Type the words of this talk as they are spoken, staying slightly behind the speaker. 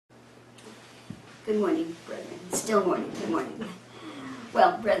Good morning, brethren. Still morning. Good morning.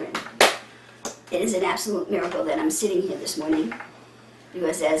 Well, brethren, it is an absolute miracle that I'm sitting here this morning,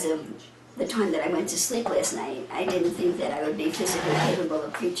 because as of the time that I went to sleep last night, I didn't think that I would be physically capable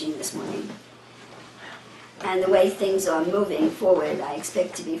of preaching this morning. And the way things are moving forward, I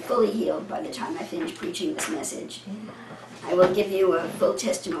expect to be fully healed by the time I finish preaching this message. I will give you a full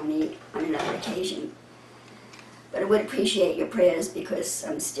testimony on another occasion. But I would appreciate your prayers, because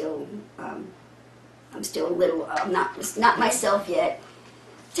I'm still a little, not myself yet.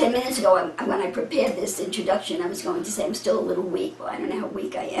 10 minutes ago, when I prepared this introduction, I was going to say I'm still a little weak. Well, I don't know how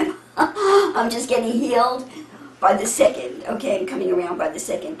weak I am. I'm just getting healed by the second, okay? I'm coming around by the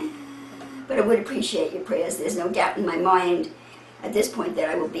second. But I would appreciate your prayers. There's no doubt in my mind at this point that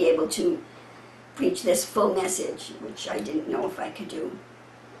I will be able to preach this full message, which I didn't know if I could do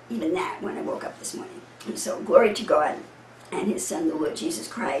even that when I woke up this morning. And so, glory to God and His Son, the Lord Jesus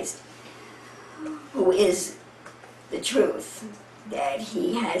Christ, who is the truth, that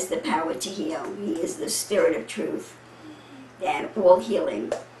He has the power to heal. He is the Spirit of truth, that all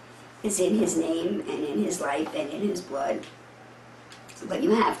healing is in His name and in His life and in His blood. But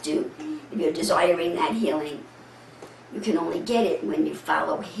you have to, if you're desiring that healing, you can only get it when you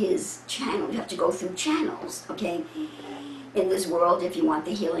follow His channel. You have to go through channels, okay? In this world, if you want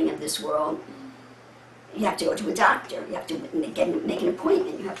the healing of this world, you have to go to a doctor. You have to make an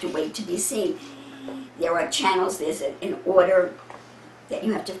appointment. You have to wait to be seen. There are channels. There's an order that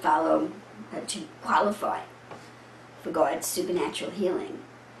you have to follow to qualify for God's supernatural healing.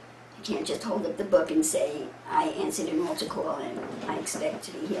 You can't just hold up the book and say, I answered an altar call and I expect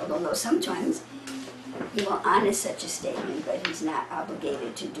to be healed. Although sometimes He will honor such a statement, but He's not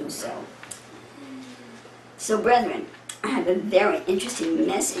obligated to do so. So, brethren, I have a very interesting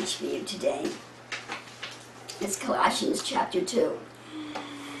message for you today. It's Colossians chapter 2.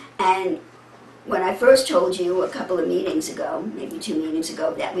 And when I first told you a couple of meetings ago, maybe 2 meetings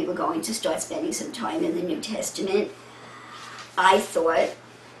ago, that we were going to start spending some time in the New Testament, I thought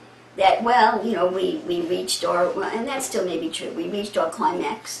that, well, you know, we reached our, and that still may be true, we reached our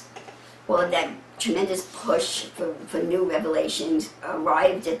climax, or that tremendous push for new revelations,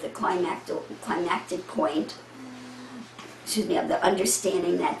 arrived at the climactic point, of the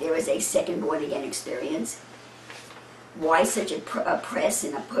understanding that there is a second born-again experience. Why such a press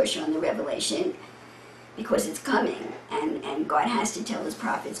and a push on the revelation? Because it's coming, and God has to tell His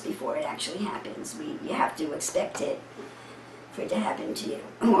prophets before it actually happens. You have to expect it for it to happen to you.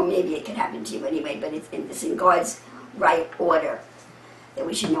 Or maybe it could happen to you anyway, but it's in God's right order that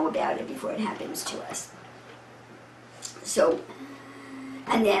we should know about it before it happens to us. So,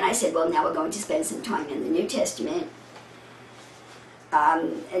 and then I said, well, now we're going to spend some time in the New Testament,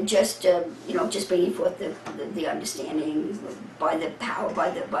 and just bringing forth the understanding by the power, by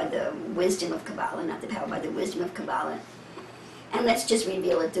the wisdom of Kabbalah, not the power, by the wisdom of Kabbalah. And let's just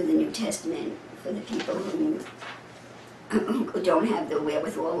reveal it through the New Testament for the people who don't have the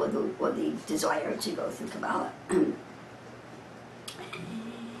wherewithal or the desire to go through Kabbalah.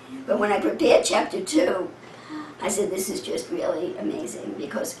 But when I prepared chapter 2, I said this is just really amazing,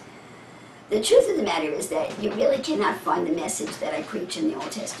 because the truth of the matter is that you really cannot find the message that I preach in the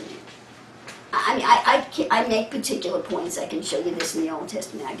Old Testament. I mean, I make particular points. I can show you this in the Old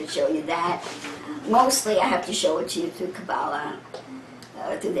Testament. I can show you that. Mostly I have to show it to you through Kabbalah,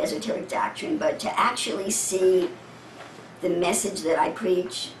 through the esoteric doctrine. But to actually see the message that I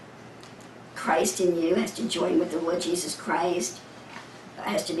preach, Christ in you has to join with the Lord Jesus Christ,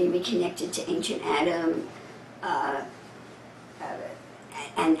 has to be reconnected to ancient Adam,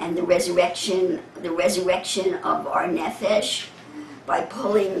 and the resurrection of our nefesh, by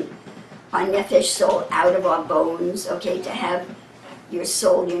pulling our nefesh soul out of our bones, okay, to have your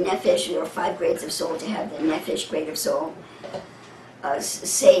soul, your nefesh, your 5 grades of soul, to have the nefesh grade of soul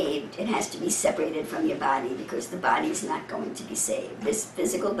saved, it has to be separated from your body, because the body is not going to be saved. This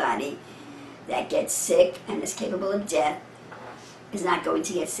physical body that gets sick and is capable of death is not going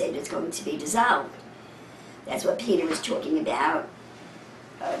to get saved. It's going to be dissolved. That's what Peter is talking about,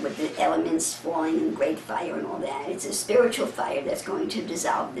 with the elements falling in great fire and all that. It's a spiritual fire that's going to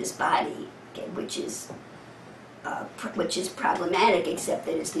dissolve this body, okay, which is problematic, except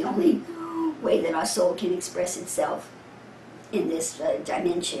that it's the only way that our soul can express itself in this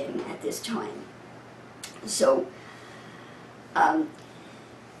dimension at this time. So, I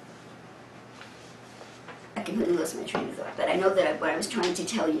completely lost my train of thought, but I know that what I was trying to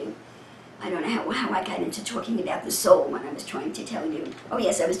tell you, I don't know how I got into talking about the soul when I was trying to tell you. Oh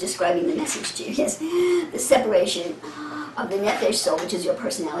yes, I was describing the message to you. Yes, the separation of the nefesh soul, which is your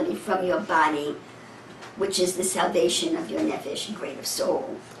personality, from your body, which is the salvation of your nefesh, grade of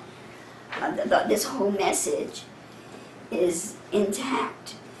soul. this whole message is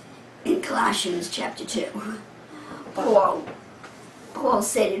intact in Colossians chapter 2. Paul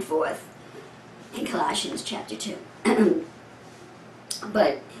set it forth in Colossians chapter 2.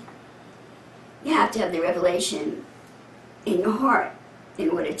 But you have to have the revelation in your heart in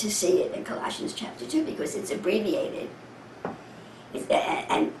order to see it in Colossians chapter 2, because it's abbreviated.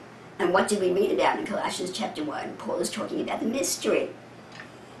 And what did we read about in Colossians chapter 1? Paul is talking about the mystery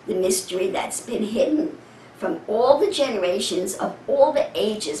that's been hidden from all the generations of all the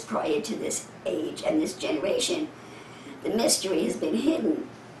ages prior to this age and this generation. The mystery has been hidden.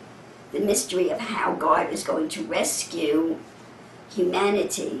 The mystery of how God is going to rescue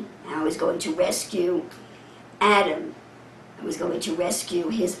humanity, how he's going to rescue Adam, how he's going to rescue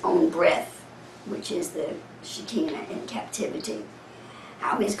his own breath, which is the Shekinah in captivity,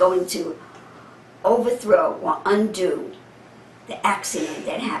 how he's going to overthrow or undo the accident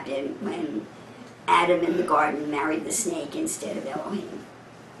that happened when Adam in the garden married the snake instead of Elohim.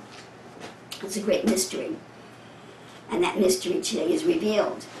 It's a great mystery. And that mystery today is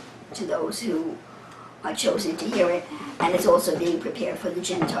revealed to those who are chosen to hear it, and it's also being prepared for the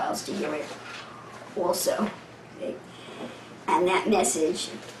Gentiles to hear it also. Okay? And that message,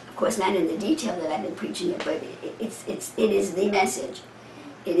 of course not in the detail that I've been preaching it, but it is the message.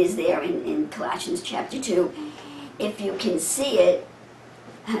 It is there in Colossians chapter 2. If you can see it,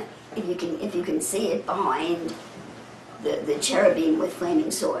 if you can see it behind the cherubim with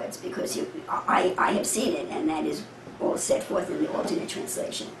flaming swords, because I have seen it, and that is all set forth in the alternate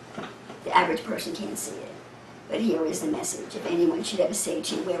translation. The average person can't see it. But here is the message. If anyone should ever say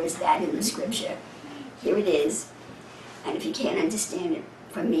to you, where is that in the scripture? Here it is. And if you can't understand it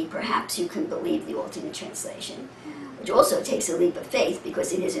from me, perhaps you can believe the alternate translation, which also takes a leap of faith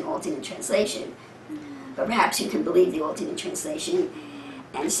because it is an alternate translation. But perhaps you can believe the alternate translation,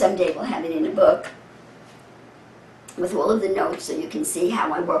 and someday we'll have it in a book with all of the notes so you can see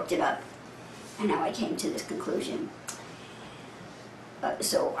how I worked it up and how I came to this conclusion.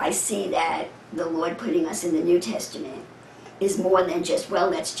 So I see that the Lord putting us in the New Testament is more than just, well,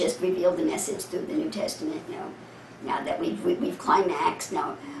 let's just reveal the message through the New Testament. No. Now that we've climaxed,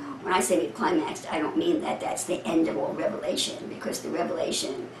 now when I say we've climaxed, I don't mean that that's the end of all revelation, because the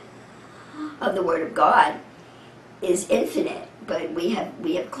revelation of the Word of God is infinite, but we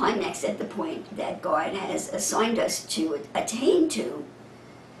have climaxed at the point that God has assigned us to attain to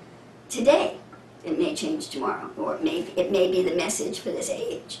today. It may change tomorrow, or it may be the message for this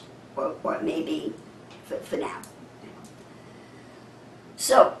age, or it may be for now.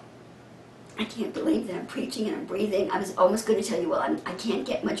 So, I can't believe that I'm preaching and I'm breathing. I was almost going to tell you, well, I can't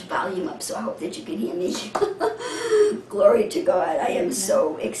get much volume up, so I hope that you can hear me. Glory to God. I am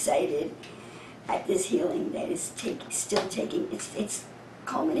so excited at this healing that is still taking, it's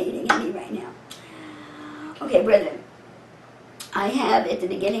culminating in me right now. Okay, brethren, I have, at the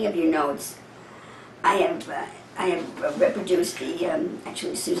beginning of your notes, I have reproduced the,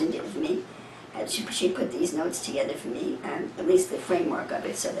 actually Susan did it for me. She put these notes together for me, at least the framework of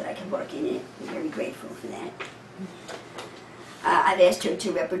it, so that I can work in it. I'm very grateful for that. I've asked her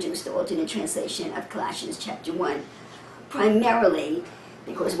to reproduce the alternate translation of Colossians chapter 1, primarily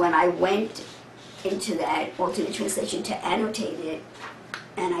because when I went into that alternate translation to annotate it,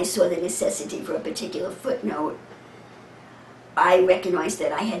 and I saw the necessity for a particular footnote, I recognized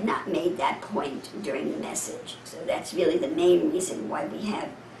that I had not made that point during the message. So that's really the main reason why we have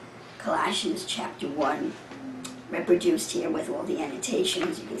Colossians chapter 1 reproduced here with all the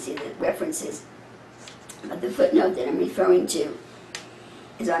annotations. You can see the references. But the footnote that I'm referring to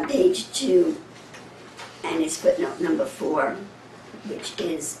is on page 2, and it's footnote number 4, which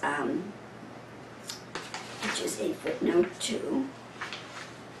is a footnote 2.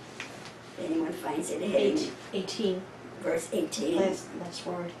 If anyone finds it ahead. 18. Verse 18. Last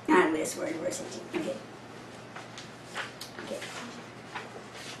word. Last word, verse 18. Okay.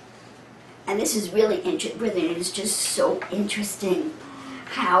 And this is really interesting, brethren. It is just so interesting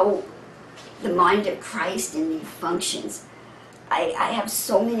how the mind of Christ in me functions. I have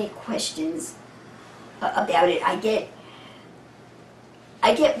so many questions about it.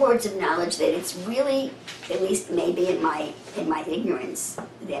 I get words of knowledge that it's really, at least maybe in my ignorance,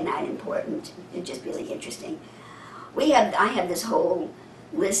 they're not important. They're just really interesting. I have this whole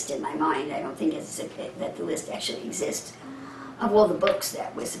list in my mind. I don't think that the list actually exists, of all the books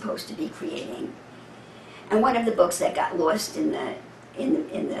that we're supposed to be creating. And one of the books that got lost in the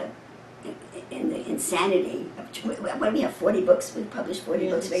insanity of, when we have 40 books, we published 40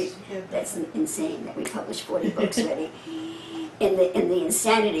 books, right? Yeah. That's insane that we published 40 books already. In the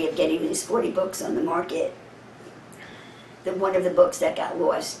insanity of getting these 40 books on the market, one of the books that got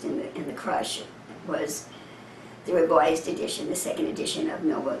lost in the crush was the revised edition, the second edition of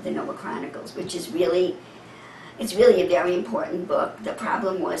the Noah Chronicles, which is really, it's really a very important book. The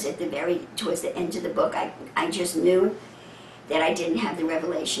problem was towards the end of the book, I just knew that I didn't have the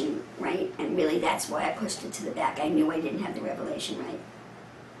revelation right, and really that's why I pushed it to the back. I knew I didn't have the revelation right.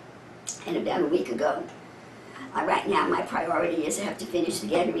 And about a week ago, right now my priority is I have to finish the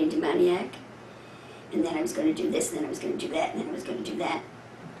Gadarene Demoniac, and then I was going to do this, and then I was going to do that, and then I was going to do that.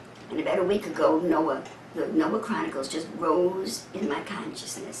 And about a week ago, the Noah Chronicles just rose in my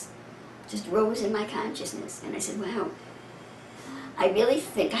consciousness. Just rose in my consciousness. And I said, wow, I really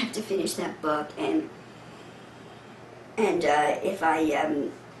think I have to finish that book, and if I,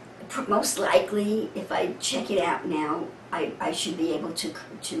 most likely, if I check it out now, I should be able to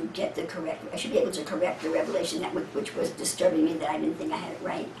get the correct, I should be able to correct the revelation which was disturbing me, that I didn't think I had it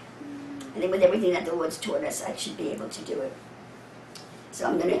right. I think with everything that the Lord's taught us, I should be able to do it. So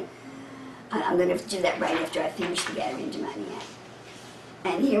I'm gonna do that right after I finish the Gadarene Demoniac.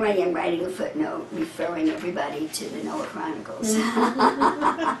 And here I am writing a footnote referring everybody to the Noah Chronicles.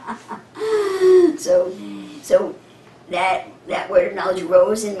 So that word of knowledge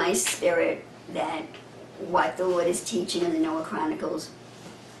rose in my spirit, that what the Lord is teaching in the Noah Chronicles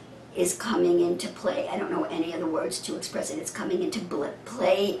is coming into play. I don't know any other words to express it. It's coming into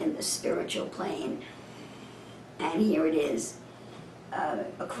play in the spiritual plane. And here it is,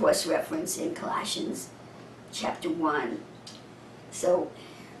 a cross-reference in Colossians chapter 1. So,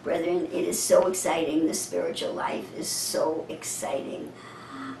 brethren, it is so exciting. The spiritual life is so exciting.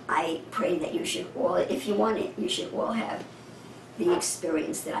 I pray that you should all, if you want it, you should all have the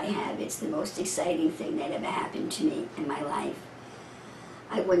experience that I have. It's the most exciting thing that ever happened to me in my life.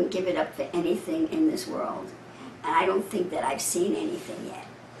 I wouldn't give it up for anything in this world. And I don't think that I've seen anything yet.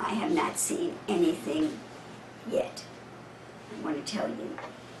 I have not seen anything yet. I want to tell you,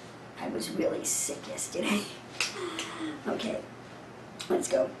 I was really sick yesterday. Okay, let's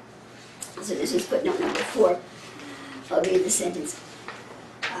go. So this is footnote number 4. I'll read the sentence.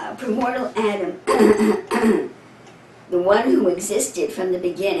 Primordial Adam, the one who existed from the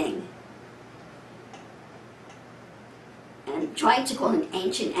beginning. I'm trying to call him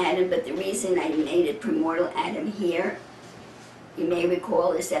Ancient Adam, but the reason I made it Primordial Adam here, you may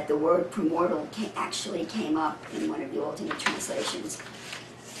recall, is that the word primordial actually came up in one of the alternate translations.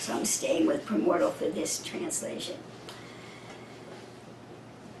 So I'm staying with primordial for this translation.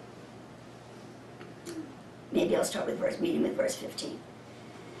 Maybe I'll start with reading with verse 15.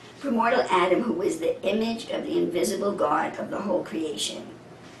 Primordial Adam, who is the image of the invisible God of the whole creation.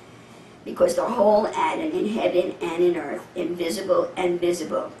 Because the whole Adam in heaven and in earth, invisible and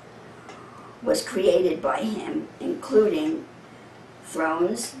visible, was created by him, including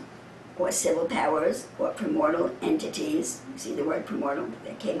thrones or civil powers or primordial entities. See the word primordial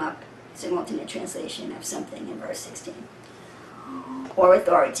that came up? It's an alternate translation of something in verse 16. Or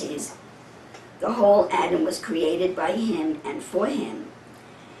authorities. The whole Adam was created by him and for him.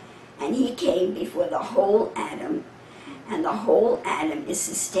 And he came before the whole Adam, and the whole Adam is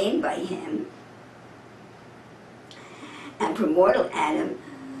sustained by him. And primordial Adam,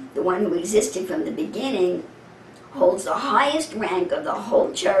 the one who existed from the beginning, holds the highest rank of the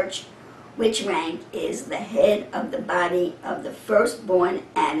whole church, which rank is the head of the body of the firstborn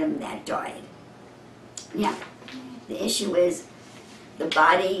Adam that died. Yeah, the issue is the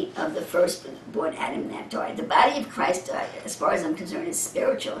body of the firstborn Adam that died. The body of Christ, as far as I'm concerned, is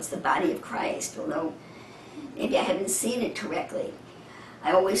spiritual. It's the body of Christ, although maybe I haven't seen it correctly.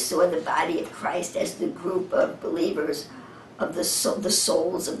 I always saw the body of Christ as the group of believers, of the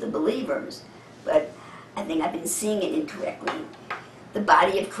souls of the believers. But I think I've been seeing it incorrectly. The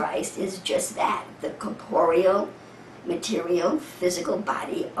body of Christ is just that, the corporeal, material, physical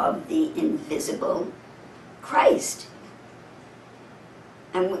body of the invisible Christ.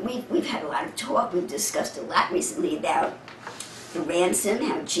 And we've had a lot of talk, we've discussed a lot recently about the ransom,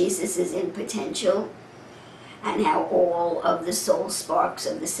 how Jesus is in potential, and how all of the soul sparks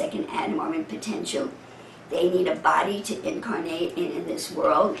of the second Adam are in potential. They need a body to incarnate in this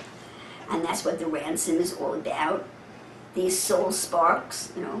world, and that's what the ransom is all about. These soul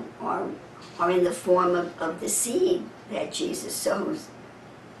sparks, are in the form of the seed that Jesus sows.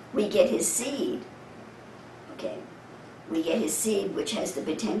 We get his seed, okay? We get his seed, which has the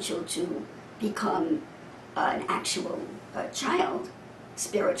potential to become an actual child,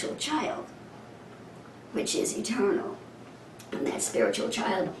 spiritual child, which is eternal. And that spiritual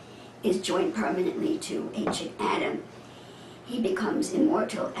child is joined permanently to ancient Adam. He becomes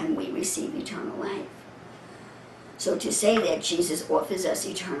immortal, and we receive eternal life. So to say that Jesus offers us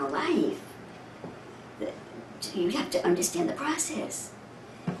eternal life, you have to understand the process.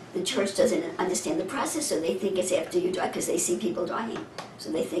 The church doesn't understand the process, so they think it's after you die, because they see people dying.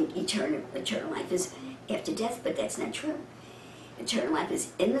 So they think eternal life is after death, but that's not true. Eternal life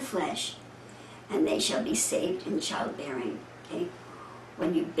is in the flesh, and they shall be saved in childbearing. Okay?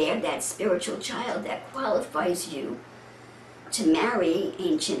 When you bear that spiritual child, that qualifies you to marry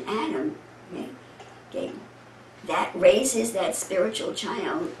ancient Adam. Okay? Okay? That raises that spiritual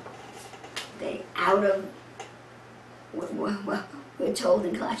child, okay, out of, we're told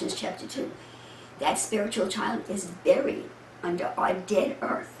in Colossians chapter 2, that spiritual child is buried under our dead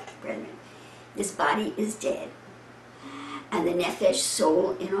earth, brethren. This body is dead, and the nephesh,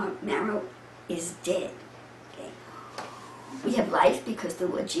 soul in our marrow, is dead. Okay? We have life because the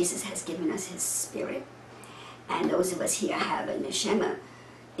Lord Jesus has given us his spirit, and those of us here have a neshama,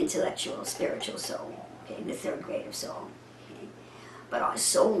 intellectual, spiritual soul, okay, the third grade of soul. Okay? But our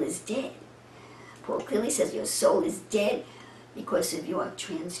soul is dead. Paul clearly says your soul is dead because of your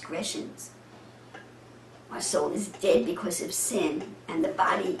transgressions. Our soul is dead because of sin, and the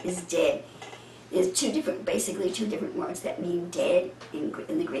body is dead. There's basically two different words that mean dead in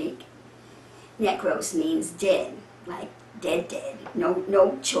the Greek. Nekros means dead, like dead.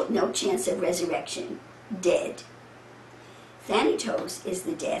 No chance of resurrection, dead. Thanatos is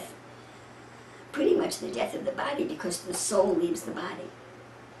the death, pretty much the death of the body, because the soul leaves the body.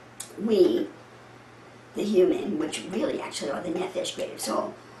 We, the human, which really actually are the nephesh, grade of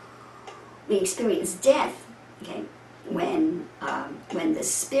soul, we experience death, okay, when the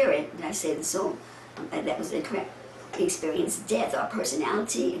spirit, did I say the soul? That was incorrect. We experience death. Our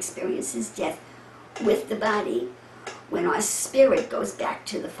personality experiences death with the body when our spirit goes back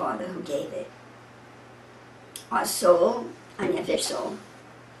to the Father who gave it. Our soul, our nephesh soul,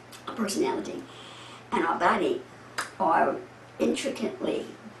 our personality, and our body are intricately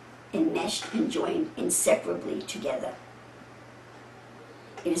enmeshed and joined inseparably together.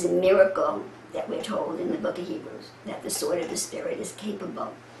 It is a miracle that we're told in the book of Hebrews that the sword of the Spirit is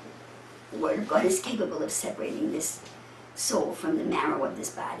capable. The Word of God is capable of separating this soul from the marrow of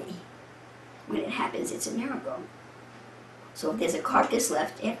this body. When it happens, it's a miracle. So if there's a carcass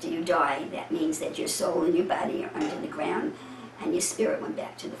left after you die, that means that your soul and your body are under the ground, and your spirit went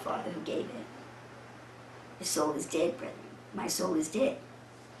back to the Father who gave it. The soul is dead, brethren. My soul is dead.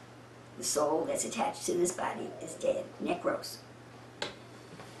 The soul that's attached to this body is dead, nekros.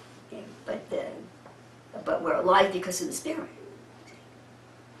 Okay, but we're alive because of the Spirit.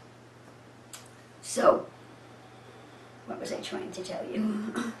 So, what was I trying to tell you?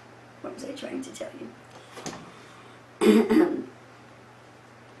 What was I trying to tell you?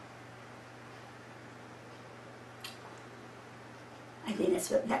 I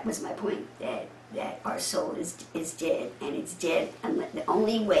think that was my point, that our soul is dead, and it's dead, and the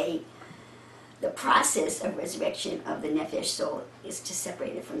only way, the process of resurrection of the nephesh soul is to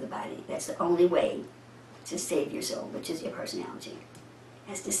separate it from the body. That's the only way to save your soul, which is your personality. It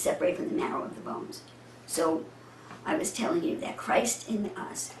has to separate from the marrow of the bones. So I was telling you that Christ in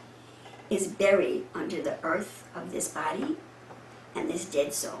us is buried under the earth of this body and this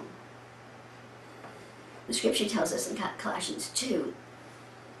dead soul. The scripture tells us in Colossians 2,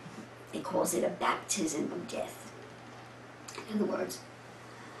 it calls it a baptism of death. In other words,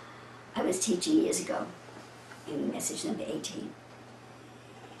 I was teaching years ago in message number 18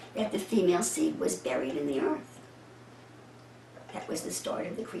 that the female seed was buried in the earth. That was the start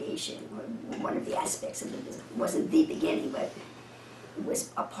of the creation, or one of the aspects of it. It wasn't the beginning, but it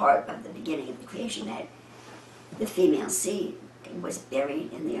was a part of the beginning of the creation, that the female seed was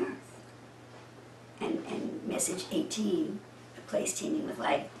buried in the earth. And message 18, a place teeming with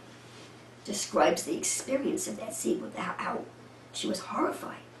life, describes the experience of that seed, with how she was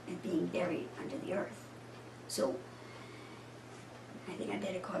horrified at being buried under the earth. So I think I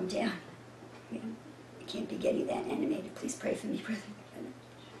better calm down. I can't be getting that animated. Please pray for me, brother.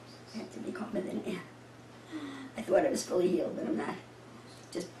 I have to be calmer than I am. I thought I was fully healed, but I'm not.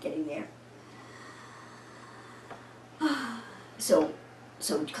 Just getting there. So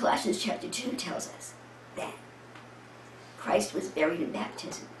Colossians chapter 2 tells us that Christ was buried in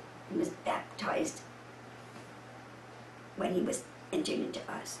baptism. He was baptized when he was entered into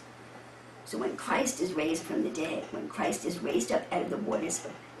us. So when Christ is raised from the dead, when Christ is raised up out of the waters,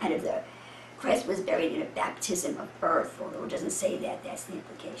 Christ was buried in a baptism of earth, although it doesn't say that, that's the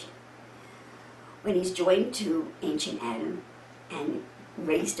implication. When he's joined to ancient Adam and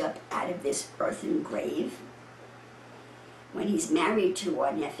raised up out of this earthen grave, when he's married to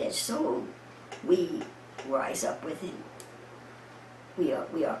our nephesh soul, we rise up with him. We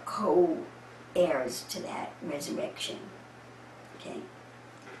are co-heirs to that resurrection. Okay?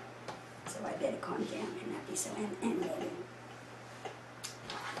 So so I better calm down and not be so animated.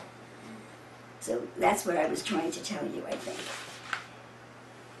 So that's what I was trying to tell you, I think.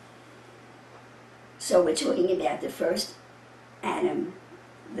 So we're talking about the first Adam,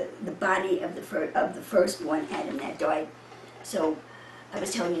 the body of the firstborn Adam that died. So I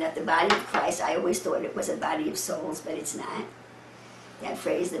was telling you that the body of Christ, I always thought it was a body of souls, but it's not. That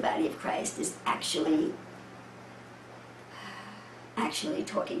phrase, the body of Christ, is actually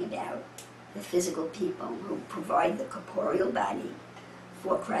talking about the physical people who provide the corporeal body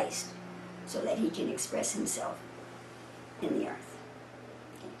for Christ so that he can express himself in the earth.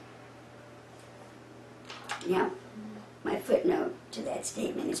 Okay. Now, my footnote to that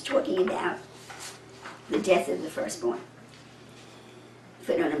statement is talking about the death of the firstborn.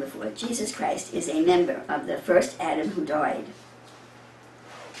 Footnote number 4, Jesus Christ is a member of the first Adam who died.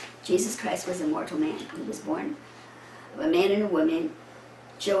 Jesus Christ was a mortal man. He was born of a man and a woman.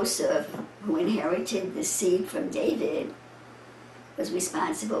 Joseph, who inherited the seed from David, was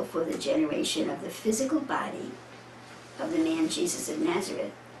responsible for the generation of the physical body of the man Jesus of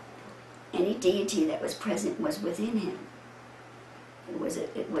Nazareth. Any deity that was present was within him. It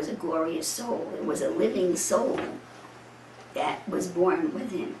was a glorious soul. It was a living soul that was born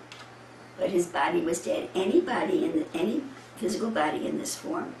with him. But his body was dead. Any physical body in this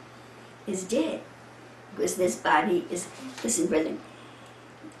form is dead. Because this body is, listen, brethren,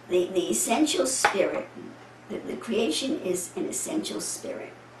 the essential spirit, the creation is an essential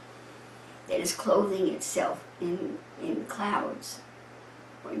spirit that is clothing itself in clouds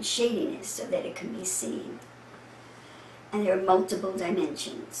or in shadiness so that it can be seen. And there are multiple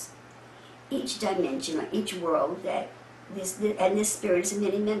dimensions. Each dimension, or each world and this spirit is a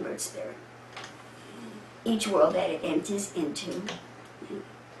many-membered spirit. Each world that it enters into,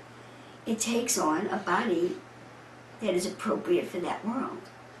 it takes on a body that is appropriate for that world.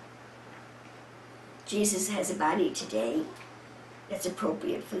 Jesus has a body today that's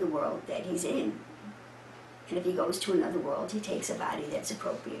appropriate for the world that he's in. And if he goes to another world, he takes a body that's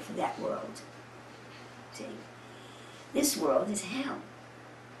appropriate for that world. See? This world is hell.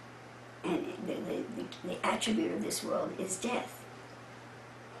 And the attribute of this world is death.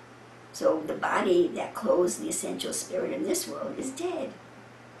 So the body that clothes the essential spirit in this world is dead.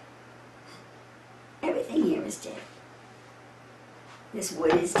 Everything here is dead. This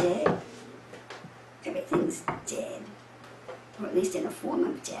wood is dead. Everything's dead, or at least in a form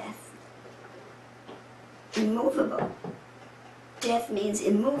of death. Immovable. Death means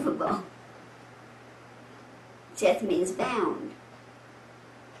immovable. Death means bound.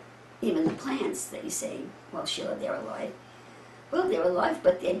 Even the plants that you say, well, Sheila, they're alive. Well, they're alive,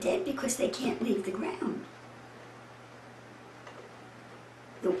 but they're dead because they can't leave the ground.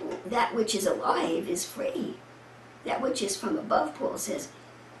 That which is alive is free. That which is from above, Paul says,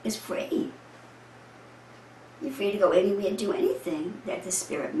 is free. You're free to go anywhere and do anything that the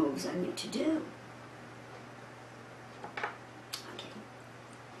Spirit moves on you to do. Okay.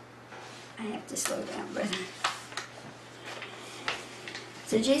 I have to slow down, brother.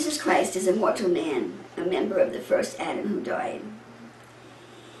 So Jesus Christ is a mortal man, a member of the first Adam who died.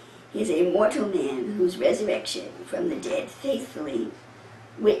 He is a mortal man whose resurrection from the dead faithfully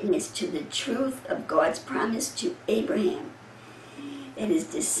witnessed to the truth of God's promise to Abraham that his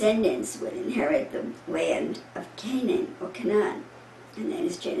descendants would inherit the land of Canaan, or Canaan, and that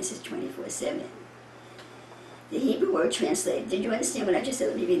is Genesis 24:7. The Hebrew word translated, did you understand what I just said?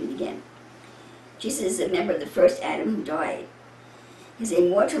 Let me read it again. Jesus is a member of the first Adam who died. He's a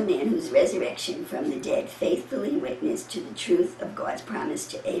mortal man whose resurrection from the dead faithfully witnessed to the truth of God's promise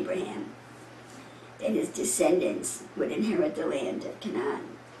to Abraham that his descendants would inherit the land of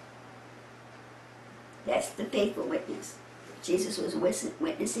Canaan. That's the faithful witness. Jesus was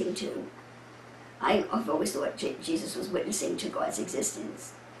witnessing to, I've always thought Jesus was witnessing to God's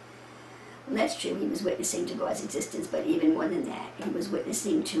existence. Well, that's true, he was witnessing to God's existence, but even more than that, he was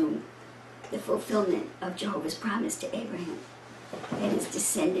witnessing to the fulfillment of Jehovah's promise to Abraham, that his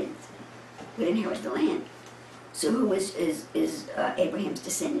descendants would inherit the land. So who is Abraham's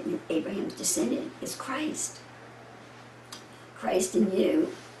descendant? Abraham's descendant is Christ. Christ in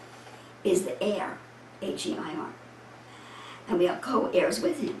you is the heir, H-E-I-R. And we are co-heirs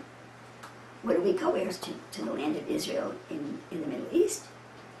with him. What are we co-heirs to? To the land of Israel in the Middle East?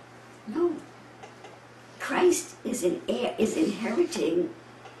 No. Christ is an heir, is inheriting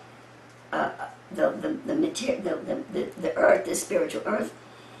the earth, the spiritual earth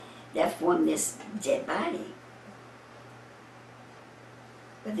that formed this dead body.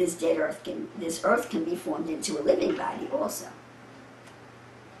 But this earth can be formed into a living body also.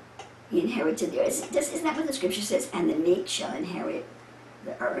 He inherited the earth. Isn't that what the scripture says? And the meek shall inherit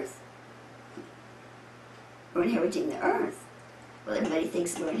the earth. we're inheriting the earth. Well, everybody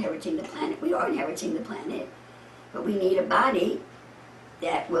thinks we're inheriting the planet. We are inheriting the planet, but we need a body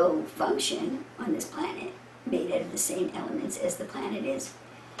that will function on this planet, made out of the same elements as the planet is.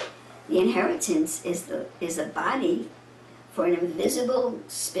 The inheritance is a body for an invisible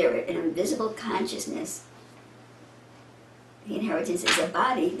spirit, an invisible consciousness. The inheritance is a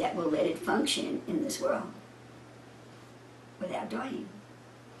body that will let it function in this world without dying.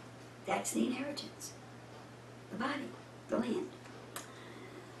 That's the inheritance. The body, the land.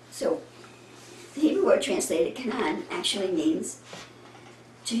 So, the Hebrew word translated Canaan actually means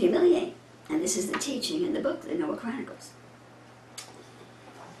to humiliate. And this is the teaching in the book, the Noah Chronicles.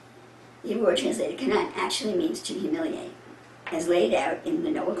 The Hebrew word translated Canaan actually means to humiliate, as laid out in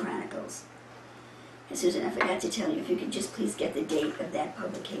the Noah Chronicles. And Susan, I forgot to tell you, if you could just please get the date of that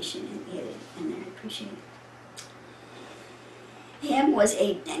publication and get it, and then I'd appreciate it. Ham was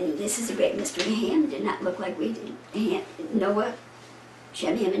and this is a great mystery, Ham did not look like we did. Noah,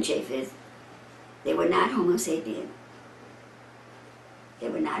 Shem, Ham, and Japheth, they were not Homo sapien. They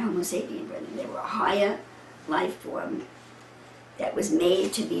were not Homo sapien, brethren. They were a higher life form that was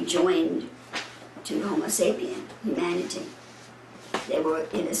made to be joined to Homo sapien, humanity. They were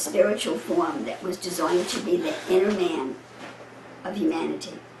in a spiritual form that was designed to be the inner man of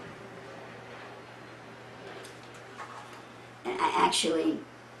humanity. And I actually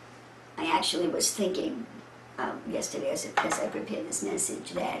was thinking yesterday as I prepared this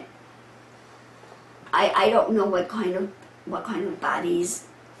message that I don't know what kind of bodies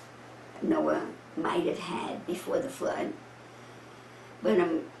Noah might have had before the flood, but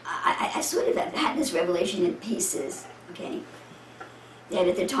I sort of had this revelation in pieces, okay, that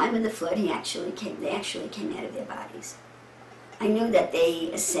at the time of the flood they actually came out of their bodies. I knew that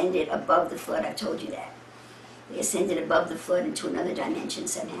they ascended above the flood. I've told you that. They ascended above the flood into another dimension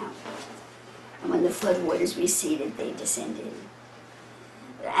somehow. And when the flood waters receded, they descended.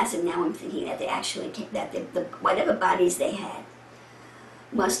 But as of now, I'm thinking that they actually came, that whatever bodies they had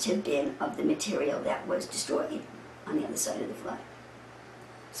must have been of the material that was destroyed on the other side of the flood.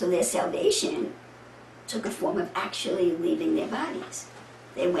 So their salvation took a form of actually leaving their bodies.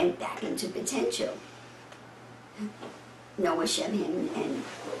 They went back into potential. Noah, Shem, Ham,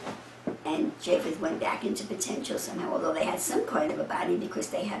 and Japheth went back into potential somehow, although they had some kind of a body because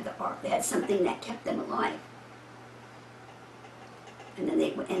they had the ark. They had something that kept them alive. And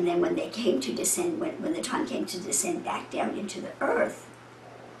then when they came to descend, when the time came to descend back down into the earth,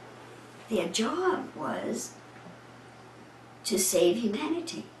 their job was to save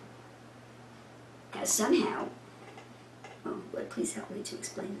humanity. Now somehow, oh Lord, please help me to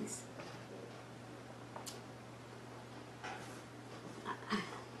explain this.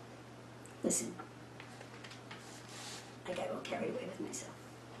 Listen, I got all carried away with myself.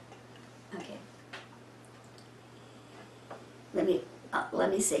 Okay. Let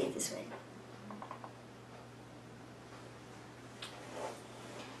me say it this way.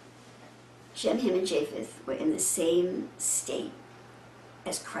 Shem, Ham, and Japheth were in the same state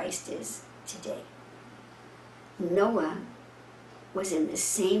as Christ is today. Noah was in the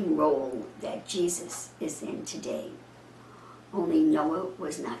same role that Jesus is in today, only Noah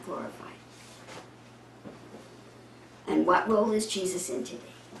was not glorified. And what role is Jesus in today?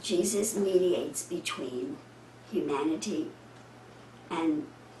 Jesus mediates between humanity and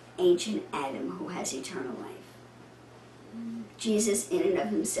ancient Adam, who has eternal life. Jesus in and of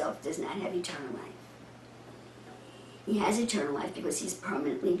himself does not have eternal life. He has eternal life because he's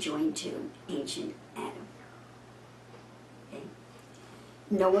permanently joined to ancient Adam. Okay?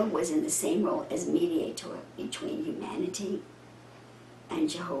 Noah was in the same role as mediator between humanity and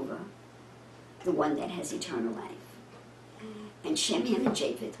Jehovah, the one that has eternal life. And Shem, Ham, and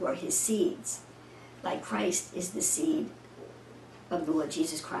Japheth were his seeds, like Christ is the seed of the Lord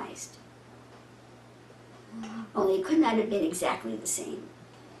Jesus Christ. Only it could not have been exactly the same,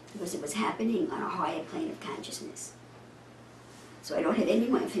 because it was happening on a higher plane of consciousness. So I don't have any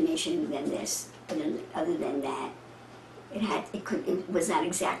more information than this, other than that it was not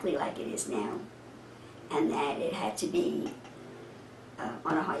exactly like it is now, and that it had to be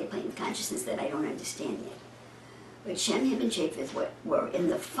on a higher plane of consciousness that I don't understand yet. But Shem, Ham, and Japheth were in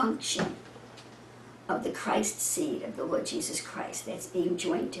the function of the Christ seed of the Lord Jesus Christ that's being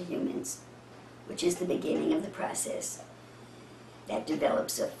joined to humans, which is the beginning of the process that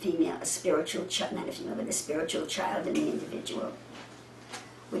develops a spiritual child, not a female, but a spiritual child in the individual,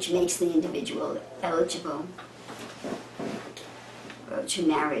 which makes the individual eligible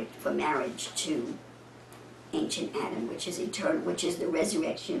for marriage to ancient Adam, which is eternal, which is the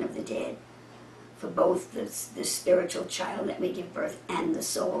resurrection of the dead, for both the spiritual child that we give birth and the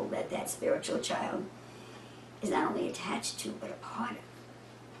soul that spiritual child is not only attached to, but a part of.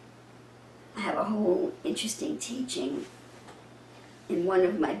 I have a whole interesting teaching in one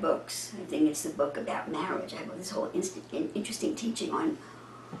of my books. I think it's the book about marriage. I have this whole interesting teaching on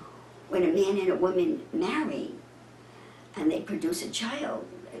when a man and a woman marry and they produce a child,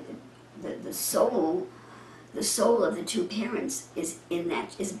 the soul of the two parents is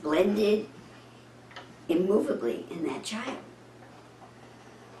blended immovably in that child.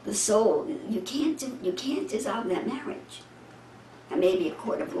 The soul, you can't dissolve that marriage. And maybe a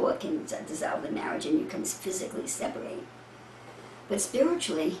court of law can dissolve the marriage and you can physically separate. But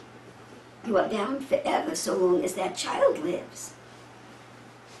spiritually, you are bound forever so long as that child lives.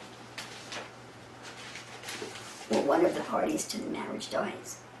 Or one of the parties to the marriage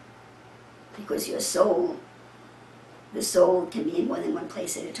dies. Because your soul, the soul can be in more than one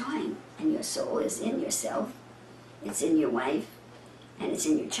place at a time. And your soul is in yourself, it's in your wife, and it's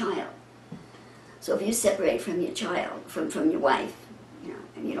in your child. So if you separate from your child, from your wife,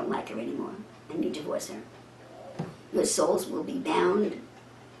 and you don't like her anymore, and you divorce her, your souls will be bound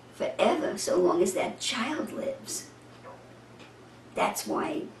forever so long as that child lives. That's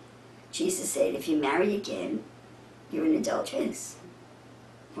why Jesus said, if you marry again, you're an adulteress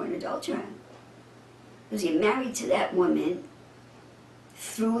or an adulterer. Because you're married to that woman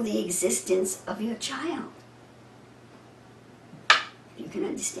through the existence of your child. You can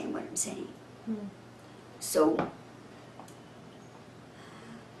understand what I'm saying. So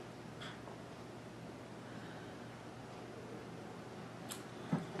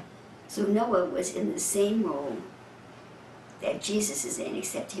Noah was in the same role that Jesus is in,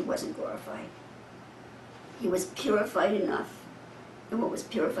 except he wasn't glorified. He was purified enough, Noah was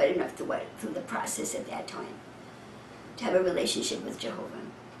purified enough through the process at that time to have a relationship with Jehovah.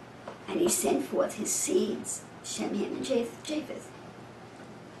 And he sent forth his seeds, Shem, Ham, and Japheth.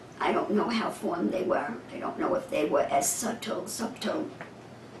 I don't know how formed they were. I don't know if they were as subtle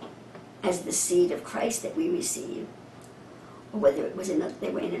as the seed of Christ that we receive, or whether it was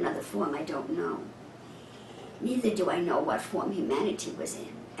they were in another form. I don't know. Neither do I know what form humanity was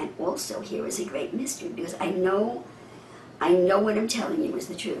in. And also, here is a great mystery, because I know what I'm telling you is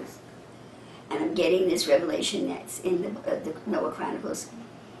the truth. And I'm getting this revelation that's in the Noah Chronicles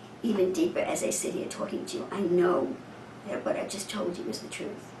even deeper as I sit here talking to you. I know that what I just told you is the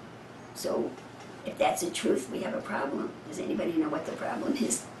truth. So, if that's the truth, we have a problem. Does anybody know what the problem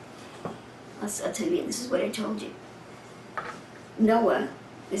is? I'll tell you, this is what I told you. Noah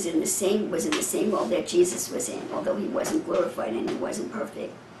was in the same role that Jesus was in, although he wasn't glorified and he wasn't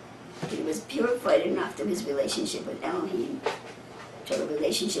perfect. But he was purified enough through his relationship with Elohim to have a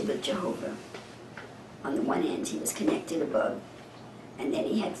relationship with Jehovah. On the one hand, he was connected above, and then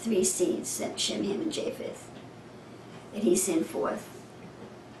he had three seeds, Shem, Ham, and Japheth, that he sent forth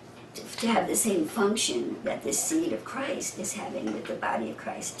to have the same function that the seed of Christ is having with the body of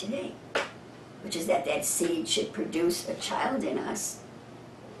Christ today, which is that seed should produce a child in us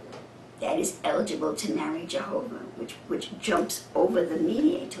that is eligible to marry Jehovah, which jumps over the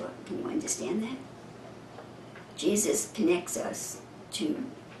mediator. Can you understand that? Jesus connects us to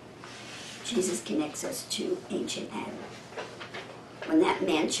ancient Adam. When that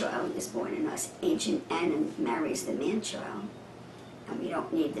Manchild is born in us, ancient Adam marries the Manchild, and we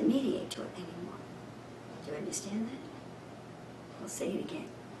don't need the mediator anymore. Do you understand that? I'll say it again.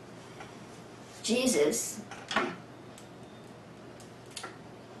 Jesus,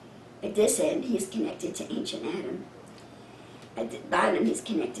 at this end, he's connected to ancient Adam. At the bottom, he's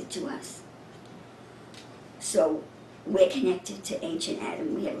connected to us. So we're connected to ancient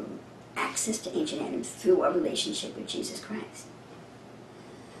Adam. We have access to ancient Adam through our relationship with Jesus Christ.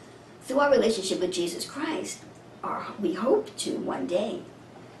 Through our relationship with Jesus Christ, we hope to one day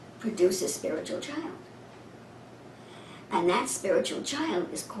produce a spiritual child. And that spiritual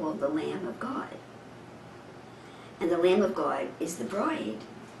child is called the Lamb of God. And the Lamb of God is the bride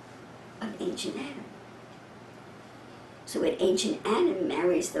of ancient Adam. So when ancient Adam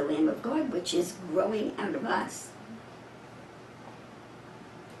marries the Lamb of God, which is growing out of us,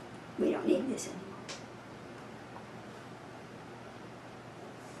 we don't need this anymore.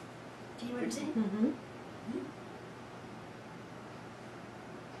 Do you know what I'm saying? Mm-hmm.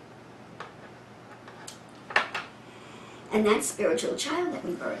 And that spiritual child that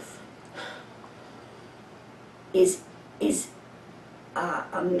we birth is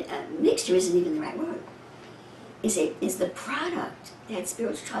a mixture isn't even the right word. Is the product, that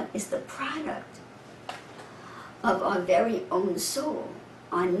spiritual child is the product of our very own soul,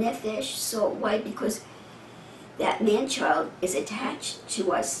 our nefesh soul. Why? Because that man-child is attached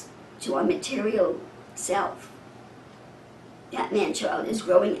to us, to our material self. That man-child is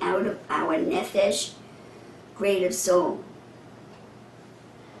growing out of our nefesh grade of soul.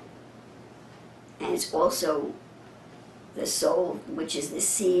 And it's also the soul, which is the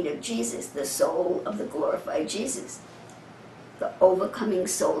seed of Jesus, the soul of the glorified Jesus. The overcoming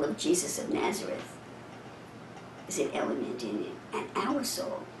soul of Jesus of Nazareth is an element in it. And our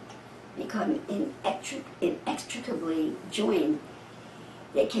soul become inextricably joined.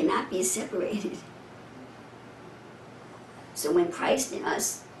 They cannot be separated. So when Christ in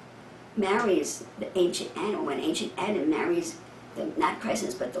us marries the ancient Adam, when ancient Adam marries, not Christ in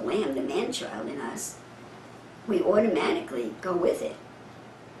us, but the Lamb, the man-child in us, we automatically go with it.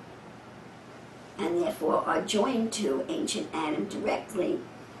 And therefore are joined to ancient Adam directly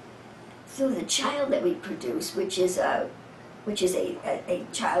through the child that we produce, which is a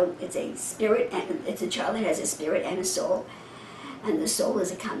child. It's a spirit, and it's a child that has a spirit and a soul, and the soul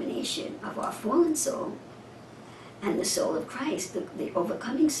is a combination of our fallen soul and the soul of Christ, the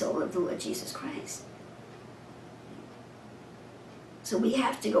overcoming soul of the Lord Jesus Christ. So we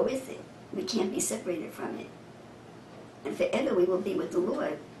have to go with it. We can't be separated from it. And forever we will be with the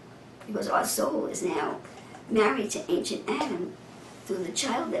Lord, because our soul is now married to ancient Adam through the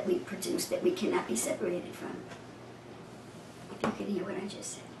child that we produce, that we cannot be separated from. If you can hear what I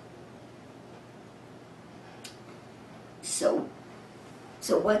just said. So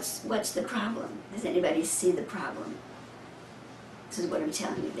what's the problem? Does anybody see the problem? This is what I'm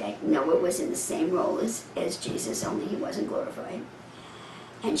telling you, that Noah was in the same role as Jesus, only he wasn't glorified.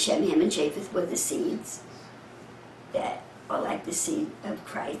 And Shem, Ham, and Japheth were the seeds that are like the seed of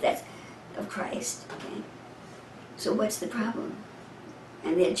Christ. That's of Christ, okay? So what's the problem?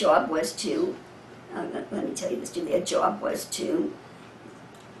 And their job was to, let me tell you this too, their job was to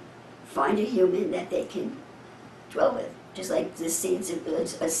find a human that they can dwell with. Just like the seeds of,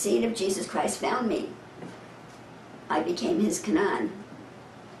 a seed of Jesus Christ found me. I became his Canaan.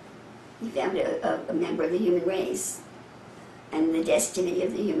 He found a member of the human race. And the destiny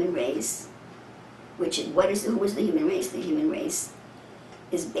of the human race, who was the human race? The human race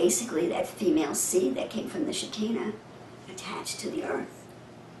is basically that female seed that came from the Shekinah attached to the earth.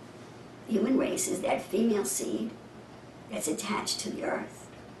 The human race is that female seed that's attached to the earth.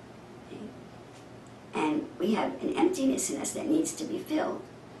 Okay? And we have an emptiness in us that needs to be filled.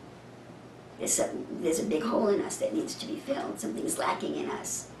 There's a big hole in us that needs to be filled. Something's lacking in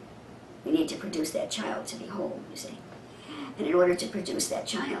us. We need to produce that child to be whole, you see. And in order to produce that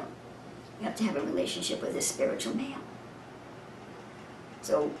child, you have to have a relationship with a spiritual male.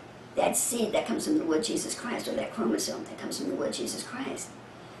 So that seed that comes from the Lord Jesus Christ, or that chromosome that comes from the Lord Jesus Christ,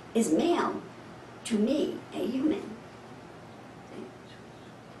 is male to me, a human.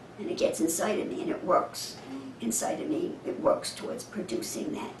 And it gets inside of me, and it works inside of me. It works towards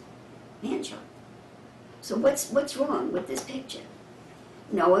producing that man-child. So what's wrong with this picture?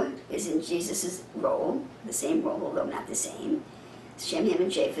 Noah is in Jesus' role, the same role, although not the same. Shem, Ham,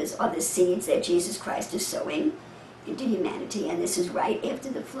 and Japheth are the seeds that Jesus Christ is sowing into humanity, and this is right after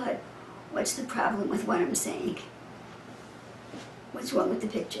the flood. What's the problem with what I'm saying? What's wrong with the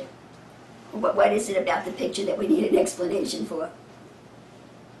picture? What is it about the picture that we need an explanation for?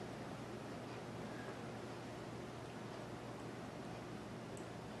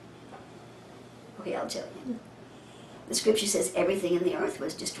 Okay, I'll tell you. The scripture says everything in the earth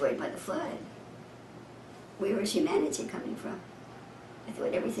was destroyed by the flood. Where is humanity coming from? I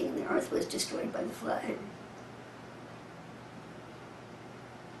thought everything in the earth was destroyed by the flood.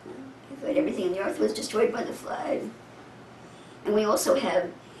 I thought everything in the earth was destroyed by the flood. And we also have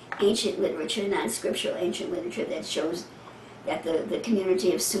ancient literature, non-scriptural ancient literature, that shows that the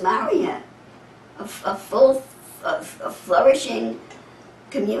community of Samaria, a flourishing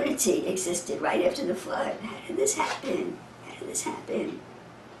community, existed right after the flood. How did this happen? How did this happen?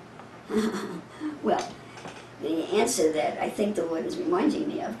 Well, the answer that I think the Lord is reminding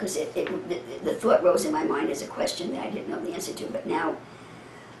me of, because the thought rose in my mind as a question that I didn't know the answer to, but now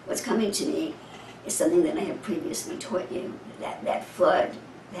what's coming to me is something that I have previously taught you, that flood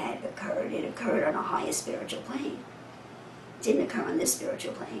that occurred, it occurred on a higher spiritual plane. It didn't occur on this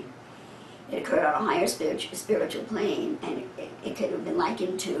spiritual plane. It occurred on a higher spiritual plane, and it could have been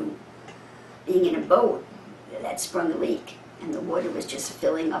likened to being in a boat that sprung a leak, and the water was just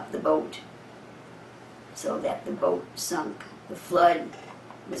filling up the boat, so that the boat sunk. The flood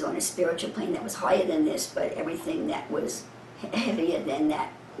was on a spiritual plane that was higher than this, but everything that was heavier than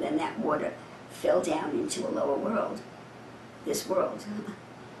that water fell down into a lower world, this world.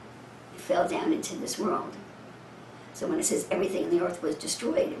 It fell down into this world. So when it says everything in the earth was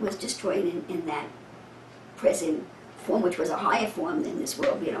destroyed, it was destroyed in that present form, which was a higher form than this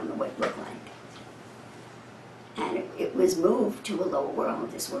world. We don't know what it looked like. And it was moved to a lower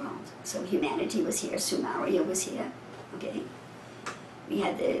world, this world. So humanity was here, Sumeria was here, okay? We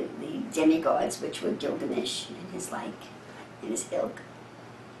had the demigods, which were Gilgamesh and his like, and his ilk.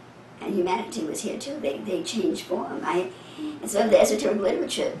 And humanity was here too. They changed form. And some of the esoteric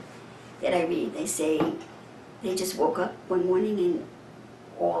literature that I read, they say they just woke up one morning and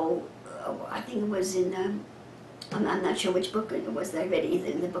all, I think it was in, I'm not sure which book it was that I read, either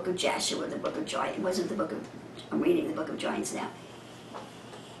in the book of Jasher or the book of Giants. It wasn't the book of, I'm reading the book of Giants now.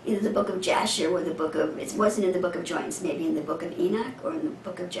 Either the book of Jasher or the book of, it wasn't in the book of Giants, maybe in the book of Enoch or in the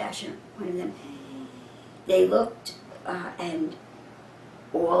book of Jasher, one of them. They looked and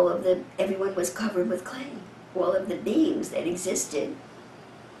everyone was covered with clay. All of the beings that existed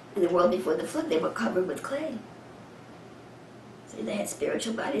in the world before the flood, they were covered with clay. So they had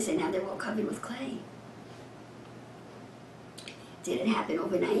spiritual bodies and now they're all covered with clay. Did it happen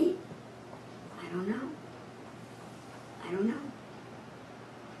overnight? I don't know. I don't know.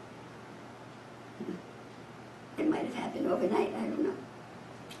 It might have happened overnight, I don't know.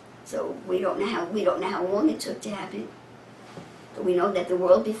 So we don't know how long it took to happen. But we know that the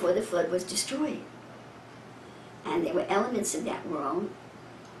world before the flood was destroyed. And there were elements of that world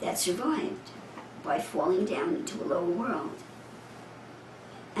that survived by falling down into a lower world.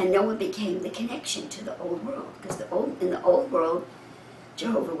 And Noah became the connection to the old world, because in the old world,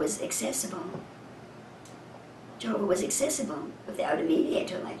 Jehovah was accessible. Jehovah was accessible without a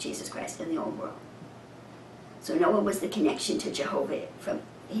mediator like Jesus Christ in the old world. So Noah was the connection to Jehovah.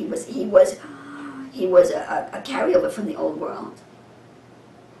 He was a carryover from the old world.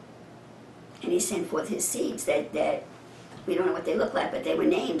 And he sent forth his seeds that we don't know what they look like, but they were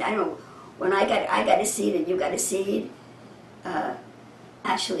named. I don't know. When I got a seed and you got a seed,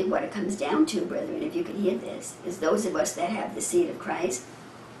 actually what it comes down to, brethren, if you can hear this, is those of us that have the seed of Christ,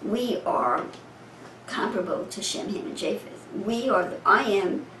 we are comparable to Shem, Ham, and Japheth. I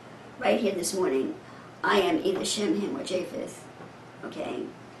am, right here this morning, I am either Shem, Ham, or Japheth, okay,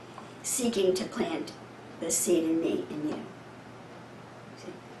 seeking to plant the seed in me and you.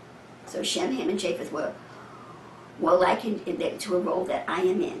 See? So Shem, Ham, and Japheth were likened to a role that I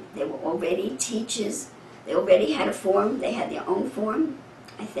am in. They were already teachers. They already had a form. They had their own form,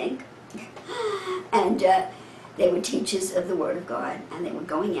 I think. And they were teachers of the Word of God, and they were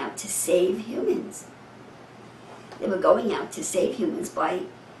going out to save humans. They were going out to save humans by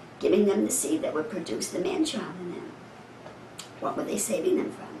giving them the seed that would produce the man-child in them. What were they saving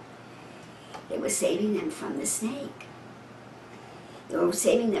them from? They were saving them from the snake. They were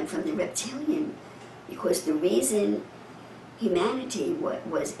saving them from the reptilian, because the reason humanity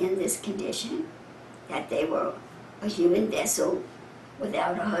was in this condition, that they were a human vessel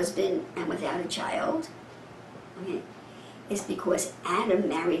without a husband and without a child, okay, is because Adam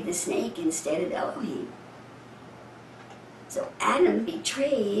married the snake instead of Elohim. So Adam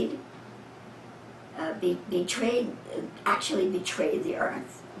actually betrayed the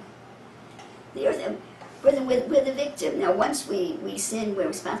earth. The earth, we're the victim. Now, once we sin, we're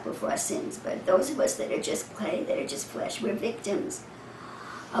responsible for our sins. But those of us that are just clay, that are just flesh, we're victims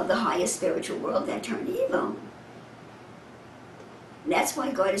of the highest spiritual world that turned evil. And that's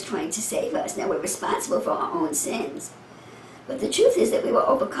why God is trying to save us. Now, we're responsible for our own sins. But the truth is that we were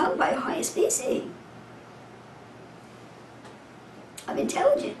overcome by a higher species of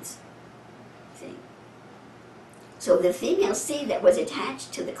intelligence. See? So the female seed that was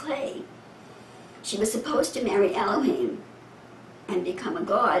attached to the clay, she was supposed to marry Elohim and become a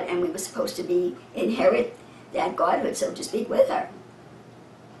god, and we were supposed to inherit that godhood, so to speak, with her.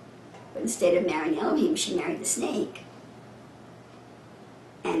 But instead of marrying Elohim, she married the snake.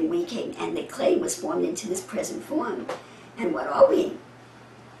 And the clay was formed into this present form. And what are we?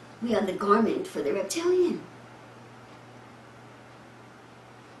 We are the garment for the reptilian.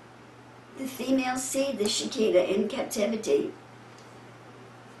 The female seed, the Shekinah in captivity,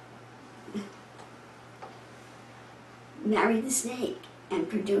 married the snake and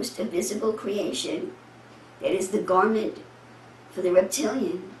produced a visible creation that is the garment for the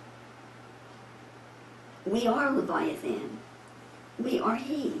reptilian. We are Leviathan. We are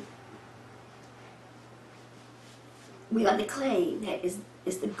he. We are the clay that is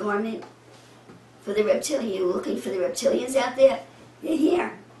the garment for the reptilian. You're looking for the reptilians out there? They're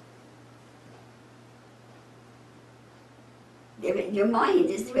here. Your mind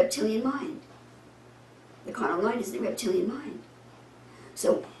is the reptilian mind. The carnal mind is the reptilian mind.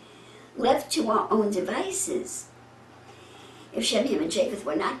 So, left to our own devices, if Shem, Ham, and Japheth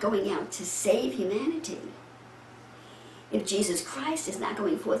were not going out to save humanity, if Jesus Christ is not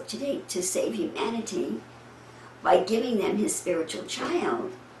going forth today to save humanity by giving them his spiritual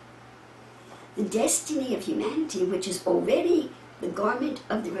child, the destiny of humanity, which is already the garment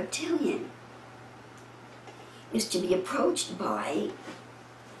of the reptilian, is to be approached by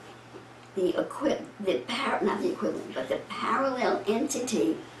the parallel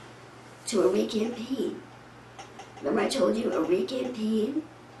entity to a Recampine. Remember I told you a Recampine,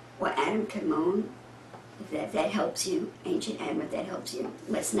 or Adam Kadmon, if that helps you, ancient Adam, if that helps you.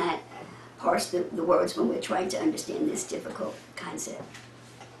 Let's not parse the words when we're trying to understand this difficult concept.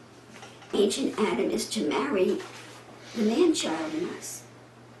 Ancient Adam is to marry the man-child in us,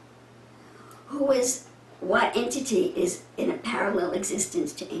 who is, what entity is in a parallel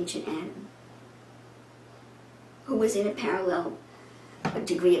existence to ancient Adam? Who is in a parallel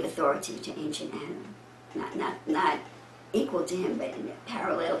degree of authority to ancient Adam? Not equal to him, but in a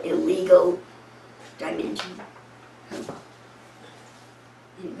parallel, illegal dimension.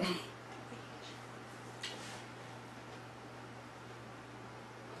 Anyway.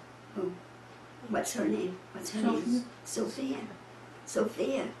 Who? What's her name? What's her name? Sofia.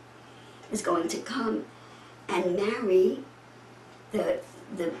 Sofia is going to come and marry the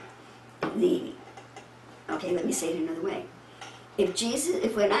okay, let me say it another way.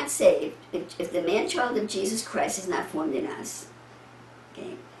 If we're not saved, if the man-child of Jesus Christ is not formed in us,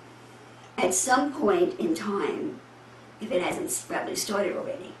 okay, at some point in time, if it hasn't probably started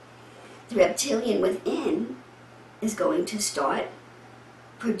already, the reptilian within is going to start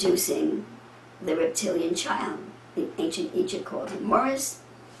producing the reptilian child. In ancient Egypt called him Horus.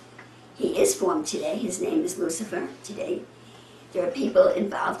 He is formed today. His name is Lucifer today. There are people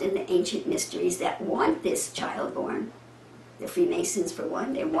involved in the ancient mysteries that want this child born. The Freemasons, for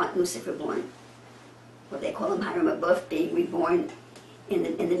one, they want Lucifer born. Well, they call him Hiram Abuff, being reborn in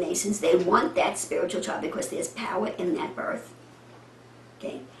the Masons. They want that spiritual child because there's power in that birth.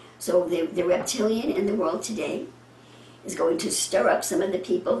 Okay, so the reptilian in the world today is going to stir up some of the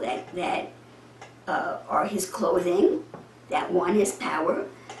people that are his clothing, that want his power,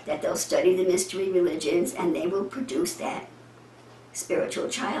 that they'll study the mystery religions, and they will produce that spiritual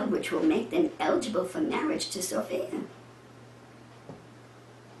child, which will make them eligible for marriage to Sofia.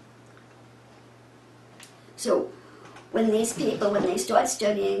 So when these people, when they start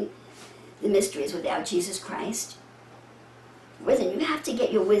studying the mysteries without Jesus Christ, listen, you have to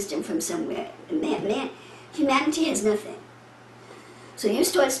get your wisdom from somewhere. Humanity has nothing. So you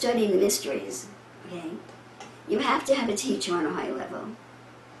start studying the mysteries, okay? You have to have a teacher on a high level.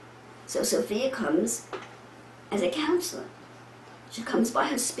 So Sofia comes as a counselor. She comes by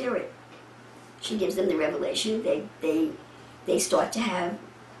her spirit. She gives them the revelation. They start to have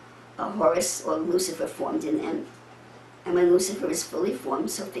a Horus or Lucifer formed in them. And when Lucifer is fully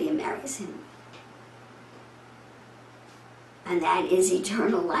formed, Sofia marries him. And that is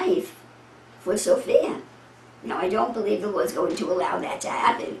eternal life for Sofia. Now, I don't believe the Lord's going to allow that to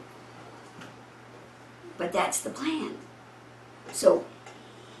happen. But that's the plan. So,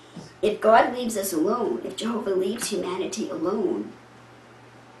 if God leaves us alone, if Jehovah leaves humanity alone,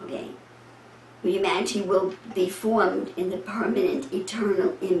 okay, humanity will be formed in the permanent,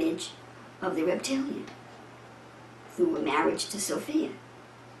 eternal image of the reptilian through a marriage to Sofia.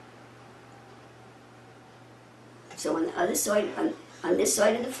 So on the other side, on this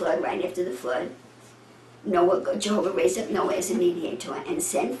side of the flood, right after the flood, Jehovah raised up Noah as a mediator and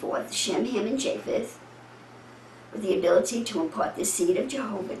sent forth Shem, Ham, and Japheth with the ability to impart the seed of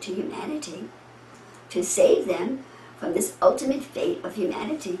Jehovah to humanity, to save them from this ultimate fate of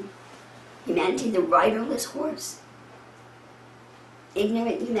humanity. Humanity, the riderless horse.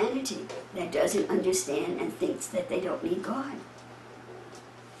 Ignorant humanity that doesn't understand and thinks that they don't need God.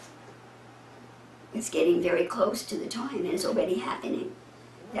 It's getting very close to the time, and it's already happening,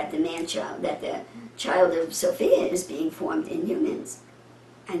 that the child of Sofia is being formed in humans,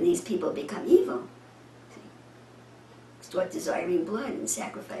 and these people become evil. Start desiring blood and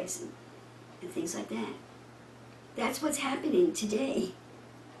sacrifice and things like that. That's what's happening today.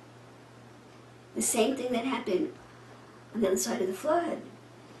 The same thing that happened on the other side of the flood.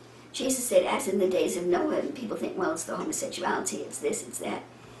 Jesus said, as in the days of Noah, and people think, well, it's the homosexuality, it's this, it's that.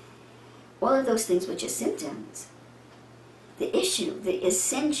 All of those things which are symptoms. The issue, the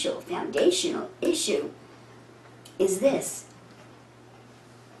essential, foundational issue is this.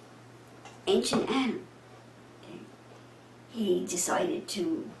 Ancient Adam, okay, he decided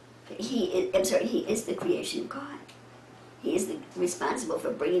to, he is the creation of God. He is responsible for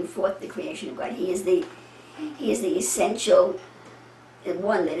bringing forth the creation of God. He is the essential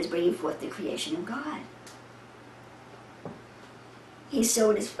one that is bringing forth the creation of God. He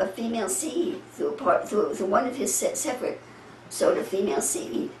sowed a female seed through one of his separate sowed a female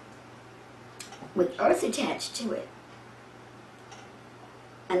seed with earth attached to it.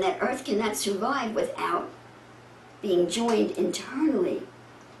 And that earth cannot survive without being joined internally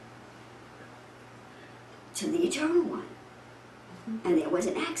to the Eternal One. And there was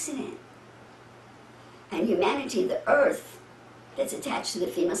an accident. And humanity, the earth that's attached to the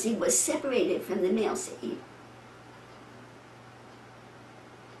female seed, was separated from the male seed.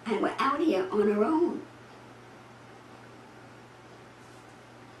 And we're out here on our own.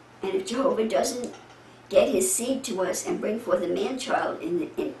 And if Jehovah doesn't get his seed to us and bring forth a man-child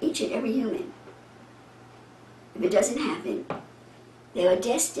in each and every human, if it doesn't happen, they are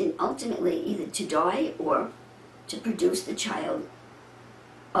destined ultimately either to die or to produce the child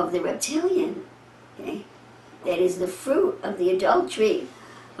of the reptilian, okay? That is the fruit of the adultery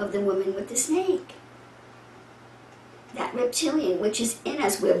of the woman with the snake. That reptilian which is in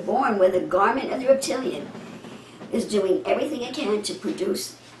us, we're born with a garment of the reptilian, is doing everything it can to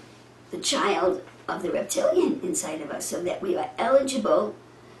produce the child of the reptilian inside of us, so that we are eligible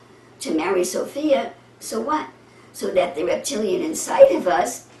to marry Sofia. So what? So that the reptilian inside of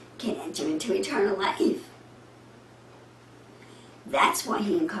us can enter into eternal life. That's why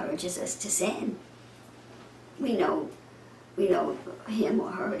he encourages us to sin. We know him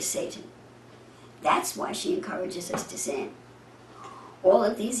or her as Satan. That's why she encourages us to sin. All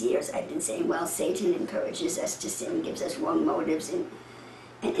of these years I've been saying, well, Satan encourages us to sin, gives us wrong motives, and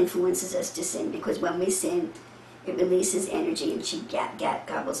influences us to sin, because when we sin, it releases energy and she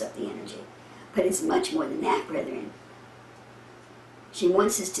gobbles up the energy. But it's much more than that, brethren. She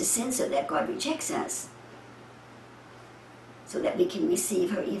wants us to sin so that God rejects us, so that we can receive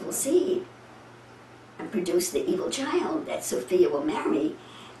her evil seed and produce the evil child that Sofia will marry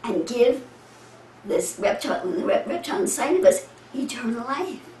and give this reptile inside of us eternal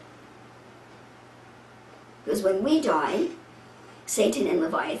life. Because when we die, Satan and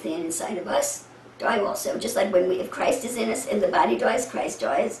Leviathan inside of us die also. Just like if Christ is in us and the body dies, Christ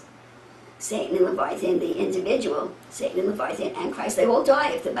dies. Satan and Leviathan, the individual, Satan and Leviathan and Christ, they all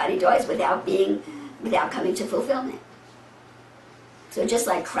die if the body dies without coming to fulfillment. So just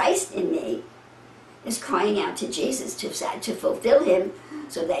like Christ in me is crying out to Jesus to fulfill him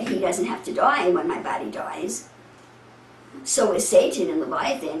so that he doesn't have to die when my body dies, so is Satan and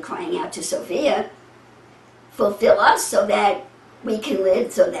Leviathan crying out to Sofia, fulfill us so that we can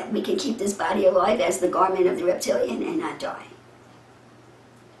live, so that we can keep this body alive as the garment of the reptilian and not die.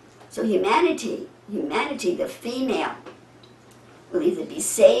 So humanity, the female, will either be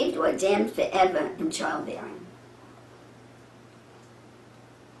saved or damned forever in childbearing,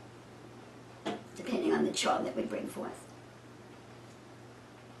 depending on the child that we bring forth.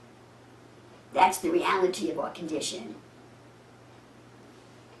 That's the reality of our condition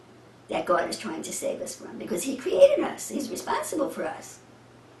that God is trying to save us from, because he created us. He's responsible for us.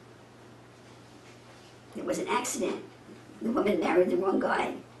 There was an accident. The woman married the wrong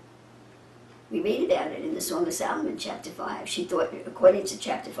guy. We read about it in the Song of Solomon, chapter 5. She thought, according to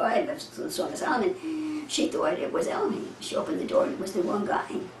chapter 5 of the Song of Solomon, she thought it was Elohim. She opened the door and it was the wrong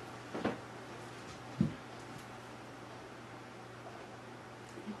guy.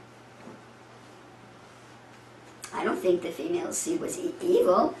 I don't think the female seed was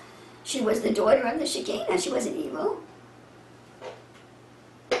evil. She was the daughter of the Shekinah. She wasn't evil.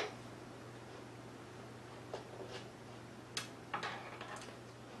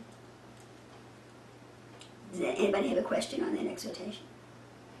 Does anybody have a question on that exhortation?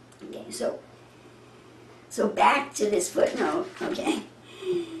 Okay, so back to this footnote, okay,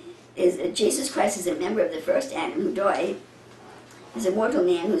 is that Jesus Christ is a member of the first Adam who died, is a mortal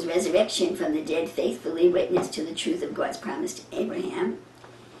man whose resurrection from the dead faithfully witnessed to the truth of God's promise to Abraham,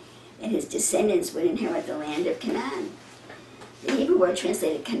 and his descendants would inherit the land of Canaan. The Hebrew word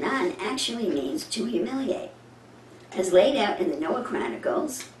translated Canaan actually means to humiliate. As laid out in the Noah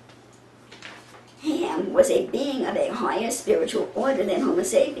Chronicles, Ham was a being of a higher spiritual order than Homo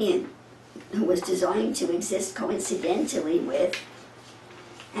sapien, who was designed to exist coincidentally with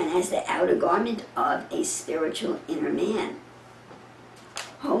and as the outer garment of a spiritual inner man.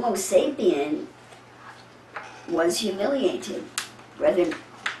 Homo sapien was humiliated. Brethren,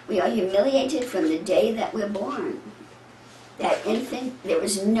 we are humiliated from the day that we're born. That infant, there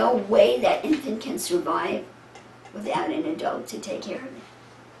is no way that infant can survive without an adult to take care of it.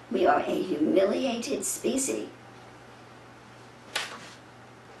 We are a humiliated species.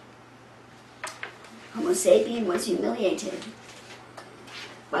 Homo sapien was humiliated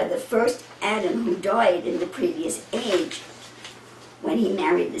by the first Adam who died in the previous age when he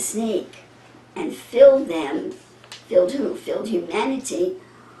married the snake and filled humanity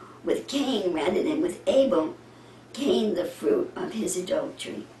with Cain rather than with Abel. Cain, the fruit of his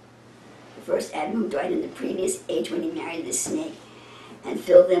adultery. The first Adam who died in the previous age when he married the snake and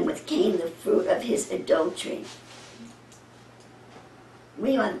filled them with Cain, the fruit of his adultery.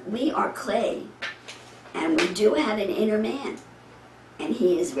 We are clay, and we do have an inner man, and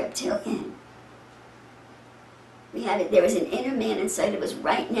he is reptilian. We have it. There is an inner man inside of us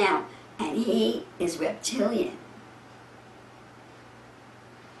right now, and he is reptilian.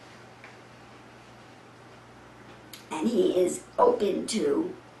 And he is open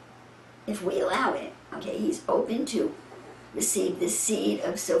to, if we allow it, okay, he's open to receive the seed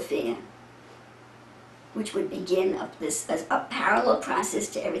of Sofia, which would begin a parallel process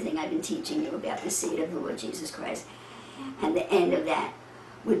to everything I've been teaching you about the seed of the Lord Jesus Christ. And the end of that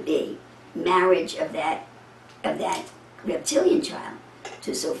would be marriage of that reptilian child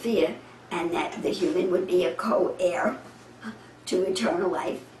to Sofia, and that the human would be a co-heir to eternal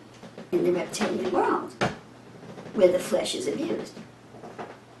life in the reptilian world, where the flesh is abused.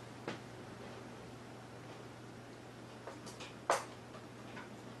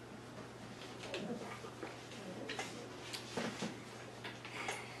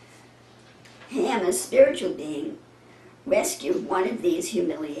 Ham, a spiritual being, rescued one of these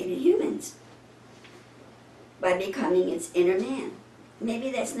humiliated humans by becoming its inner man.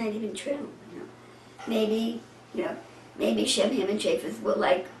 Maybe that's not even true. Maybe Shem, Ham, and Japheth were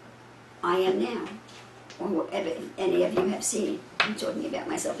like I am now, or whatever any of you have seen. I'm talking about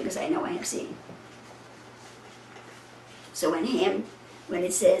myself because I know I have seen. So when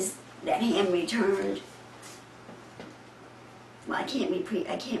it says that Ham returned, well, I can't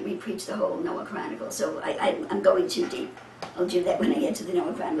re-preach the whole Noah Chronicles, so I'm going too deep. I'll do that when I get to the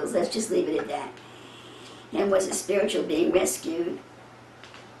Noah Chronicles. Let's just leave it at that. Ham was a spiritual being rescued.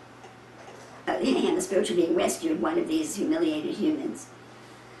 Ham, a spiritual being, rescued one of these humiliated humans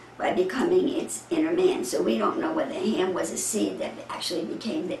by becoming its inner man. So we don't know whether Ham was a seed that actually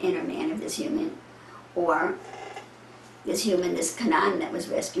became the inner man of this human, or this human, this Canaan that was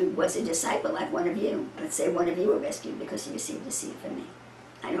rescued, was a disciple like one of you. Let's say one of you were rescued because you received a seed from me.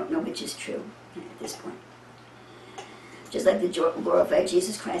 I don't know which is true at this point. Just like the glorified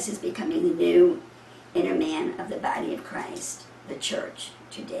Jesus Christ is becoming the new inner man of the body of Christ, the church,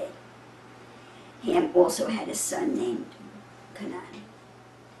 today. Ham also had a son named Canaan.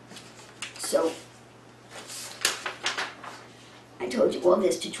 So, I told you all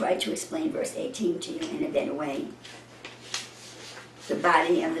this to try to explain verse 18 to you in a better way. The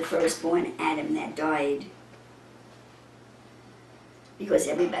body of the firstborn Adam that died. Because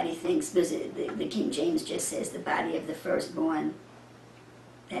everybody thinks, the King James just says the body of the firstborn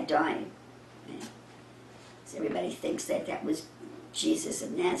that died. Right? So everybody thinks that that was Jesus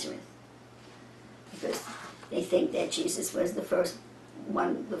of Nazareth. Because they think that Jesus was the first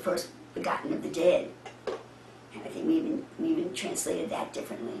begotten of the dead. And I think we even translated that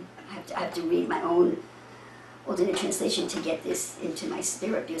differently. I have to read my own alternate translation to get this into my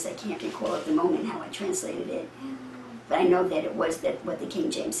spirit, because I can't recall at the moment how I translated it. But I know that it was that what the King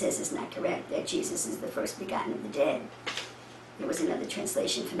James says is not correct, that Jesus is the first begotten of the dead. There was another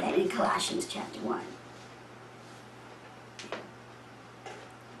translation for that in Colossians chapter 1.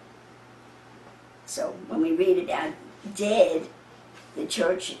 So when we read about dead, the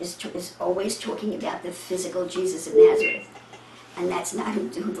church is always talking about the physical Jesus of Nazareth. And that's not who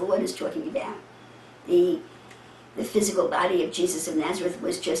the Lord is talking about. The physical body of Jesus of Nazareth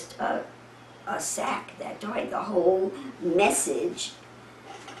was just a sack that died. The whole message,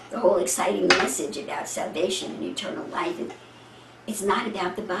 the whole exciting message about salvation and eternal life, it's not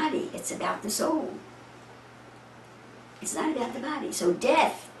about the body, it's about the soul. It's not about the body. So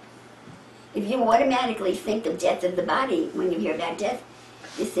death, if you automatically think of death of the body when you hear about death,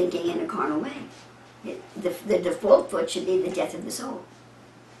 you're thinking in a carnal way. The default thought should be the death of the soul.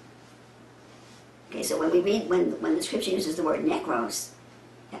 Okay, so when we read, when the scripture uses the word necros,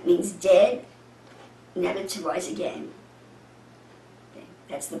 that means dead, never to rise again. Okay,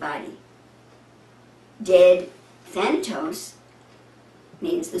 that's the body. Dead, thanatos,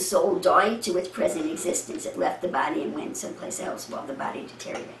 means the soul died to its present existence. It left the body and went someplace else while the body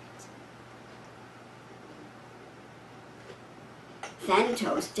deteriorates.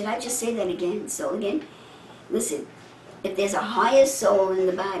 Thanatos, did I just say that again? Soul again? Listen, if there's a higher soul in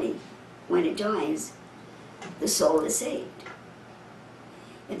the body, when it dies, the soul is saved.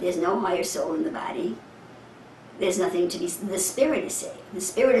 If there's no higher soul in the body, there's nothing to be, the spirit is saved. The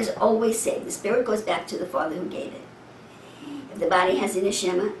spirit is always saved. The spirit goes back to the Father who gave it. If the body has a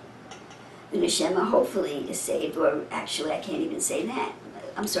neshama, the neshama hopefully is saved, or actually I can't even say that.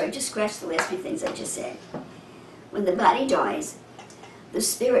 I'm sorry, just scratch the last few things I just said. When the body dies, the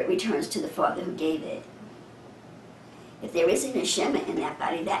spirit returns to the Father who gave it. If there is a neshama in that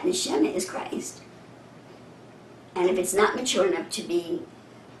body, that neshama is Christ. And if it's not mature enough to be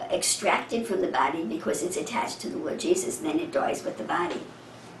extracted from the body because it's attached to the Lord Jesus, then it dies with the body.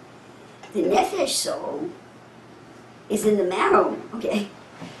 The nephesh soul is in the marrow, okay?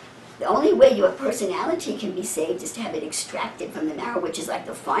 The only way your personality can be saved is to have it extracted from the marrow, which is like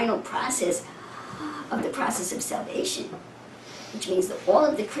the final process of the process of salvation. Which means that all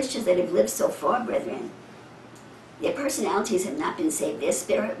of the Christians that have lived so far, brethren, their personalities have not been saved. Their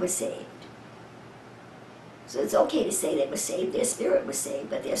spirit was saved. So it's okay to say they were saved, their spirit was saved,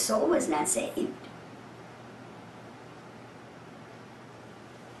 but their soul was not saved.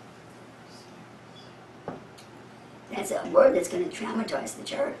 That's a word that's going to traumatize the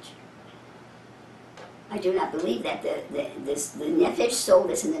church. I do not believe that the nephesh soul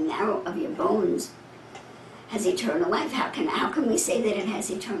that's in the marrow of your bones has eternal life. How can we say that it has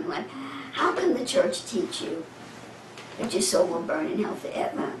eternal life? How can the church teach you that your soul will burn in hell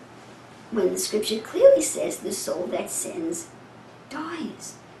forever when the scripture clearly says the soul that sins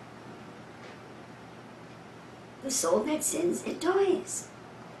dies? The soul that sins, it dies.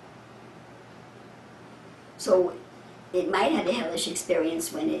 So it might have a hellish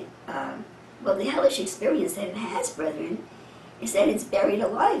experience when it, well, the hellish experience that it has, brethren, is that it's buried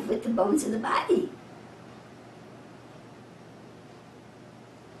alive with the bones of the body.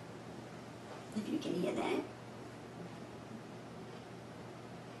 If you can hear that.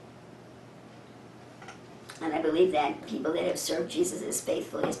 And I believe that people that have served Jesus as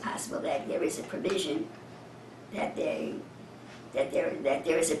faithfully as possible, that there is a provision, that there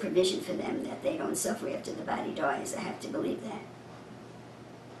is a provision for them, that they don't suffer after the body dies. I have to believe that.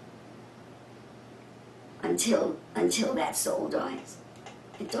 Until that soul dies.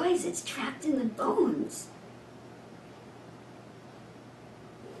 It dies, it's trapped in the bones.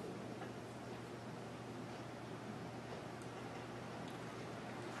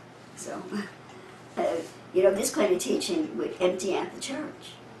 So, you know, this kind of teaching would empty out the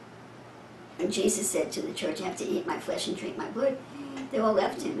church. And Jesus said to the church, you have to eat my flesh and drink my blood. They all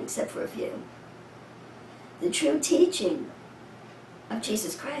left him, except for a few. The true teaching of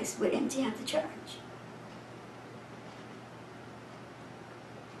Jesus Christ would empty out the church.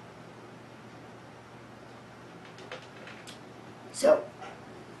 So,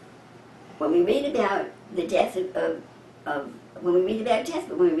 when we read about the death when we read about death,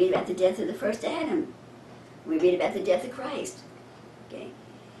 but when we read about the death of the first Adam, we read about the death of Christ. Okay,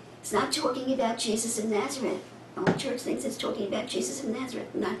 it's not talking about Jesus of Nazareth. The whole church thinks it's talking about Jesus of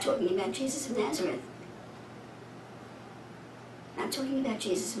Nazareth. Not talking about Jesus of Nazareth. Not talking about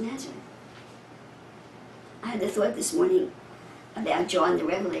Jesus of Nazareth. I had the thought this morning about John the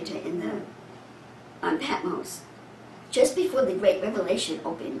Revelator on Patmos. Just before the great revelation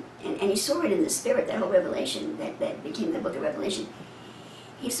opened, and he saw it in the spirit, that whole revelation that became the book of Revelation,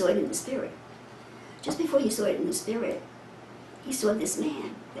 he saw it in the spirit. Just before he saw it in the spirit, he saw this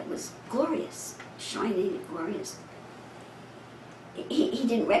man that was glorious, shining and glorious. He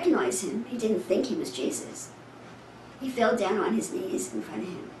didn't recognize him. He didn't think he was Jesus. He fell down on his knees in front of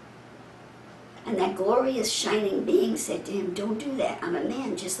him. And that glorious, shining being said to him, don't do that. I'm a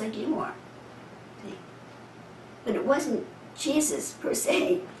man just like you are. But it wasn't Jesus per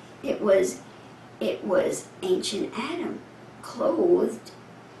se. It was ancient Adam, clothed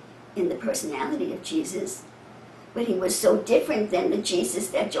in the personality of Jesus. But he was so different than the Jesus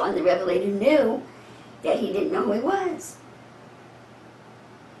that John the Revelator knew that he didn't know who he was.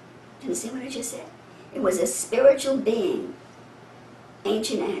 Do you see what I just said? It was a spiritual being,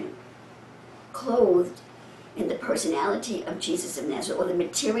 ancient Adam, clothed in the personality of Jesus of Nazareth, or the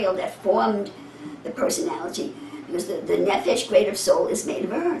material that formed the personality, because the nephesh grade of soul is made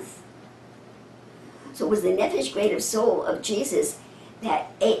of earth. So it was the nephesh grade of soul of Jesus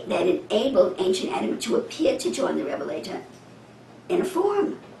that enabled ancient Adam to appear to John the Revelator in a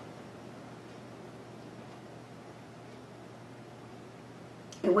form.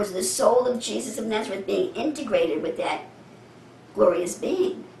 It was the soul of Jesus of Nazareth being integrated with that glorious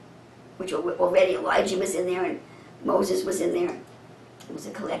being, which already Elijah was in there and Moses was in there. It was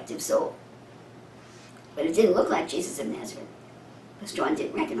a collective soul. But it didn't look like Jesus of Nazareth, because John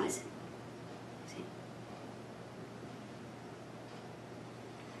didn't recognize it. See?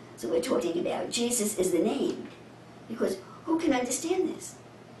 So we're talking about Jesus is the name, because who can understand this?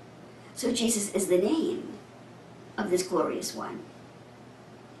 So Jesus is the name of this glorious one.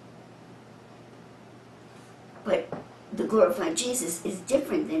 But the glorified Jesus is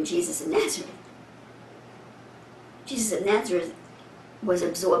different than Jesus of Nazareth. Jesus of Nazareth was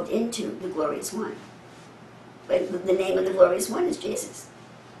absorbed into the glorious one. But the name of the glorious one is Jesus.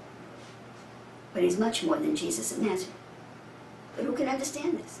 But he's much more than Jesus of Nazareth. But who can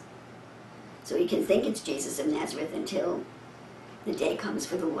understand this? So you can think it's Jesus of Nazareth until the day comes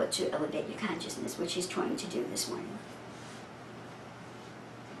for the Lord to elevate your consciousness, which he's trying to do this morning.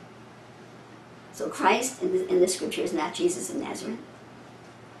 So Christ in the scripture is not Jesus of Nazareth.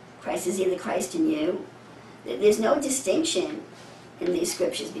 Christ is either Christ in you. There's no distinction in these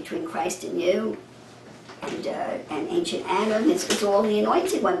scriptures between Christ and you and ancient Adam. It's all the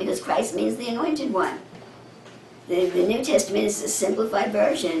anointed one, because Christ means the anointed one. The New Testament is a simplified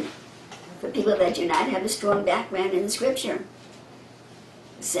version for people that do not have a strong background in the scripture.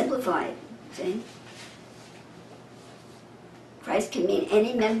 Simplified, see? Christ can mean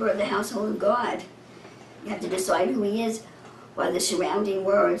any member of the household of God. You have to decide who he is by the surrounding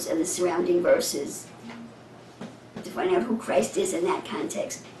words and the surrounding verses to find out who Christ is in that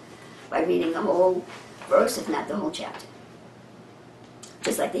context by reading the whole verse, if not the whole chapter.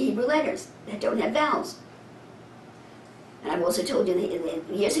 Just like the Hebrew letters that don't have vowels. And I've also told you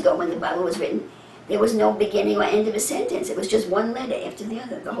that years ago when the Bible was written, there was no beginning or end of a sentence. It was just one letter after the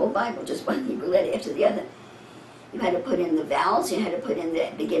other. The whole Bible, just one Hebrew letter after the other. You had to put in the vowels, you had to put in the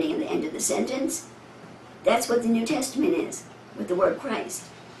beginning and the end of the sentence. That's what the New Testament is, with the word Christ.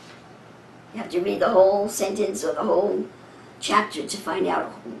 You have to read the whole sentence or the whole chapter to find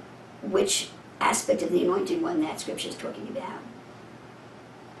out which aspect of the Anointed One that scripture is talking about.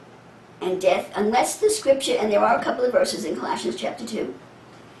 And death, unless the scripture, and there are a couple of verses in Colossians chapter 2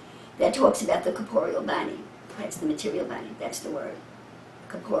 that talks about the corporeal body. That's the material body, that's the word.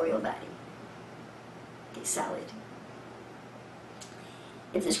 Corporeal body. Okay, solid.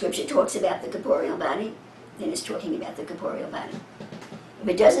 If the scripture talks about the corporeal body, then it's talking about the corporeal body. If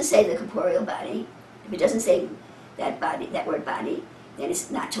it doesn't say the corporeal body, if it doesn't say that body, that word body, then it's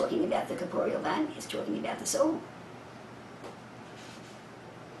not talking about the corporeal body, it's talking about the soul.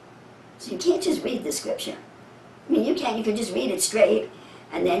 So you can't just read the scripture. I mean, you can just read it straight,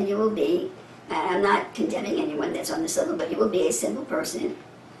 and then you will be, and I'm not condemning anyone that's on this level, but you will be a simple person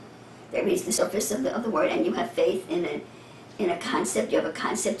that reads the surface of the word, and you have faith in a concept. You have a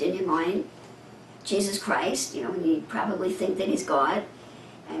concept in your mind, Jesus Christ, and you probably think that he's God,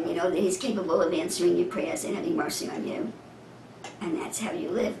 and you know that he's capable of answering your prayers and having mercy on you, and that's how you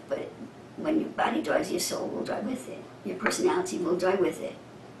live. But when your body dies, your soul will die with it. Your personality will die with it.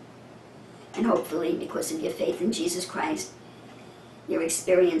 And hopefully, because of your faith in Jesus Christ, your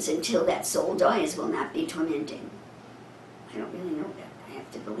experience until that soul dies will not be tormenting. I don't really know that. I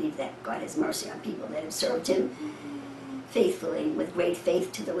have to believe that God has mercy on people that have served him faithfully, with great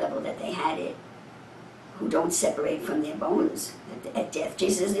faith to the level that they had it, who don't separate from their bones at death.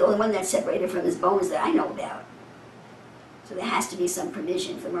 Jesus is the only one that's separated from his bones that I know about. So there has to be some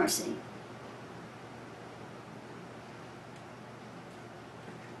provision for mercy.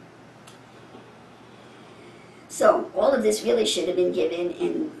 So all of this really should have been given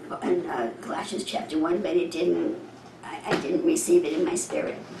in Colossians chapter 1, but it didn't. I didn't receive it in my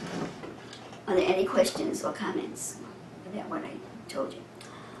spirit. Are there any questions or comments about what I told you?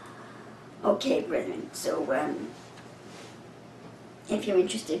 Okay, brethren. So if you're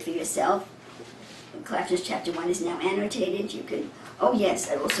interested for yourself, Colossians chapter 1 is now annotated. You could. Oh yes,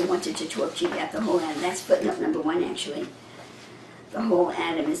 I also wanted to talk to you about the whole Adam. That's footnote number 1, actually. The whole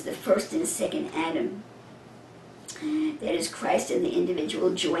Adam is the first and second Adam. That is Christ and the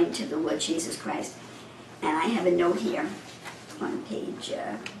individual joined to the Lord Jesus Christ. And I have a note here on page,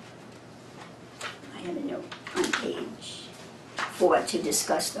 I have a note on page 4 to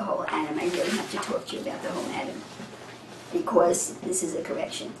discuss the whole Adam. I really have to talk to you about the whole Adam, because this is a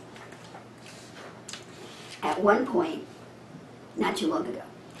correction. At one point, not too long ago,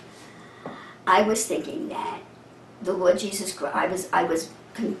 I was thinking that the Lord Jesus Christ, I was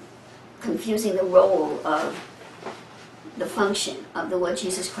confusing the role of the function of the Lord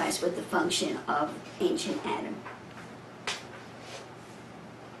Jesus Christ with the function of ancient Adam.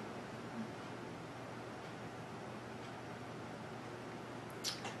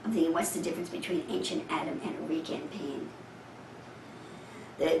 I'm thinking, what's the difference between ancient Adam and Arik and Pain?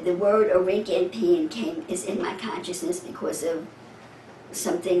 The word Arik and Pain is in my consciousness because of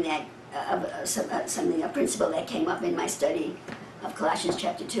something that, a principle that came up in my study of Colossians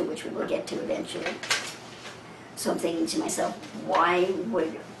chapter 2, which we will get to eventually. So I'm thinking to myself, why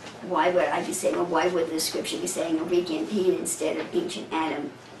would I be saying, or why would the scripture be saying Arik and Pain instead of ancient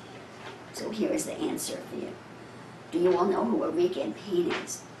Adam? So here is the answer for you. Do you all know who Arik and Pain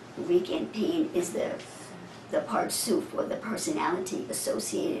is? Arik and Pain is the Partsuf, or the personality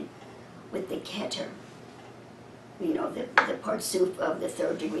associated with the Keter. You know, the Partsuf of the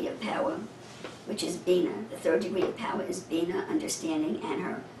third degree of power, which is Bina. The third degree of power is Bina, understanding, and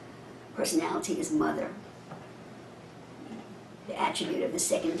her personality is mother. The attribute of the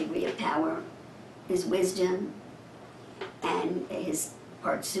second degree of power is wisdom, and his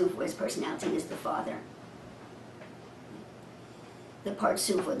Pt.2, or his personality, is the Father. The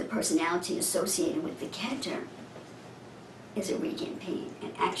Pt.2, or the personality associated with the Keter, is a Regenpine.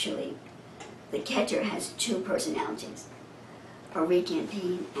 And actually, the Keter has two personalities, a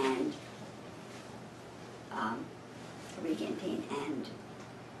Regenpine and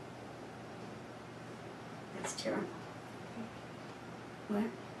that's terrible. What?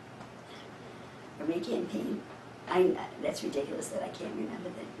 A Regenpine. That's ridiculous that I can't remember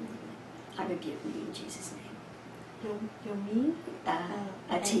that. I rebuke me in Jesus' name. Your mean?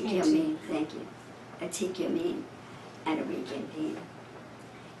 Atik-yomin, thank you. Atik-yomin and a Regenpine.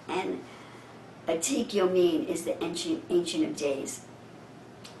 And Atik-yomin is the Ancient of Days.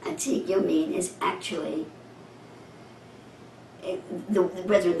 Atik-yomin is actually,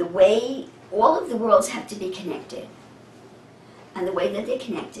 the way all of the worlds have to be connected. And the way that they're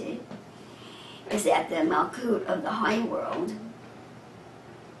connected is that the Malkut of the high world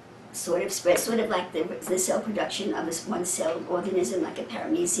sort of spreads, sort of like the cell production of a one-celled organism, like a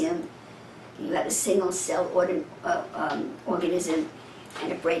paramecium. You have a single-cell organism,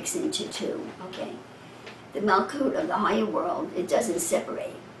 and it breaks into two, okay? The Malkut of the higher world, it doesn't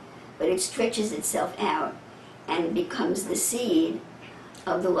separate, but it stretches itself out and becomes the seed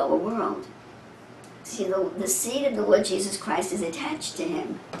of the lower world. See, the seed of the Lord Jesus Christ is attached to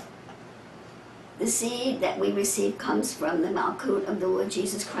him. The seed that we receive comes from the Malkut of the Lord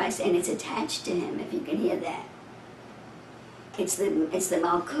Jesus Christ, and it's attached to him, if you can hear that. It's the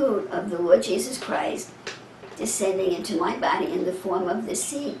Malkut of the Lord Jesus Christ descending into my body in the form of the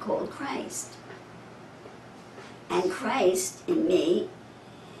seed called Christ. And Christ, in me,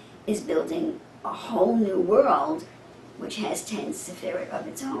 is building a whole new world which has 10 Sephirot of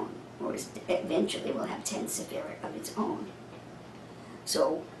its own, or eventually will have 10 Sephirot of its own.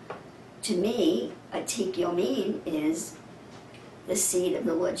 So, to me, Atik-yomin is the seed of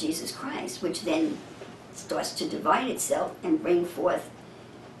the Lord Jesus Christ, which then starts to divide itself and bring forth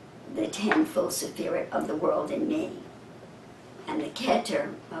the 10 full Sephirot of the world in me. And the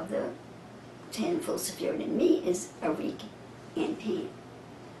Keter of the 10 full Sephirot in me is Arik and Pin.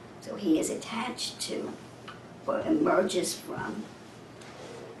 So he is attached to, or emerges from,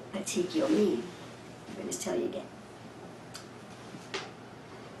 Atik-yomin. I'm going to tell you again.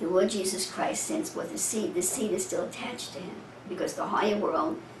 The Lord Jesus Christ sends forth a seed. The seed is still attached to him, because the higher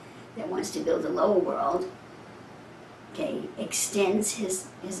world that wants to build a lower world, okay, extends his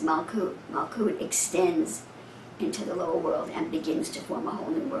Malkut. Malkut extends into the lower world and begins to form a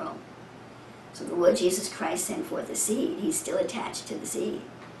whole new world. So the Lord Jesus Christ sent forth a seed. He's still attached to the seed.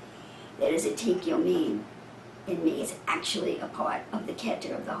 That is Atik-yomin in me. It's actually a part of the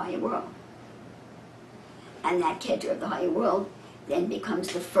Keter of the higher world. And that Keter of the higher world then becomes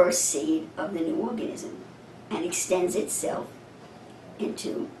the first seed of the new organism and extends itself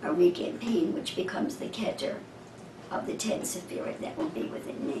into a Regenpine, which becomes the Keter of the 10 Sephirot that will be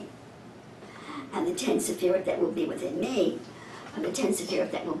within me. And the 10 Sephirot that will be within me,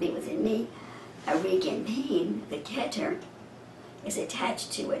 a Regenpine, the Keter, is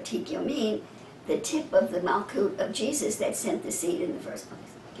attached to Atik-yomin, the tip of the Malkut of Jesus that sent the seed in the first place.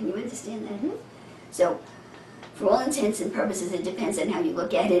 Can you understand that? Mm-hmm. So, for all intents and purposes, it depends on how you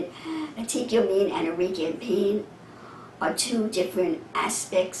look at it. Atik-yomin and a Regenpine are two different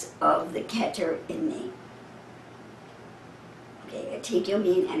aspects of the Keter in me. Okay,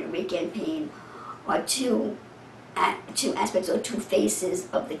 Atik-yomin and a Regenpine are two aspects or two faces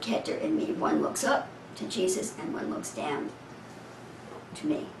of the Keter in me. One looks up to Jesus and one looks down to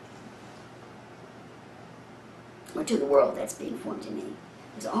me, or to the world that's being formed in me.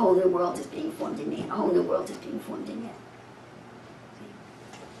 There's a whole new world is being formed in me, and a whole new world is being formed in you.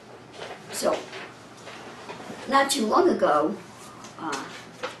 So, not too long ago,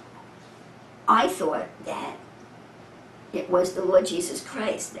 I thought that it was the Lord Jesus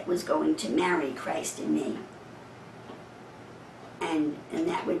Christ that was going to marry Christ in me. And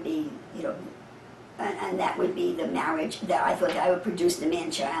that would be, you know, and that would be the marriage, that I thought that I would produce the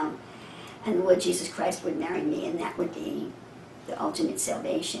man-child, and the Lord Jesus Christ would marry me, and that would be the ultimate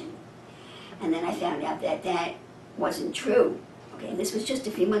salvation. And then I found out that that wasn't true. Okay, this was just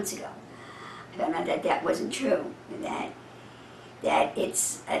a few months ago. I found out that that wasn't true, that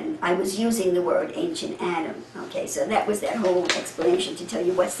it's, and I was using the word ancient Adam. Okay, so that was that whole explanation to tell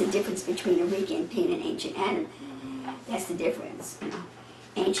you what's the difference between a Regenpine and ancient Adam. That's the difference. You know,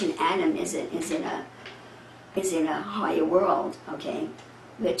 ancient Adam is in a higher world. Okay,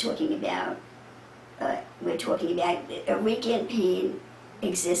 we're talking about a Regenpine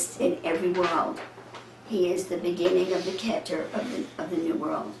exists in every world. He is the beginning of the Keter of the new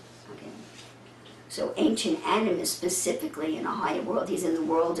world. Okay, So ancient Adam is specifically in a higher world. He's in the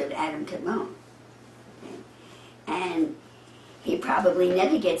world of Adam Kadmon. Okay? And he probably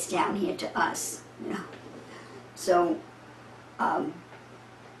never gets down here to us, you know. So,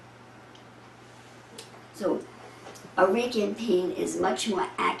 Arik and Peen is much more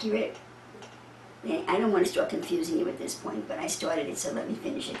accurate. I don't want to start confusing you at this point, but I started it, so let me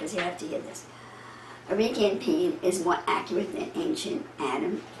finish it, because you have to hear this. Arik and Peen is more accurate than ancient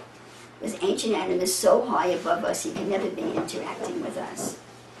Adam, because ancient Adam is so high above us, he can never be interacting with us.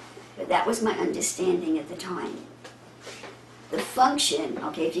 But that was my understanding at the time. The function,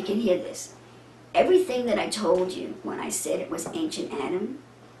 okay, if you can hear this, everything that I told you when I said it was ancient Adam,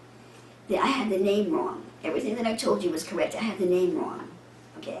 I had the name wrong. Everything that I told you was correct. I had the name wrong,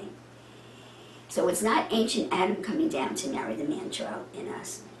 okay? So it's not ancient Adam coming down to marry the man-child in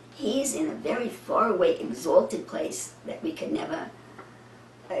us. He's in a very far away, exalted place that we could never,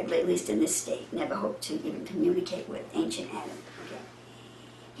 at least in this state, never hope to even communicate with ancient Adam, okay?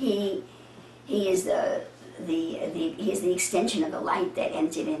 He is he is the extension of the light that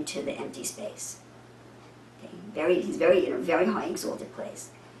entered into the empty space. Okay? He's in a very high, exalted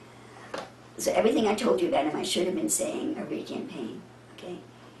place. So everything I told you about him, I should have been saying Arik and Peen, okay?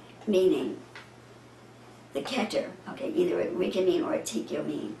 Meaning, the Keter, okay, either a Rikamin or a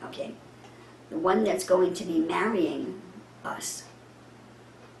Tikyomin, okay? The one that's going to be marrying us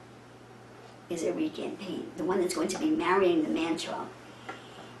is Arik and Peen. The one that's going to be marrying the man-child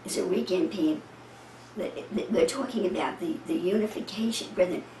is Arik and Peen. We're talking about the unification,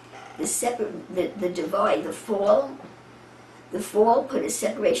 brethren, the divide, the fall. The fall put a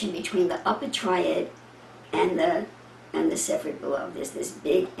separation between the upper triad and the separate below. There's this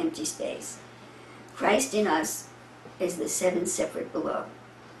big empty space. Christ in us is the seven separate below.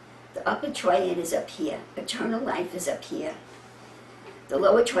 The upper triad is up here. Eternal life is up here. The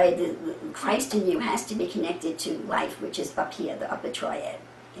lower triad, the Christ in you has to be connected to life, which is up here, the upper triad.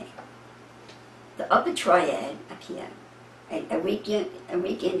 Okay. The upper triad up here, right? Arik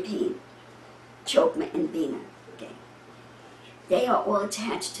and Peen, Chokma and Bina. Okay. They are all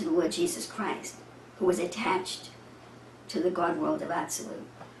attached to the Lord Jesus Christ, who is attached to the God world of Absolute.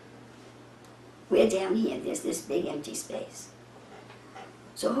 We're down here, there's this big empty space.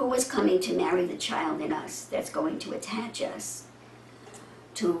 So who is coming to marry the child in us that's going to attach us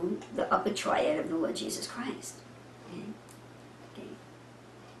to the upper triad of the Lord Jesus Christ? Okay? Okay.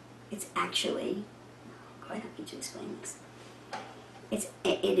 It's actually, quite happy to explain this. It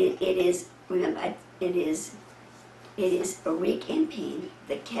is, remember, it is Arik and Peen,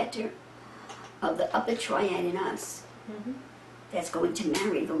 the Keter of the upper triad in us, that's going to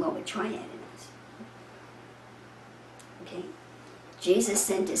marry the lower triad in us. Okay? Jesus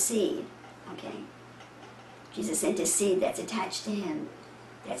sent a seed, okay? Jesus sent a seed that's attached to him,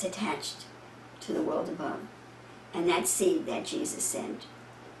 that's attached to the world above. And that seed that Jesus sent,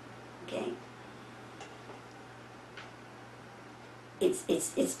 okay?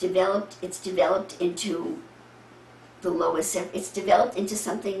 It's developed into the lowest, it's developed into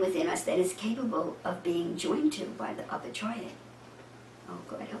something within us that is capable of being joined to by the upper triad. Oh,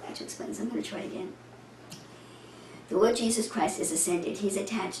 God, help me to explain this. I'm going to try again. The Lord Jesus Christ is ascended. He's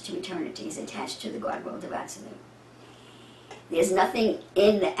attached to eternity. He's attached to the God world of Absolute. There's nothing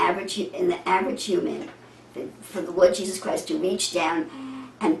in the average human for the Lord Jesus Christ to reach down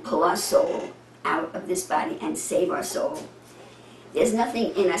and pull our soul out of this body and save our soul. There's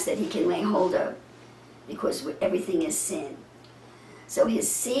nothing in us that he can lay hold of, because everything is sin. So his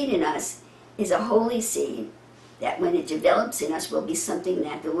seed in us is a holy seed that when it develops in us will be something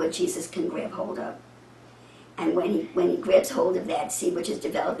that the Lord Jesus can grab hold of. And when he grabs hold of that seed, which is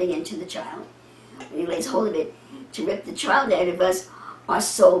developing into the child, when he lays hold of it to rip the child out of us, our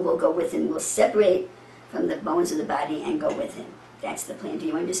soul will go with him, will separate from the bones of the body and go with him. That's the plan. Do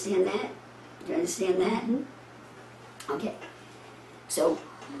you understand that? Do you understand that? Mm-hmm. Okay. So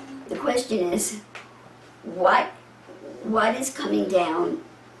the question is, what is coming down?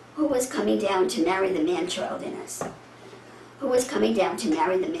 Who is coming down to marry the man-child in us? Who is coming down to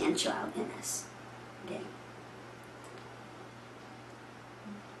marry the man-child in us? Okay.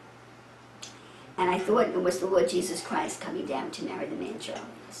 And I thought it was the Lord Jesus Christ coming down to marry the man-child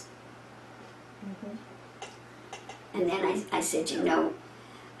in us. Mm-hmm. And then I said, you know,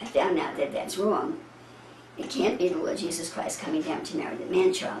 I found out that that's wrong. It can't be the Lord Jesus Christ coming down to marry the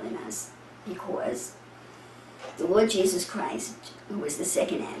man-child in us, because the Lord Jesus Christ, who was the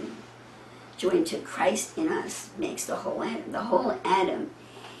second Adam, joined to Christ in us, makes the whole Adam. The whole Adam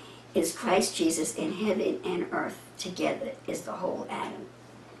is Christ Jesus in heaven and earth together is the whole Adam.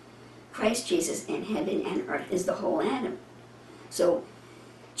 Christ Jesus in heaven and earth is the whole Adam. So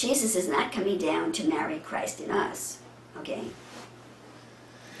Jesus is not coming down to marry Christ in us, okay?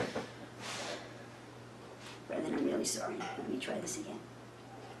 Brethren, I'm really sorry. Let me try this again.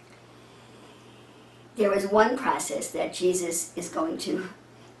 There is one process that Jesus is going to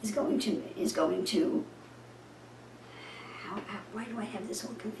why do I have this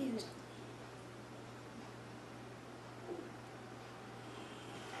all confused?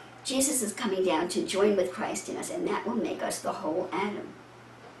 Jesus is coming down to join with Christ in us, and that will make us the whole Adam.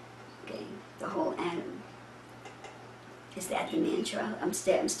 Okay, the whole Adam. Is that the man-child? I'm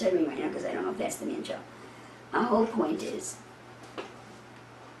stuttering right now because I don't know if that's the man-child. My whole point is, I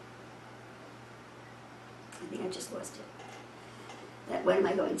think I just lost it. That what am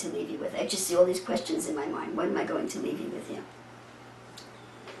I going to leave you with? I just see all these questions in my mind. What am I going to leave you with here?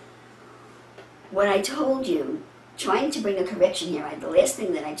 What I told you, trying to bring a correction here, the last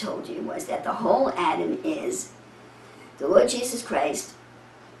thing that I told you was that the whole Adam is the Lord Jesus Christ,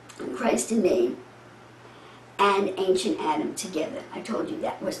 and Christ in me, and ancient Adam together. I told you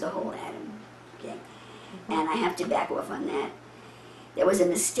that was the whole Adam. Okay? And I have to back off on that. There was a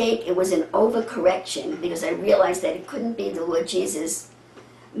mistake. It was an overcorrection because I realized that it couldn't be the Lord Jesus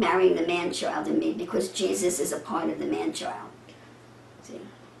marrying the man-child in me because Jesus is a part of the man-child. See?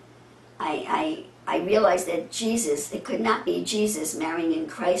 I realized that Jesus, it could not be Jesus marrying in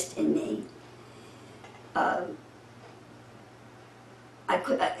Christ in me.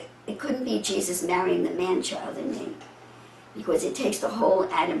 It couldn't be Jesus marrying the man-child in me because it takes the whole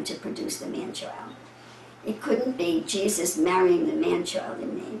Adam to produce the man-child. It couldn't be Jesus marrying the man-child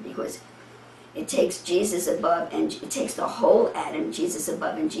in me because it takes Jesus above and it takes the whole Adam, Jesus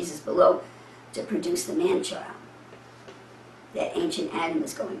above and Jesus below, to produce the man-child that ancient Adam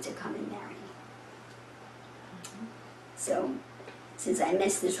is going to come and marry. So, since I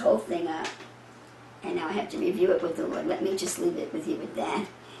messed this whole thing up, and now I have to review it with the Lord, let me just leave it with you with that.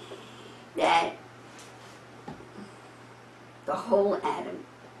 That the whole Adam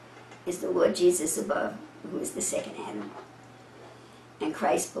is the Lord Jesus above, who is the second Adam, and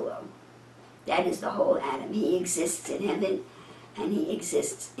Christ below. That is the whole Adam. He exists in heaven, and he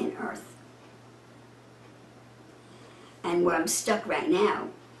exists in earth. And where I'm stuck right now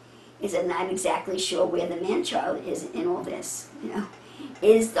is I'm not exactly sure where the man-child is in all this. You know,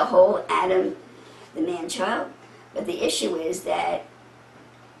 is the whole Adam the man-child? But the issue is that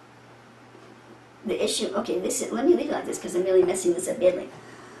let me leave it like this because I'm really messing this up badly.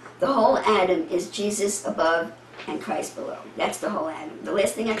 The whole Adam is Jesus above and Christ below. That's the whole Adam. The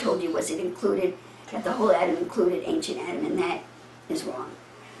last thing I told you was that the whole Adam included ancient Adam, and that is wrong.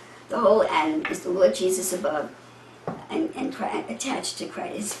 The whole Adam is the Lord Jesus above and attached to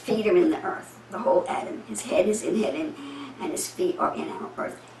Christ. His feet are in the earth, the whole Adam. His head is in heaven, and his feet are in our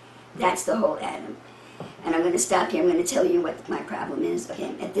earth. That's the whole Adam. And I'm going to stop here. I'm going to tell you what my problem is.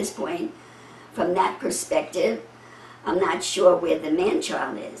 Okay, at this point, from that perspective, I'm not sure where the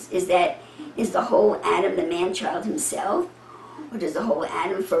man-child is. Is the whole Adam the man-child himself? Or does the whole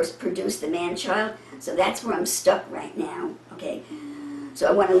Adam first produce the man-child? So that's where I'm stuck right now, okay? So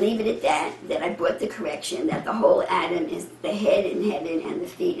I want to leave it at that I brought the correction, that the whole Adam is the head in heaven and the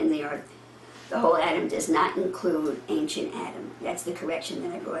feet in the earth. The whole Adam does not include ancient Adam. That's the correction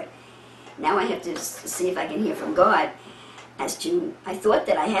that I brought. Now I have to see if I can hear from God as to, I thought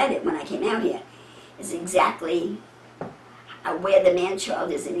that I had it when I came out here, is exactly where the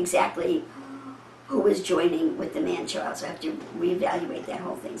man-child is and exactly who is joining with the man-child. So I have to reevaluate that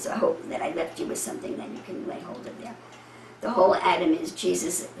whole thing. So I hope that I left you with something that you can lay hold of there. The whole Adam is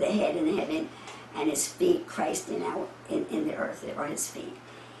Jesus, the head in heaven, and his feet, Christ in the earth, or his feet.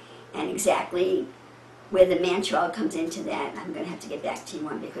 And exactly where the man-child comes into that, I'm going to have to get back to you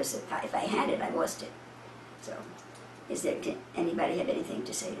on, because if I had it, I lost it. So, can anybody have anything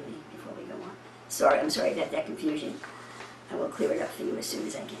to say to me before we go on? I'm sorry about that confusion. I will clear it up for you as soon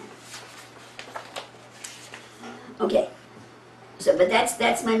as I can. Okay. So, but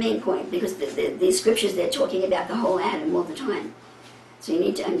that's my main point, because the scriptures, they're talking about the whole Adam all the time. So you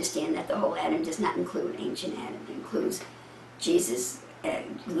need to understand that the whole Adam does not include ancient Adam. It includes Jesus,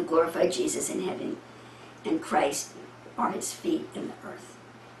 the glorified Jesus in heaven, and Christ are his feet in the earth.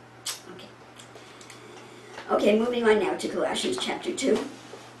 Okay, moving on now to Colossians chapter 2.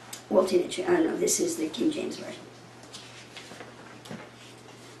 This is the King James Version.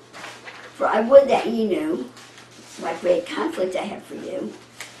 For I would that ye knew what great conflict I have for you,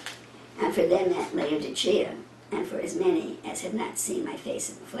 and for them at Laodicea, and for as many as have not seen my face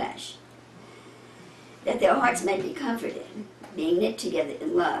in the flesh, that their hearts may be comforted, being knit together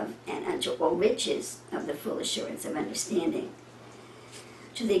in love, and unto all riches of the full assurance of understanding,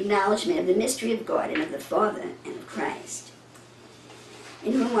 to the acknowledgement of the mystery of God and of the Father and of Christ,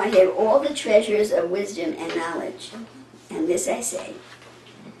 in whom I have all the treasures of wisdom and knowledge. And this I say,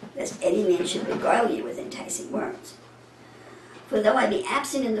 lest any man should beguile you with enticing words. For though I be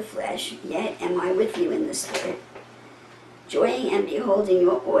absent in the flesh, yet am I with you in the spirit, joying and beholding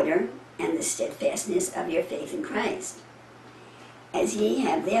your order and the steadfastness of your faith in Christ. As ye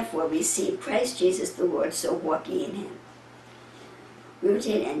have therefore received Christ Jesus the Lord, so walk ye in him,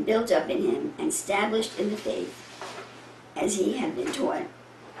 rooted and built up in him, and established in the faith, as ye have been taught,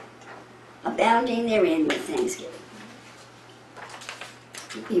 abounding therein with thanksgiving.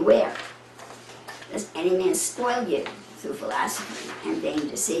 Beware, lest any man spoil you through philosophy and vain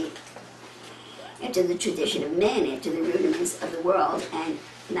deceit, after the tradition of men, after the rudiments of the world, and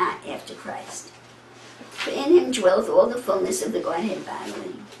not after Christ. For in him dwelleth all the fullness of the Godhead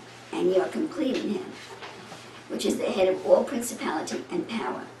bodily, and ye are complete in him, which is the head of all principality and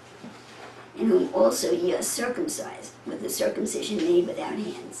power, in whom also ye are circumcised with the circumcision made without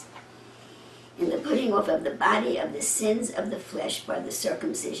hands, in the putting off of the body of the sins of the flesh by the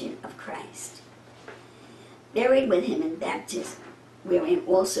circumcision of Christ, buried with him in baptism, wherein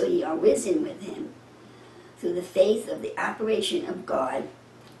also ye are risen with him, through the faith of the operation of God,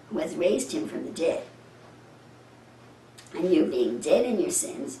 who hath raised him from the dead. And you being dead in your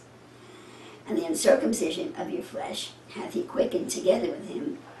sins, and the uncircumcision of your flesh, hath he quickened together with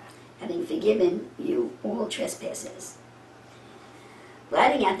him, having forgiven you all trespasses,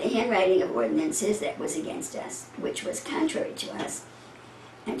 blotting out the handwriting of ordinances that was against us, which was contrary to us,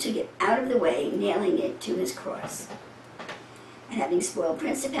 and took it out of the way, nailing it to his cross. And having spoiled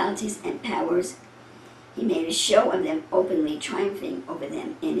principalities and powers, he made a show of them openly, triumphing over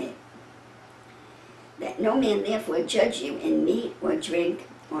them in it. That no man therefore judge you in meat or drink,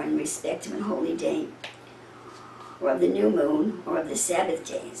 or in respect of an holy day, or of the new moon, or of the Sabbath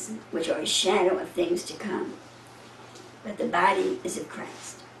days, which are a shadow of things to come. But the body is of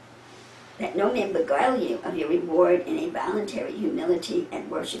Christ. That no man beguile you of your reward in a voluntary humility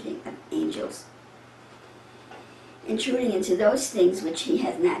and worshiping of angels, intruding into those things which he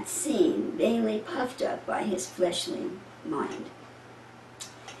hath not seen, vainly puffed up by his fleshly mind,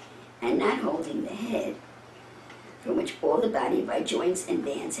 and not holding the head, from which all the body by joints and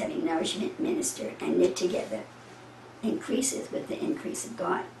bands, having nourishment ministered and knit together, increaseth with the increase of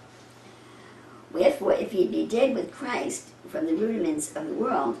God. Wherefore, if ye be dead with Christ from the rudiments of the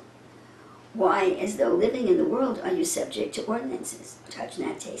world, why, as though living in the world, are you subject to ordinances? Touch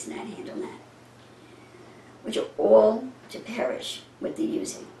not, taste not, handle not, which are all to perish with the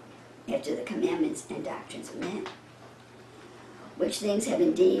using, after the commandments and doctrines of men. Which things have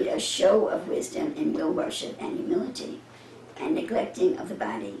indeed a show of wisdom in will worship and humility, and neglecting of the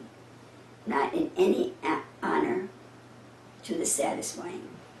body, not in any honor to the satisfying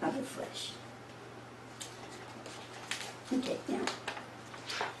of the flesh. Okay, now,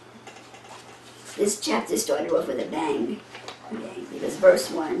 this chapter started off with a bang, okay, because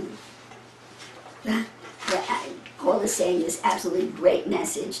verse 1, Paul is saying this absolutely great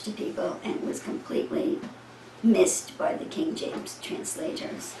message to people, and it was completely missed by the King James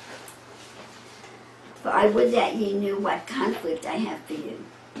translators. For I would that ye knew what conflict I have for you.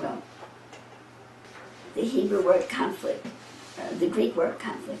 Well, the Hebrew word conflict, the Greek word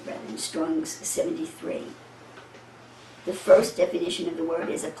conflict, rather, in Strong's 73. The first definition of the word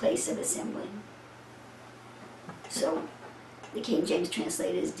is a place of assembly. So the King James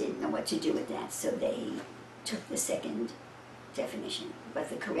translators didn't know what to do with that, so they took the second definition. But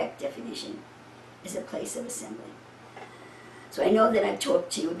the correct definition is a place of assembly. So I know that I've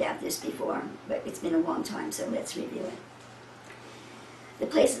talked to you about this before, but it's been a long time, so let's review it. The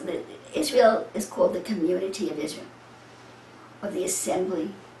place of Israel is called the community of Israel, or the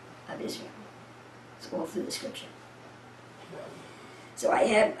assembly of Israel. It's all through the scripture. So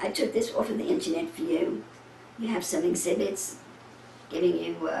I took this off of the internet for you. You have some exhibits giving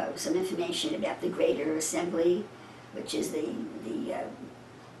you some information about the greater assembly, which is the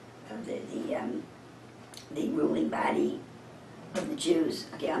ruling body of the Jews.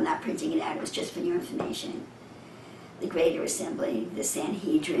 Okay, I'm not printing it out, it was just for your information. The greater assembly, the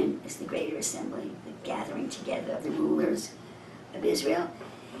Sanhedrin is the greater assembly, the gathering together of the rulers of Israel.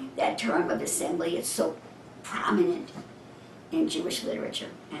 That term of assembly is so prominent in Jewish literature,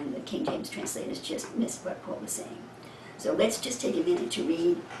 and the King James translators just missed what Paul was saying. So let's just take a minute to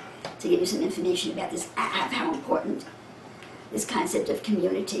read, to give you some information about this, how important this concept of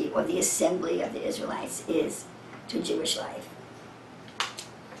community or the assembly of the Israelites is to Jewish life.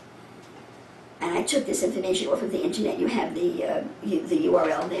 And I took this information off of the internet. You have the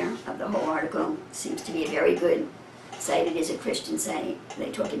URL there of the whole article. It seems to be a very good site. It is a Christian site.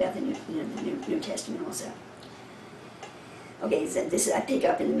 They talk about the New Testament also. Okay, so this I pick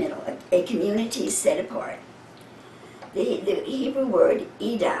up in the middle. A community set apart. The Hebrew word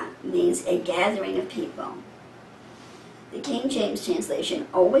Ida means a gathering of people. The King James translation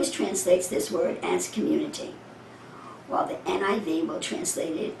always translates this word as community, while the NIV will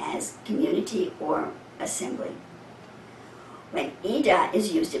translate it as community or assembly. When Ida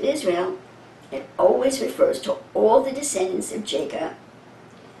is used of Israel, it always refers to all the descendants of Jacob,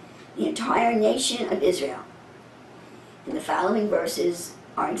 the entire nation of Israel. And the following verses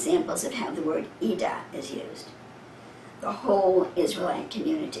are examples of how the word Ida is used. The whole Israelite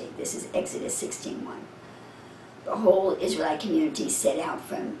community. This is Exodus 16:1. The whole Israelite community set out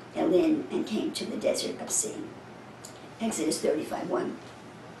from Elim and came to the desert of Sin. Exodus 35:1.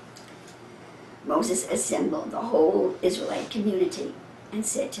 Moses assembled the whole Israelite community and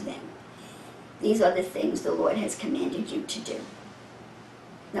said to them, "These are the things the Lord has commanded you to do."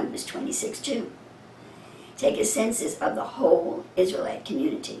 Numbers 26:2. Take a census of the whole Israelite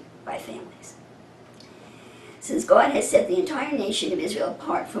community by families. Since God has set the entire nation of Israel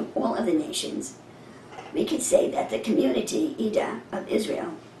apart from all other nations, we could say that the community, Ida, of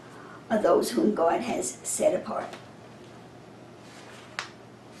Israel, are those whom God has set apart.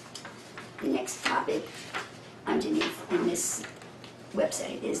 The next topic underneath in this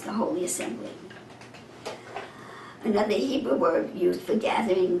website is the Holy Assembly. Another Hebrew word used for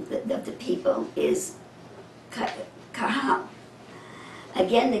gathering the people is kahal.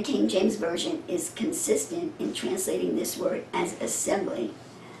 Again, the King James Version is consistent in translating this word as assembly,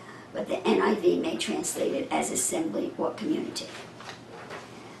 but the NIV may translate it as assembly or community.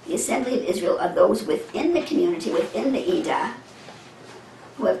 The assembly of Israel are those within the community, within the Ida,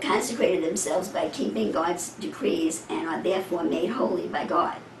 who have consecrated themselves by keeping God's decrees and are therefore made holy by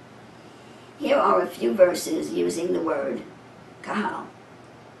God. Here are a few verses using the word kahal.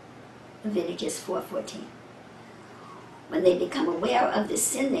 Leviticus 4:14. When they become aware of the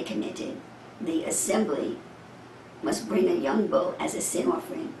sin they committed, the assembly must bring a young bull as a sin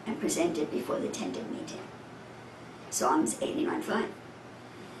offering and present it before the tent of meeting. Psalms 89:5.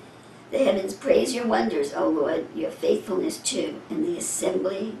 The heavens praise your wonders, O Lord, your faithfulness too, in the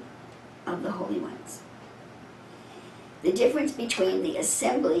assembly of the holy ones. The difference between the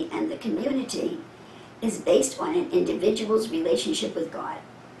assembly and the community is based on an individual's relationship with God.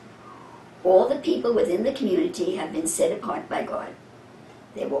 All the people within the community have been set apart by God.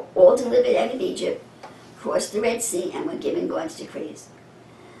 They were all delivered out of Egypt, crossed the Red Sea, and were given God's decrees.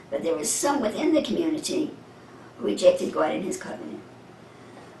 But there were some within the community who rejected God and his covenant.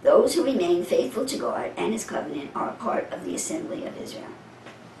 Those who remain faithful to God and his covenant are a part of the assembly of Israel.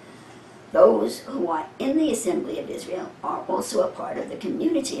 Those who are in the assembly of Israel are also a part of the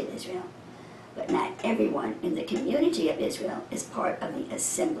community of Israel, but not everyone in the community of Israel is part of the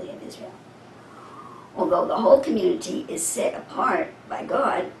assembly of Israel. Although the whole community is set apart by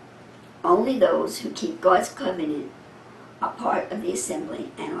God, only those who keep God's covenant are part of the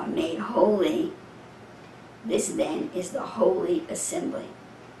assembly and are made holy. This then is the holy assembly.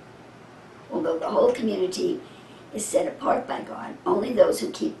 Although the whole community is set apart by God, only those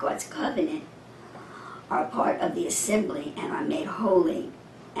who keep God's covenant are part of the assembly and are made holy.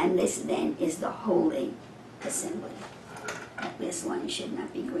 And this then is the holy assembly. This line should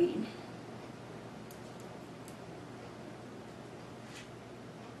not be green.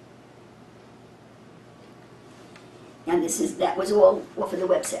 And that was all for the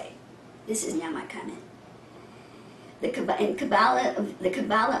website. This is now my comment. The Kabbalah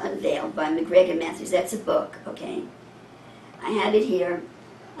Unveiled by McGregor Matthews. That's a book, okay? I have it here.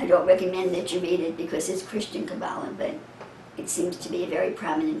 I don't recommend that you read it because it's Christian Kabbalah, but it seems to be a very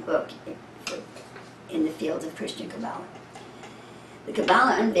prominent book in the field of Christian Kabbalah. The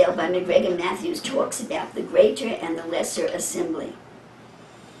Kabbalah Unveiled by McGregor Matthews talks about the greater and the lesser assembly.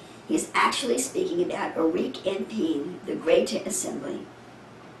 He's actually speaking about Arik and Pin, the greater assembly,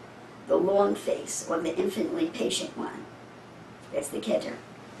 the long face, or the infinitely patient one. That's the Keter.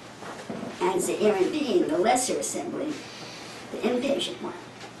 And Zeir and Pin, the lesser assembly, the impatient one.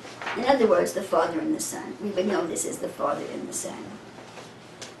 In other words, the Father and the Son. We would know this as the Father and the Son.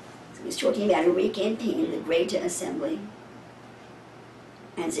 So he's talking about Arik and Pin, the greater assembly,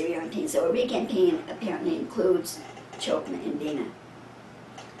 and Zeir and Pin. So Arik and Pin apparently includes Chokmah and Bina.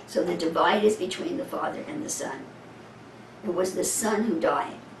 So the divide is between the Father and the Son. It was the Son who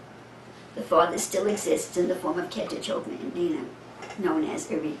died. The Father still exists in the form of Keter, Chokmah, and Bina, known as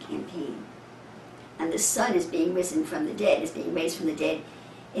Arik and Pin. And the Son is being risen from the dead, is being raised from the dead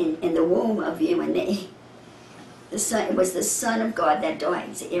in the womb of you and me. It was the Son of God that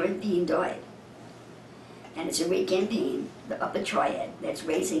died. Zeir and Pin died. And it's Arik and Pin, the upper triad, that's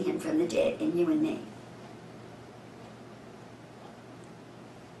raising him from the dead in you and me.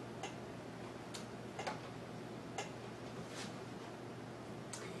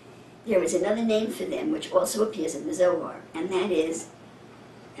 there is another name for them which also appears in the Zohar, and that is,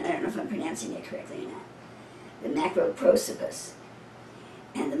 and I don't know if I'm pronouncing it correctly or not, the macroprosopus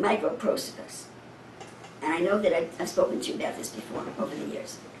and the microprosopus. And I know that I've spoken to you about this before over the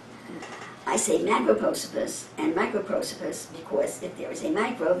years. I say macroprosopus and microprosopus because if there is a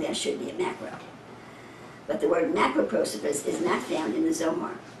micro, there should be a macro. But the word macroprosopus is not found in the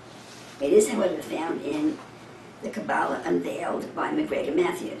Zohar. It is, however, found in the Kabbalah Unveiled by McGregor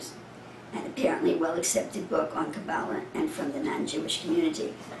Matthews, an apparently well-accepted book on Kabbalah and from the non-Jewish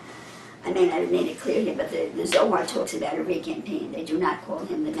community. I may not have made it clear here, but the Zohar talks about a recampaign. They do not call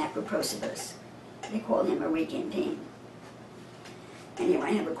him the macroprosopus. They call him a recampaign. And here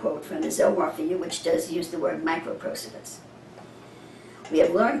I have a quote from the Zohar for you, which does use the word microprosopus. We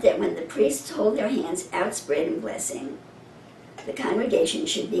have learned that when the priests hold their hands outspread in blessing, the congregation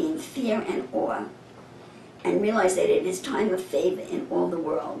should be in fear and awe, and realize that it is time of favor in all the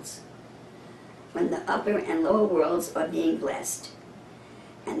worlds, when the upper and lower worlds are being blessed,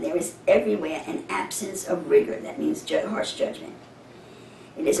 and there is everywhere an absence of rigor, that means harsh judgment.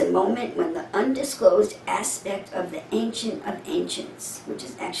 It is a moment when the undisclosed aspect of the Ancient of Ancients, which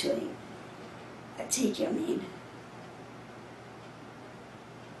is actually a Pt.2.1,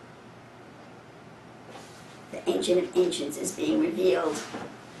 the Ancient of Ancients is being revealed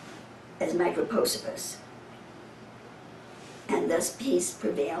as microprosopus, and thus peace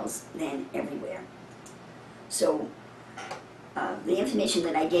prevails then everywhere. So the information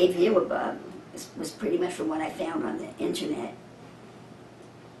that I gave you above was pretty much from what I found on the internet.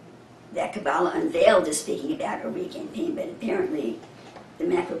 That Kabbalah Unveiled is speaking about a recampaign, but apparently the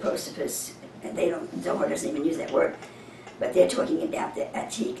macroprosopus, Zohar doesn't even use that word, but they're talking about the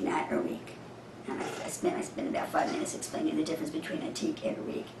atik, not arik. And I spent about 5 minutes explaining the difference between atik and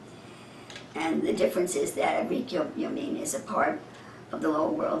arik. And the difference is that arik yomin is a part of the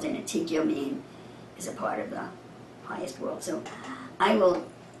lower world, and atik yomin is a part of the highest world. So I will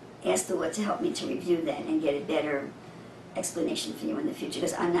ask the Lord to help me to review that and get a better explanation for you in the future,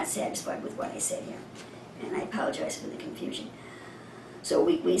 because I'm not satisfied with what I said here, and I apologize for the confusion. So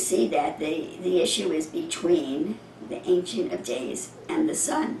we see that the issue is between the Ancient of Days and the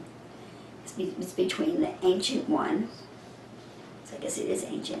Sun. It's between the Ancient One, so I guess it is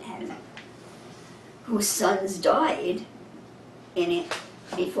Ancient Adam, whose sons died in it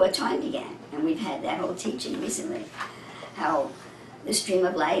before time began. And we've had that whole teaching recently, how the stream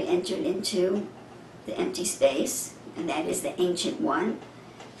of light entered into the empty space, and that is the Ancient One.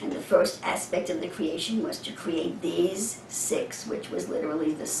 And the first aspect of the creation was to create these 6, which was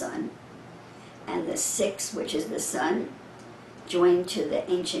literally the sun. And the 6, which is the sun, joined to the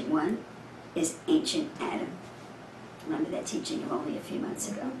Ancient One, is Ancient Adam. Remember that teaching of only a few months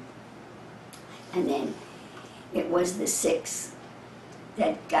ago? And then it was the 6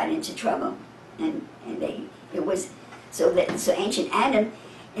 that got into trouble. So Ancient Adam,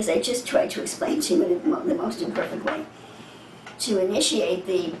 as I just tried to explain to you in the most imperfect way, to initiate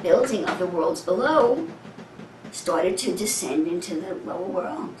the building of the worlds below, started to descend into the lower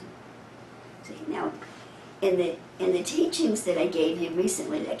world. See, now, in the teachings that I gave you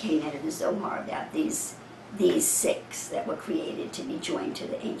recently that came out of the Zohar about these 6 that were created to be joined to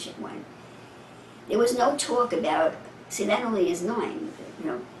the Ancient One, there was no talk about, see, that only is 9, you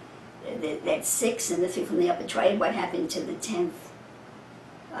know, that 6 and the 3 from the upper triad, what happened to the 10th?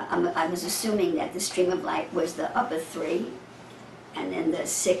 I was assuming that the stream of light was the upper 3, and then the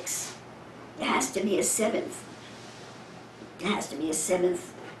 6, it has to be a 7th. It has to be a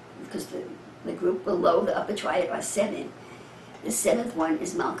 7th, because the group below the upper triad are 7. The 7th one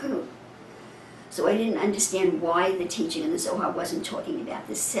is Malkut. So I didn't understand why the teaching in the Zohar wasn't talking about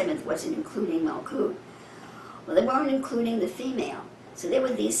the 7th, wasn't including Malkut. Well, they weren't including the female. So there were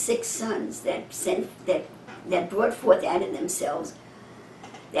these 6 sons that brought forth out of themselves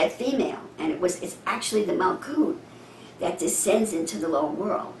that female, and it's actually the Malkut that descends into the lower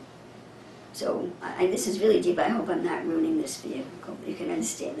world. So this is really deep. I hope I'm not ruining this for you. I hope you can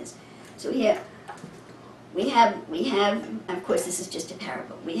understand this. So here we have, of course this is just a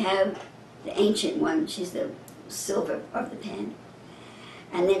parable. We have the Ancient One, she's the silver of the pen.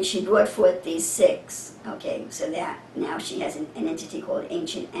 And then she brought forth these 6, okay, so that now she has an entity called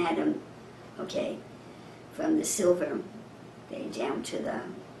Ancient Adam, okay, from the silver, okay, down to the,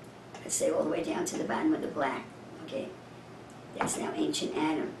 let's say all the way down to the bottom of the black, okay, that's now Ancient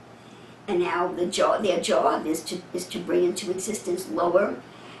Adam. And now their job is to bring into existence lower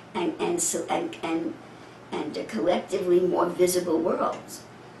and collectively more visible worlds.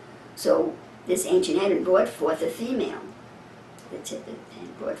 So this Ancient Adam brought forth a female. The tip of the pen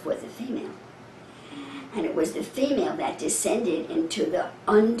brought forth a female. And it was the female that descended into the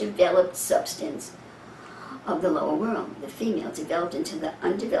undeveloped substance of the lower world. The female developed into the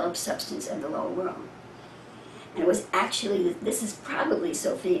undeveloped substance of the lower world. And it was actually, this is probably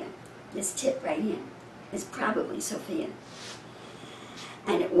Sofia. This tip right here is probably Sofia.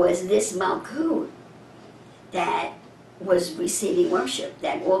 And it was this Malkut that was receiving worship,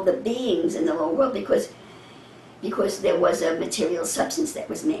 that all the beings in the lower world, because there was a material substance that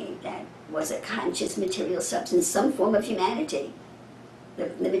was made, that was a conscious material substance, some form of humanity. The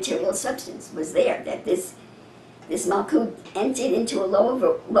material substance was there, that this Malkut entered into a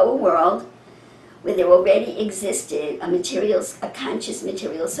lower world where there already existed a conscious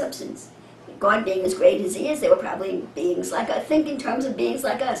material substance. God being as great as he is, there were probably beings like us. Think in terms of beings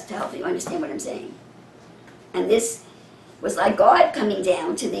like us to help you understand what I'm saying. And this was like God coming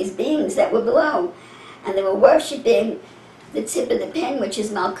down to these beings that were below. And they were worshiping the tip of the pen, which is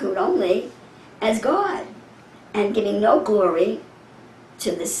Malkut only, as God. And giving no glory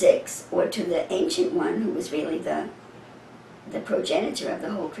to the six or to the Ancient One, who was really the progenitor of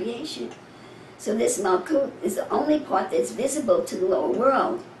the whole creation. So this Malkut is the only part that's visible to the lower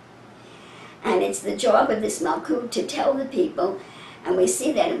world. And it's the job of this Malkut to tell the people, and we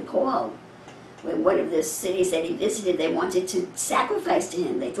see that in Paul, when one of the cities that he visited, they wanted to sacrifice to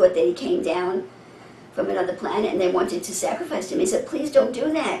him. They thought that he came down from another planet and they wanted to sacrifice to him. He said, please don't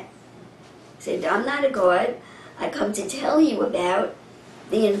do that. He said, I'm not a god. I come to tell you about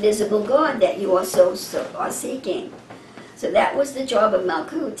the invisible God that you also are seeking. So that was the job of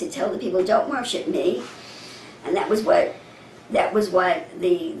Malkut, to tell the people, don't worship me. And that was what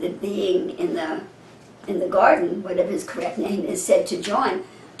the being in the garden, whatever his correct name is, said to John,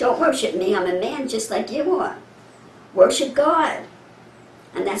 don't worship me, I'm a man just like you are. Worship God.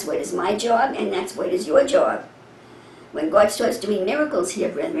 And that's what is my job, and that's what is your job. When God starts doing miracles here,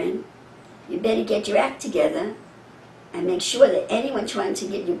 brethren, you better get your act together and make sure that anyone trying to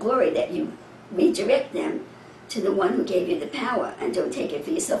give you glory, that you redirect them to the one who gave you the power, and don't take it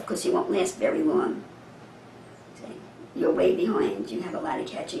for yourself, because you won't last very long. Okay? You're way behind. You have a lot of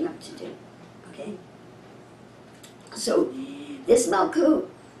catching up to do. Okay? So this Malkut,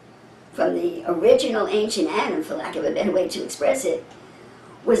 from the original ancient Adam, for lack of a better way to express it,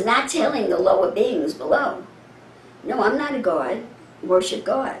 was not telling the lower beings below, no, I'm not a god, worship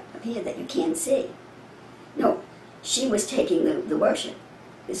God up here that you can't see. No, she was taking the worship.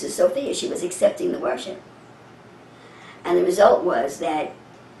 This is Sofia, she was accepting the worship. And the result was that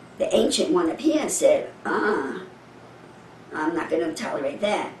the Ancient One up here said, I'm not going to tolerate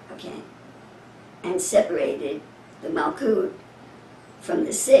that, okay? And separated the Malkut from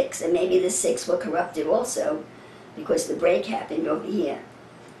the six, and maybe the six were corrupted also, because the break happened over here.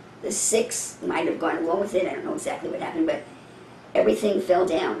 The six might have gone along with it, I don't know exactly what happened, but everything fell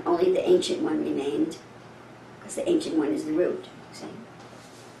down. Only the Ancient One remained, because the Ancient One is the root, see?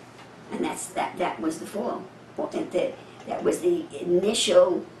 And that was the fall. That was the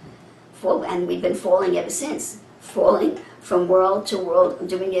initial fall, and we've been falling ever since. Falling from world to world,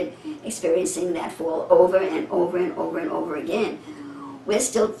 doing it, experiencing that fall over and over and over and over again. We're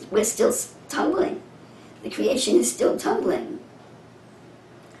still tumbling. The creation is still tumbling.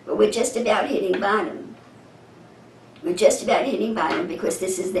 But we're just about hitting bottom. We're just about hitting bottom, because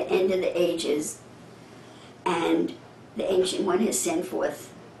this is the end of the ages, and the Ancient One has sent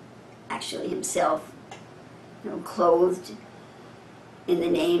forth, actually himself, clothed in the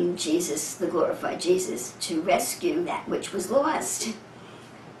name Jesus, the glorified Jesus, to rescue that which was lost.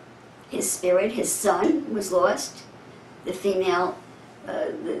 His spirit, his son, was lost. The female,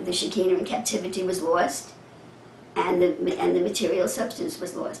 the Shekinah in captivity was lost, and the material substance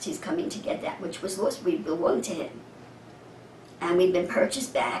was lost. He's coming to get that which was lost. We belong to him. And we've been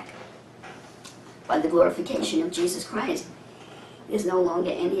purchased back by the glorification of Jesus Christ. There's no longer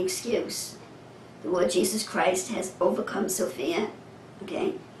any excuse. The Lord Jesus Christ has overcome Sofia,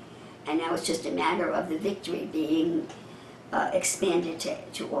 okay? And now it's just a matter of the victory being expanded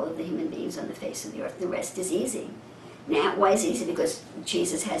to all of the human beings on the face of the earth. The rest is easy. Now, why is it easy? Because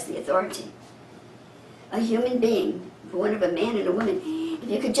Jesus has the authority. A human being, born of a man and a woman, if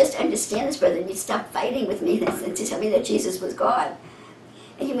you could just understand this, brother, you'd stop fighting with me to tell me that Jesus was God.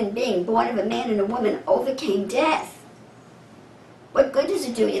 A human being, born of a man and a woman, overcame death. What good does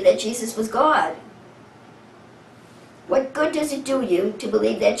it do you that Jesus was God? What good does it do you to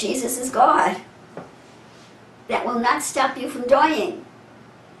believe that Jesus is God? That will not stop you from dying.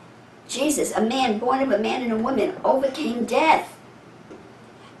 Jesus, a man born of a man and a woman, overcame death.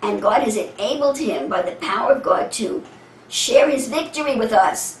 And God has enabled him by the power of God to share his victory with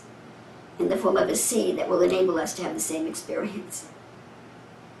us in the form of a seed that will enable us to have the same experience.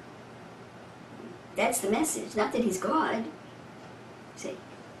 That's the message, not that he's God. See?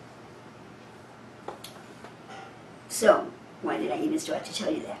 So, why did I even start to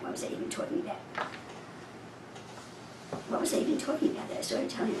tell you that? What was I even talking about? What was I even talking about that I started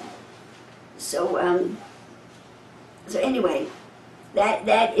telling you that? So, so anyway,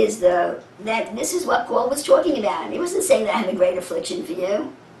 this is what Paul was talking about. He wasn't saying that I have a great affliction for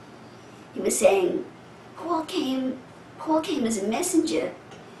you. He was saying, Paul came as a messenger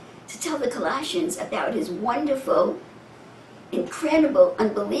to tell the Colossians about his wonderful, incredible,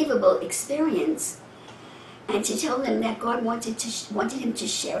 unbelievable experience, and to tell them that God wanted him to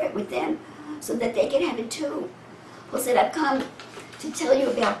share it with them so that they could have it too. Paul said, I've come to tell you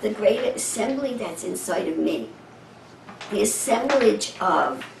about the great assembly that's inside of me. The assemblage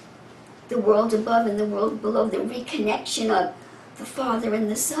of the world above and the world below, the reconnection of the Father and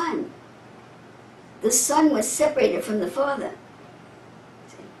the Son. The Son was separated from the Father.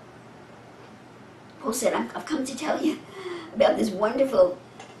 Paul said, I've come to tell you about this wonderful,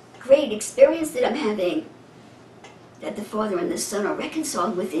 great experience that I'm having, that the Father and the Son are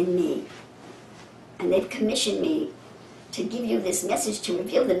reconciled within me. And they've commissioned me to give you this message, to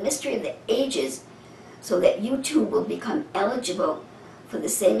reveal the mystery of the ages, so that you too will become eligible for the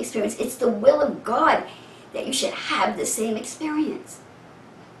same experience. It's the will of God that you should have the same experience.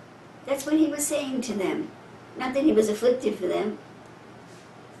 That's what he was saying to them. Not that he was afflicted for them.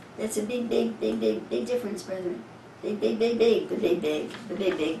 That's a big difference, brethren. Big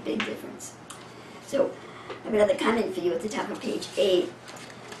difference. So, I have another comment for you at the top of page 8.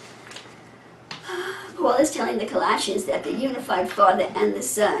 Paul is telling the Colossians that the unified Father and the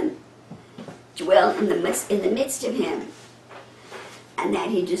Son dwell in the midst of him, and that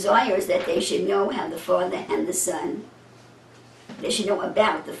he desires that they should know how the Father and the Son, they should know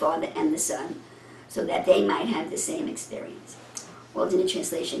about the Father and the Son, so that they might have the same experience. Alternate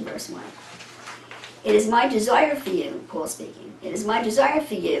translation, verse 1. It is my desire for you, Paul speaking, it is my desire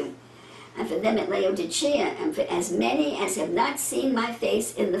for you, and for them at Laodicea, and for as many as have not seen my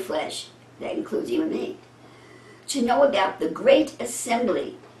face in the flesh, that includes you and me, to know about the great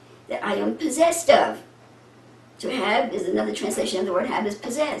assembly that I am possessed of. To have is another translation of the word have is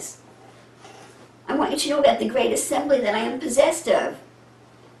possess. I want you to know about the great assembly that I am possessed of,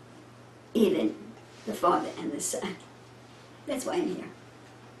 even the Father and the Son. That's why I'm here,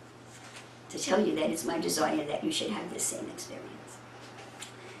 to tell you that it's my desire that you should have this same experience.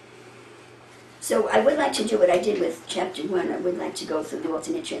 So I would like to do what I did with chapter 1. I would like to go through the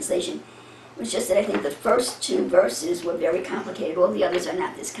alternate translation. It was just that I think the first 2 verses were very complicated. All the others are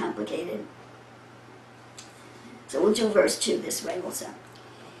not this complicated. So we'll do verse 2 this way also.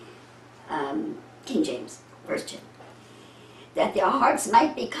 King James, verse 2. That their hearts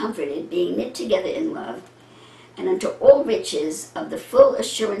might be comforted, being knit together in love, and unto all riches of the full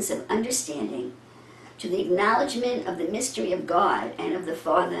assurance of understanding, to the acknowledgement of the mystery of God and of the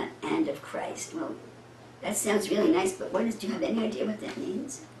Father and of Christ. Well, that sounds really nice, but do you have any idea what that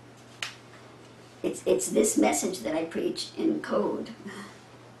means? It's this message that I preach in code.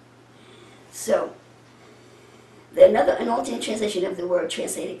 So, an alternate translation of the word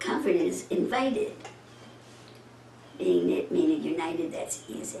translated comfort is invited. Being knit meaning united, that's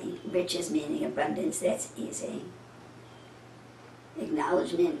easy. Riches meaning abundance, that's easy.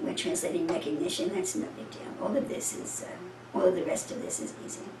 Acknowledgement, we're translating recognition, that's no big deal. All of the rest of this is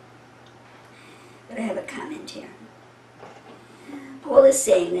easy. But I have a comment here. Paul is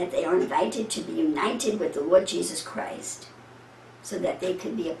saying that they are invited to be united with the Lord Jesus Christ so that they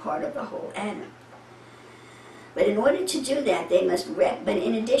could be a part of the whole Adam. But in order to do that, but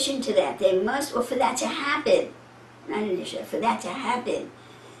in addition to that, for that to happen, for that to happen,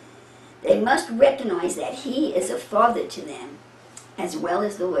 they must recognize that he is a father to them, as well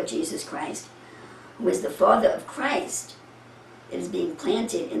as the Lord Jesus Christ, who is the Father of Christ, that is being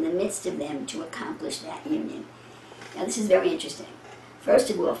planted in the midst of them to accomplish that union. Now this is very interesting. First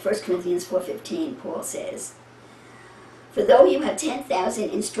of all, 1 Corinthians 4:15, Paul says, For though you have 10,000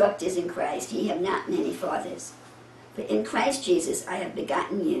 instructors in Christ, ye have not many fathers. For in Christ Jesus I have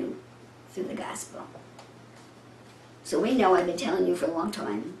begotten you through the gospel. So we know, I've been telling you for a long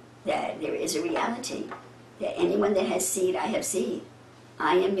time, that there is a reality that anyone that has seed, I have seed.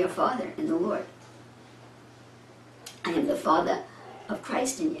 I am your father in the Lord. I am the father of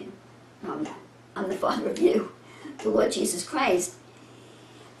Christ in you. No, I'm not. I'm the father of you. The Lord Jesus Christ,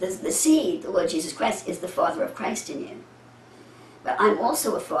 the seed, the Lord Jesus Christ, is the father of Christ in you. But I'm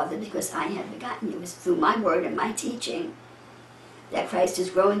also a father because I have begotten you. It's through my word and my teaching that Christ is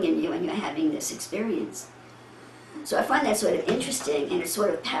growing in you and you're having this experience. So I find that sort of interesting, and it's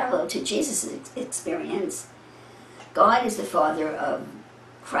sort of parallel to Jesus' experience. God is the Father of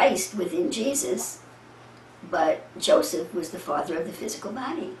Christ within Jesus, but Joseph was the father of the physical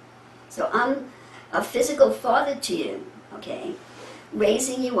body. So I'm a physical father to you, okay,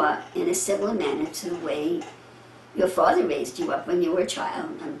 raising you up in a similar manner to the way your father raised you up when you were a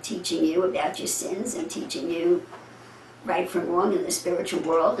child. I'm teaching you about your sins. I'm teaching you right from wrong in the spiritual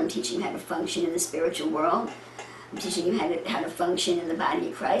world. I'm teaching you how to function in the spiritual world. I'm teaching you how to function in the body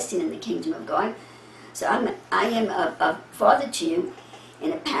of Christ and in the kingdom of God. So I am a father to you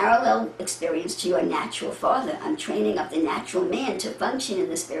in a parallel experience to your natural father. I'm training up the natural man to function in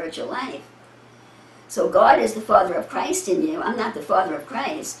the spiritual life. So God is the father of Christ in you. I'm not the father of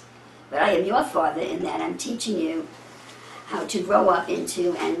Christ, but I am your father in that I'm teaching you how to grow up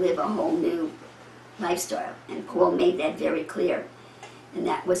into and live a whole new lifestyle. And Paul made that very clear. And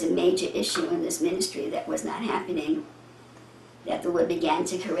that was a major issue in this ministry that was not happening, that the Lord began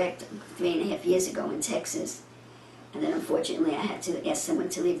to correct 3.5 years ago in Texas. And then unfortunately I had to ask someone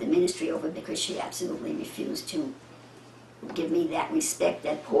to leave the ministry over because she absolutely refused to give me that respect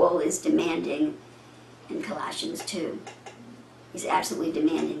that Paul is demanding in Colossians 2. He's absolutely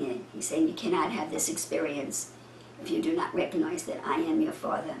demanding it. He's saying you cannot have this experience if you do not recognize that I am your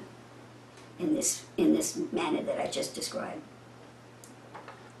father in this manner that I just described.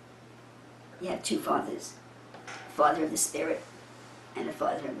 You have two fathers, a father of the spirit and a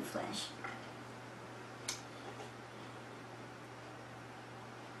father of the flesh.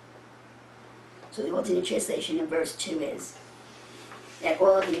 So the alternate translation of verse 2 is that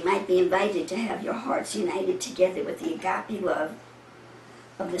all of you might be invited to have your hearts united together with the agape love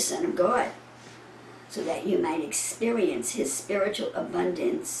of the Son of God, so that you might experience his spiritual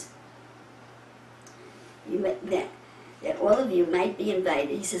abundance. That all of you might be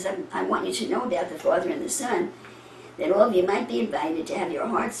invited. He says, I want you to know about the Father and the Son, that all of you might be invited to have your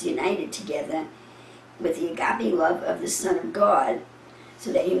hearts united together with the agape love of the Son of God,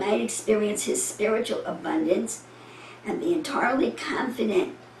 so that you might experience his spiritual abundance and be entirely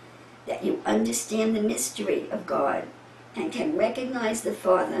confident that you understand the mystery of God and can recognize the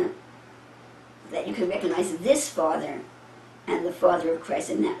Father, that you can recognize this Father and the Father of Christ.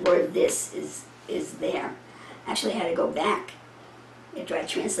 And that word "this" is there. Actually, I had to go back after I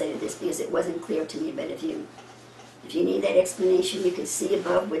translated this because it wasn't clear to me. But if you need that explanation, you can see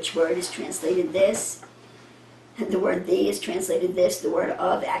above which word is translated "this." The word "thee" is translated "this." The word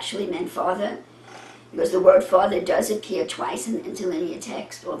 "of" actually meant father, because the word father does appear twice in the interlinear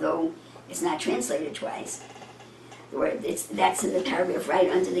text, although it's not translated twice. The word that's in the paragraph right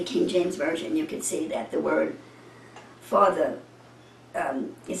under the King James Version. You can see that the word father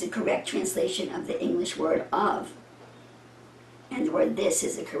is a correct translation of the English word "of," and the word "this"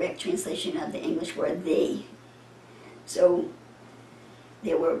 is a correct translation of the English word "thee." So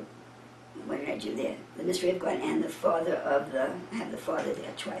there were, what did I do there? The mystery of God and the Father of the, I have the Father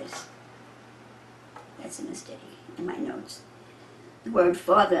there twice. That's a mistake in my notes. The word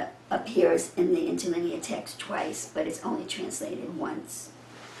Father appears in the interlinear text twice, but it's only translated once.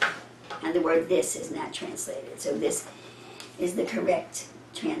 And the word "this" is not translated. So this is the correct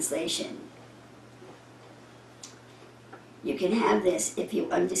translation. You can have this if you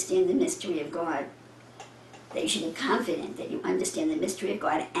understand the mystery of God. That you should be confident that you understand the mystery of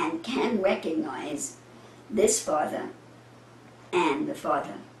God and can recognize this Father and the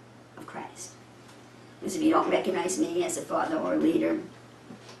Father of Christ. Because if you don't recognize me as a father or a leader,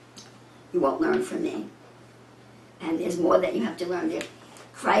 you won't learn from me. And there's more that you have to learn there.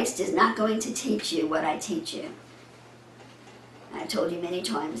 Christ is not going to teach you what I teach you. I've told you many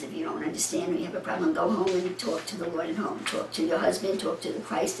times, if you don't understand or you have a problem, go home and talk to the Lord at home. Talk to your husband, talk to the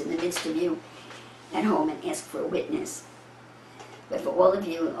Christ in the midst of you at home, and ask for a witness. But for all of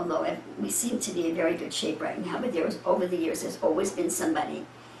you, although we seem to be in very good shape right now, but over the years there's always been somebody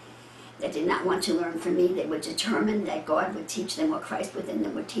that did not want to learn from me. They were determined that God would teach them, or Christ within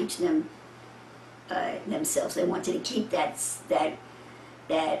them would teach them themselves. They wanted to keep that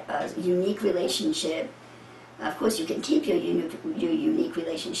unique relationship. Of course, you can keep your unique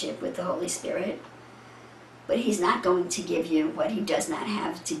relationship with the Holy Spirit, but he's not going to give you what he does not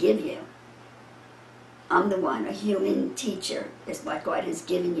have to give you. I'm the one, a human teacher is what God has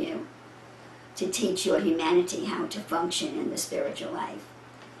given you to teach your humanity how to function in the spiritual life.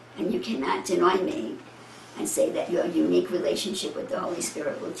 And you cannot deny me and say that your unique relationship with the Holy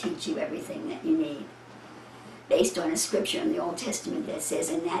Spirit will teach you everything that you need. Based on a scripture in the Old Testament that says,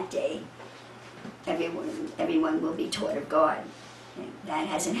 in that day, everyone will be taught of God. That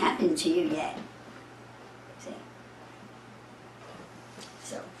hasn't happened to you yet. See?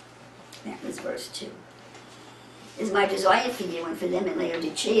 So, that was verse 2. It is my desire for you and for them in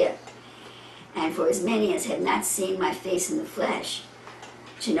Laodicea, and for as many as have not seen my face in the flesh,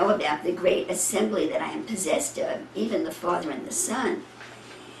 to know about the great assembly that I am possessed of, even the Father and the Son,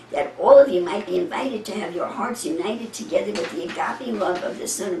 that all of you might be invited to have your hearts united together with the agape love of the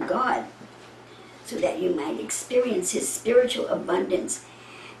Son of God, so that you might experience his spiritual abundance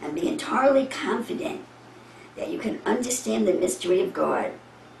and be entirely confident that you can understand the mystery of God.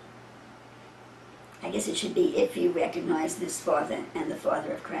 I guess it should be, if you recognize this Father and the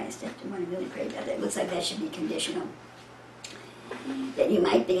Father of Christ. I want to really pray about that. It looks like that should be conditional. That you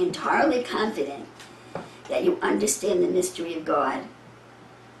might be entirely confident that you understand the mystery of God,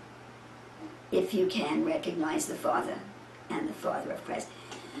 if you can recognize the Father and the Father of Christ.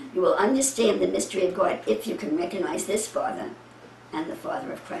 You will understand the mystery of God if you can recognize this Father and the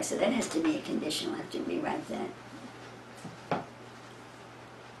Father of Christ. So that has to be a conditional. I have to rewrite that.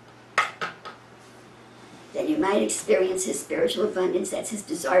 That you might experience his spiritual abundance, that's his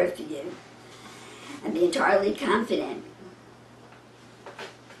desire for you, and be entirely confident.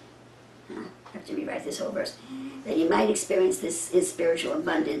 I have to rewrite this whole verse. That you might experience his spiritual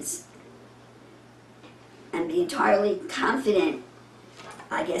abundance and be entirely confident,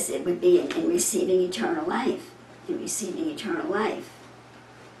 I guess it would be in receiving eternal life. In receiving eternal life.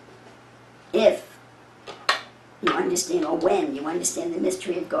 If you understand, or when you understand the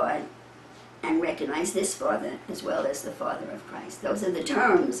mystery of God and recognize this Father as well as the Father of Christ. Those are the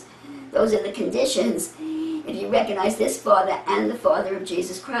terms. Those are the conditions. If you recognize this Father and the Father of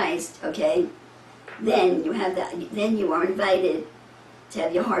Jesus Christ, okay, then you have that. Then you are invited to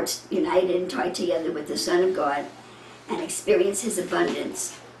have your hearts united and tied together with the Son of God and experience his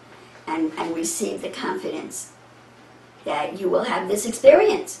abundance and receive the confidence that you will have this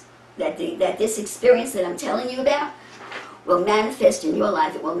experience, that this experience that I'm telling you about will manifest in your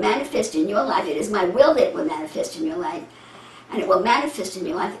life. It will manifest in your life. It is my will that it will manifest in your life. And it will manifest in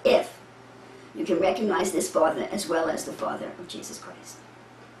your life if you can recognize this Father as well as the Father of Jesus Christ.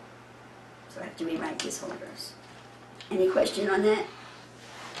 So I have to rewrite this whole verse. Any question on that?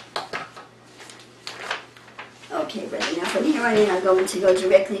 Okay, brother. Now from here on in, I'm going to go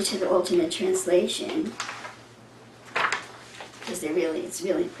directly to the alternate translation, because it's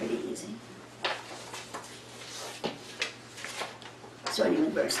really pretty easy. Starting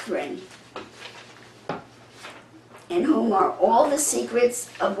with verse 3. In whom are all the secrets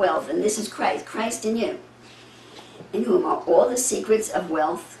of wealth, and this is Christ in you, in whom are all the secrets of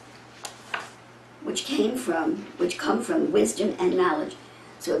wealth which come from wisdom and knowledge.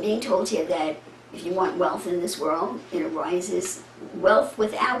 So we're being told here that if you want wealth in this world, it arises wealth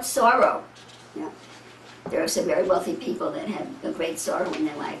without sorrow. You know, there are some very wealthy people that have a great sorrow in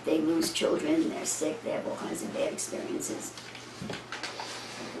their life. They lose children, they're sick, they have all kinds of bad experiences.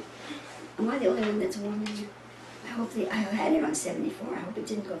 Am I the only one that's warm in here? I had it on 74. I hope it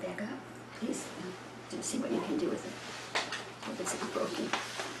didn't go back up. Please, see what you can do with it. Hope it's not broken.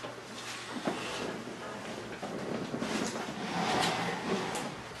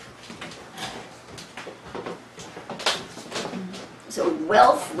 So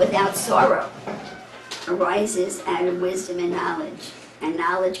wealth without sorrow arises out of wisdom and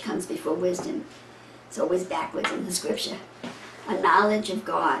knowledge comes before wisdom. It's always backwards in the scripture. A knowledge of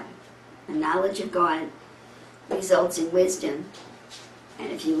God results in wisdom,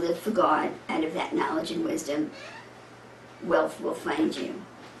 and if you live for God, out of that knowledge and wisdom, wealth will find you.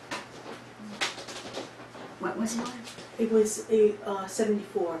 What was it? It was a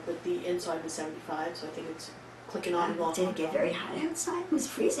 74, but the inside was 75, so I think it's clicking on and off. Did it get very hot outside? It was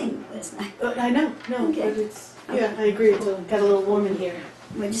freezing last night. I know, no, Okay. but it's, yeah, I agree, it's got a little warm in here.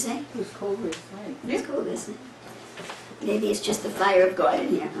 What'd you say? It was cold last night. It's cold, isn't it? Maybe it's just the fire of God in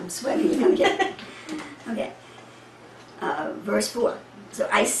here. I'm sweating. Okay. Okay. Verse 4. So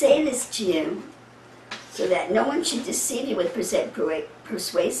I say this to you so that no one should deceive you with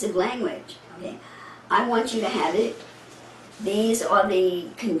persuasive language. Okay. I want you to have it. These are the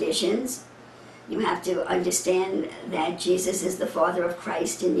conditions. You have to understand that Jesus is the Father of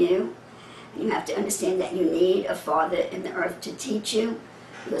Christ in you. You have to understand that you need a Father in the earth to teach you,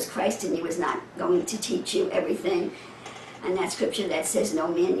 because Christ in you is not going to teach you everything. And that scripture that says no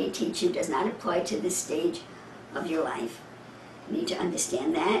man need teach you does not apply to this stage of your life. You need to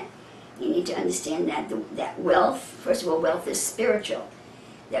understand that. You need to understand that wealth, first of all, wealth is spiritual.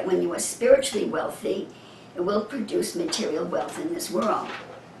 That when you are spiritually wealthy, it will produce material wealth in this world.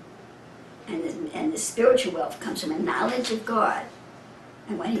 And the spiritual wealth comes from a knowledge of God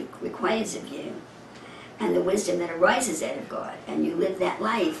and what he requires of you, and the wisdom that arises out of God. And you live that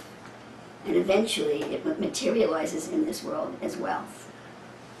life, and eventually it materializes in this world as wealth.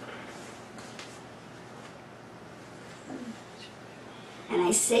 And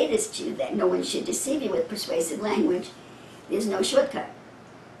I say this to you that no one should deceive you with persuasive language. There's no shortcut.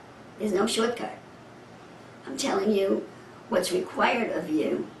 There's no shortcut. I'm telling you what's required of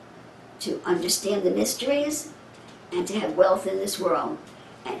you to understand the mysteries and to have wealth in this world.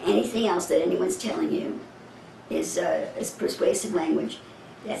 And anything else that anyone's telling you is persuasive language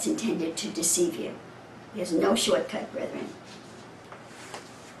that's intended to deceive you. There's no shortcut, brethren.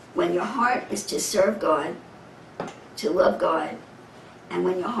 When your heart is to serve God, to love God, and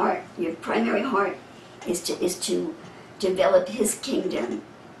when your primary heart is to develop His kingdom,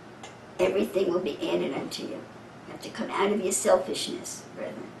 everything will be added unto you. You have to come out of your selfishness,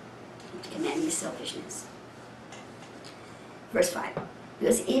 brethren. You have to come out of your selfishness. Verse 5.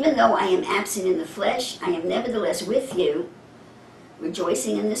 Because even though I am absent in the flesh, I am nevertheless with you,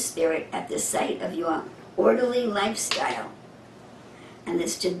 rejoicing in the Spirit at the sight of your orderly lifestyle and the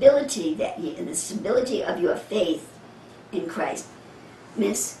stability of your faith in Christ.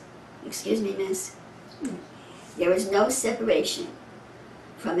 Miss, there is no separation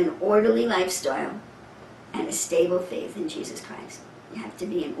from an orderly lifestyle and a stable faith in Jesus Christ. You have to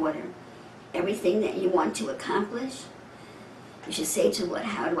be in order. Everything that you want to accomplish, you should say to the Lord,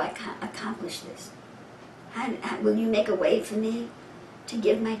 how do I accomplish this? How will you make a way for me to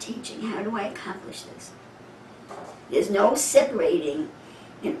give my teaching? How do I accomplish this? There's no separating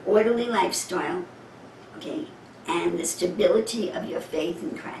an orderly lifestyle, okay, and the stability of your faith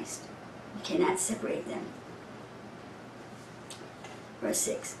in Christ. You cannot separate them. Verse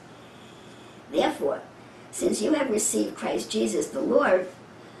 6. Therefore, since you have received Christ Jesus the Lord,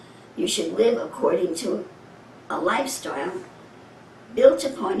 you should live according to a lifestyle built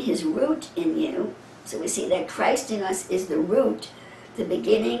upon His root in you. So we see that Christ in us is the root, the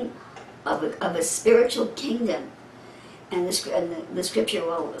beginning of a spiritual kingdom. And the scripture,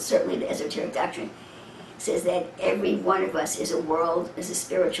 well, certainly the esoteric doctrine, says that every one of us is a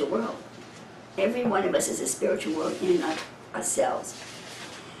spiritual world. Every one of us is a spiritual world in and of ourselves.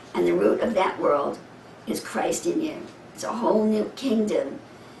 And the root of that world is Christ in you. It's a whole new kingdom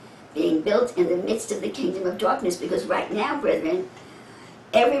being built in the midst of the kingdom of darkness, because right now, brethren,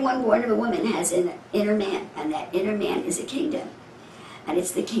 everyone born of a woman has an inner man, and that inner man is a kingdom. And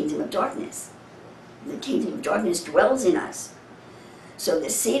it's the kingdom of darkness. The kingdom of darkness dwells in us. So the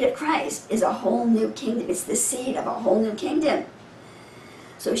seed of Christ is a whole new kingdom. It's the seed of a whole new kingdom.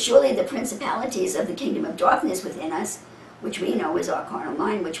 So surely the principalities of the kingdom of darkness within us, which we know is our carnal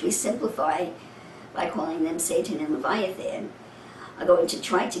mind, which we simplify by calling them Satan and Leviathan, are going to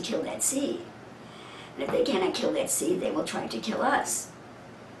try to kill that seed. And if they cannot kill that seed, they will try to kill us.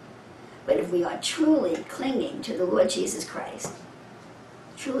 But if we are truly clinging to the Lord Jesus Christ,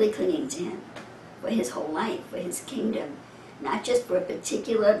 truly clinging to Him for His whole life, for His kingdom, not just for a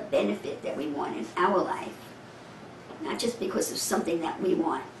particular benefit that we want in our life, not just because of something that we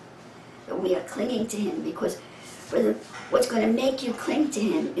want, but we are clinging to Him because what's going to make you cling to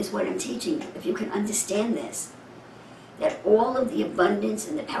Him is what I'm teaching you. If you can understand this, that all of the abundance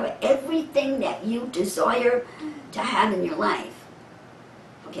and the power, everything that you desire to have in your life,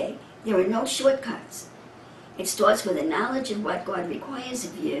 okay, there are no shortcuts. It starts with a knowledge of what God requires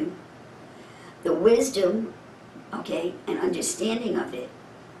of you, the wisdom, okay, and understanding of it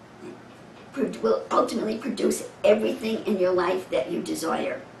will ultimately produce everything in your life that you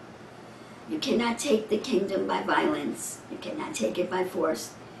desire. You cannot take the kingdom by violence. You cannot take it by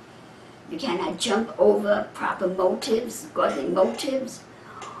force. You cannot jump over proper motives, godly motives,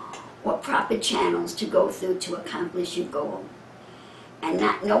 or proper channels to go through to accomplish your goal. And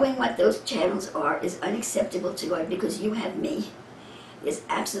not knowing what those channels are is unacceptable to God, because you have me. There's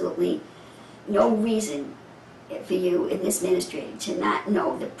absolutely no reason for you in this ministry to not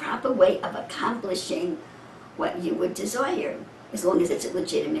know the proper way of accomplishing what you would desire, as long as it's a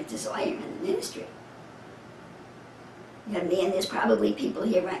legitimate desire in the ministry. You have me, and there's probably people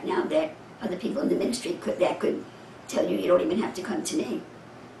here right now that other people in the ministry that could tell you don't even have to come to me.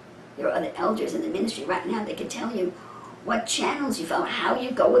 There are other elders in the ministry right now that could tell you what channels you follow, how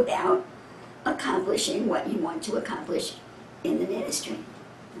you go about accomplishing what you want to accomplish in the ministry.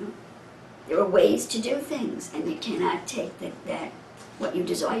 You know? There are ways to do things, and you cannot take that what you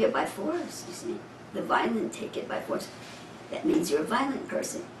desire by force, you see. The violent take it by force. That means you're a violent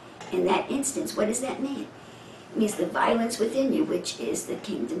person. In that instance, what does that mean? It means the violence within you, which is the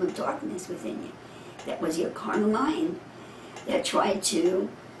kingdom of darkness within you. That was your carnal mind that tried to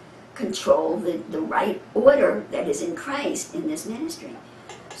control the right order that is in Christ in this ministry.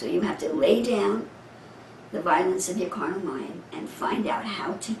 So you have to lay down the violence of your carnal mind and find out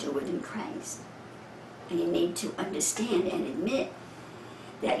how to do it in Christ. And you need to understand and admit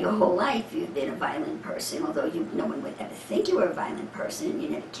that your whole life you've been a violent person, although no one would ever think you were a violent person. You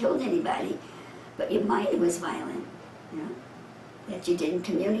never killed anybody, but your mind was violent. You know? that you didn't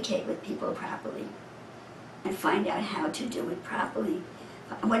communicate with people properly and find out how to do it properly.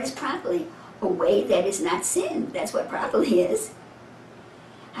 What is properly? A way that is not sin. That's what properly is.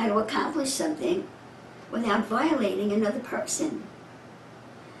 How to accomplish something without violating another person.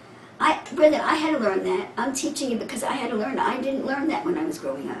 Brother, I had to learn that. I'm teaching you because I had to learn. I didn't learn that when I was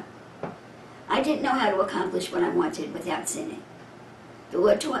growing up. I didn't know how to accomplish what I wanted without sinning. The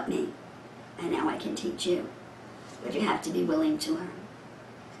Lord taught me, and now I can teach you. But you have to be willing to learn.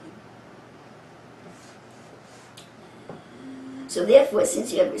 So therefore,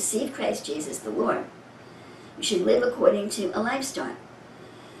 since you have received Christ Jesus the Lord, you should live according to a lifestyle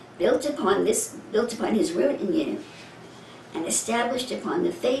built upon His root in you, and established upon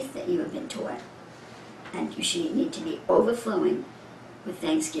the faith that you have been taught. And you should need to be overflowing with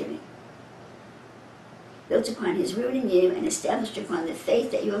thanksgiving. Built upon His root in you, and established upon the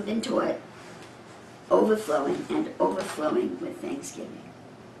faith that you have been taught, overflowing and overflowing with thanksgiving.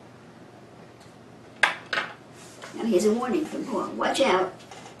 Now here's a warning from Paul. Watch out.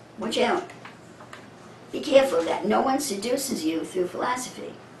 Watch out. Be careful that no one seduces you through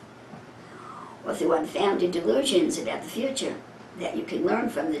philosophy or through unfounded delusions about the future, that you can learn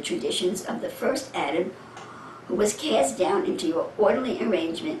from the traditions of the first Adam, who was cast down into the orderly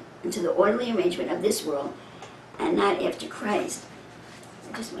arrangement of this world, and not after Christ.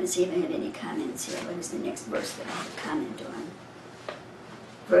 I just want to see if I have any comments here. What is the next verse that I have a comment on?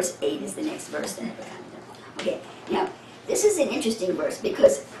 Verse 8 is the next verse that I have a comment on. Okay, now, this is an interesting verse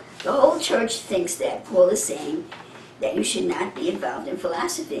because the whole church thinks that Paul is saying that you should not be involved in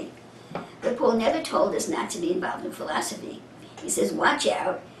philosophy. But Paul never told us not to be involved in philosophy. He says, watch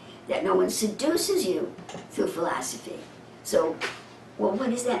out that no one seduces you through philosophy. So, well, what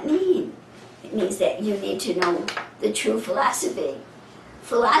does that mean? It means that you need to know the true philosophy.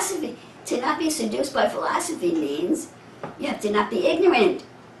 Philosophy, to not be seduced by philosophy means you have to not be ignorant.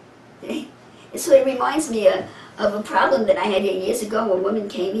 So it reminds me of a problem that I had years ago. A woman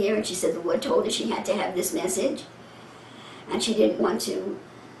came here and she said the Lord told her she had to have this message, and she didn't want to.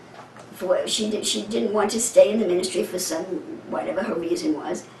 She didn't want to stay in the ministry for some, whatever her reason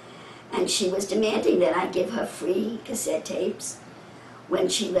was, and she was demanding that I give her free cassette tapes when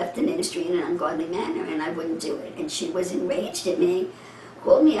she left the ministry in an ungodly manner, and I wouldn't do it. And she was enraged at me,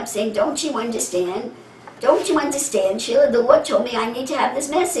 called me up saying, don't you understand? Don't you understand, Sheila? The Lord told me I need to have this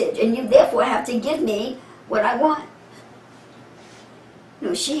message, and you therefore have to give me what I want.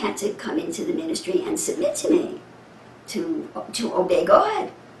 No, she had to come into the ministry and submit to me, to obey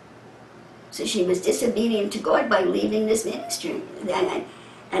God. So she was disobedient to God by leaving this ministry.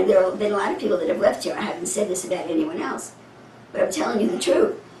 And there have been a lot of people that have left here. I haven't said this about anyone else, but I'm telling you the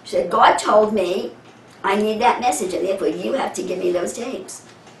truth. She said, God told me I need that message, and therefore you have to give me those tapes.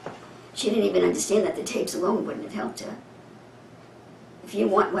 She didn't even understand that the tapes alone wouldn't have helped her. If you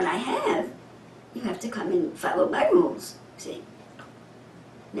want what I have, you have to come and follow my rules, see?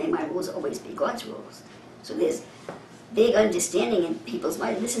 May my rules always be God's rules. So there's big understanding in people's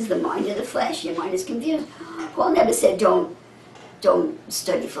mind. This is the mind of the flesh. Your mind is confused. Paul never said don't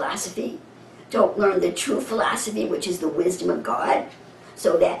study philosophy. Don't learn the true philosophy, which is the wisdom of God.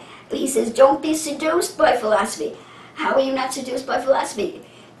 So that, he says, don't be seduced by philosophy. How are you not seduced by philosophy?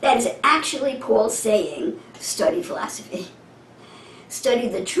 That is actually Paul saying, study philosophy. Study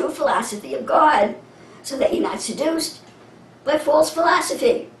the true philosophy of God so that you're not seduced by false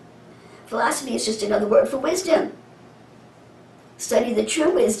philosophy. Philosophy is just another word for wisdom. Study the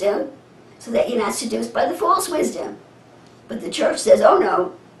true wisdom so that you're not seduced by the false wisdom. But the church says, oh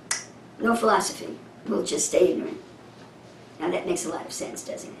no, no philosophy. We'll just stay ignorant. Now that makes a lot of sense,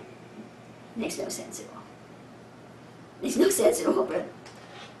 doesn't it? Makes no sense at all. Makes no sense at all, brother.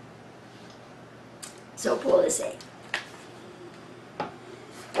 So Paul is saying,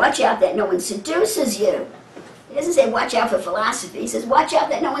 watch out that no one seduces you. He doesn't say watch out for philosophy. He says watch out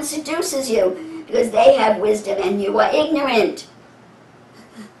that no one seduces you, because they have wisdom and you are ignorant.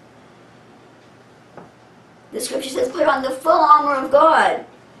 The scripture says put on the full armor of God,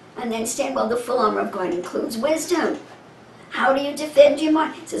 and then stand. Well, the full armor of God includes wisdom. How do you defend your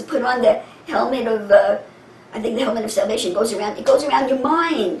mind? It says put on the helmet of, I think the helmet of salvation goes around your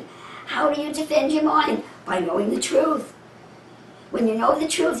mind. How do you defend your mind? By knowing the truth. When you know the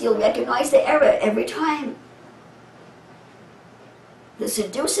truth, you'll recognize the error every time. The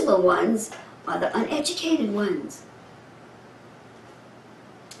seducible ones are the uneducated ones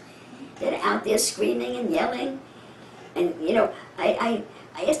that are out there screaming and yelling. And, you know, I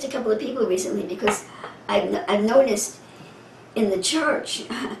asked a couple of people recently, because I've noticed in the church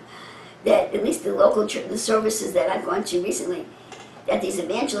that, at least the local church, the services that I've gone to recently, that these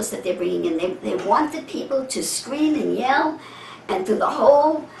evangelists that they're bringing in, they want the people to scream and yell And through the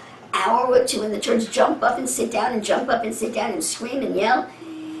whole hour or two in the church, jump up and sit down and jump up and sit down and scream and yell.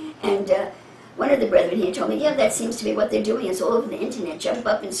 And one of the brethren here told me, yeah, that seems to be what they're doing. It's all over the internet. Jump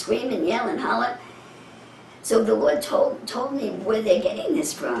up and scream and yell and holler. So the Lord told me where they're getting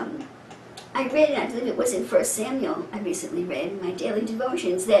this from. I read, I believe it was in 1 Samuel, I recently read in my daily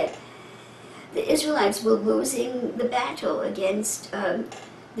devotions, that the Israelites were losing the battle against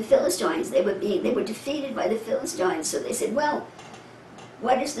the Philistines. They were defeated by the Philistines. So they said, well,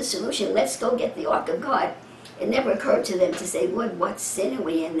 what is the solution? Let's go get the Ark of God. It never occurred to them to say, Lord, what sin are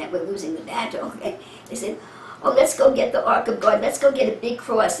we in that we're losing the battle? They said, oh, let's go get the Ark of God. Let's go get a big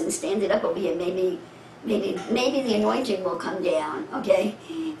cross and stand it up over here. Maybe the anointing will come down, okay?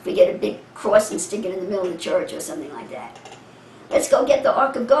 If we get a big cross and stick it in the middle of the church or something like that. Let's go get the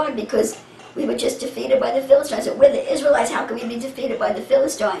Ark of God because we were just defeated by the Philistines. So we're the Israelites. How can we be defeated by the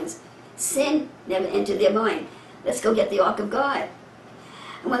Philistines? Sin never entered their mind. Let's go get the Ark of God.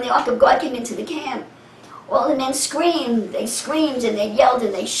 And when the Ark of God came into the camp, all the men screamed. They screamed and they yelled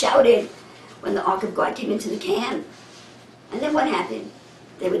and they shouted when the Ark of God came into the camp. And then what happened?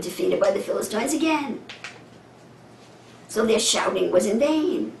 They were defeated by the Philistines again. So their shouting was in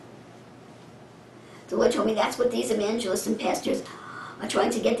vain. The Lord told me that's what these evangelists and pastors are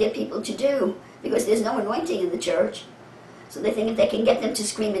trying to get their people to do, because there's no anointing in the church. So they think if they can get them to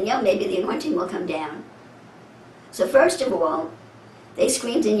scream and yell, maybe the anointing will come down. So first of all, they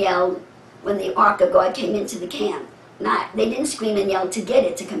screamed and yelled when the Ark of God came into the camp. They didn't scream and yell to get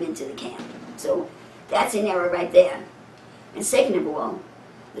it to come into the camp. So that's an error right there. And second of all,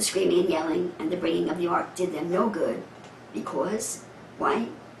 the screaming and yelling and the bringing of the Ark did them no good. Because, why?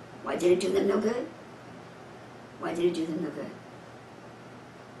 Why did it do them no good? Why did it do them no good?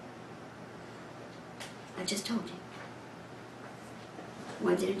 I just told you.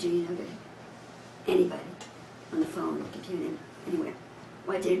 Why did it do you no good? Anybody, on the phone, the computer, anywhere.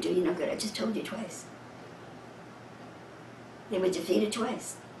 Why did it do you no good? I just told you twice. They were defeated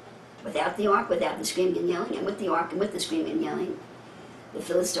twice. Without the Ark, without the screaming and yelling, and with the Ark and with the screaming and yelling, the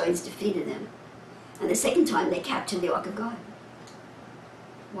Philistines defeated them. And the second time, they captured the Ark of God.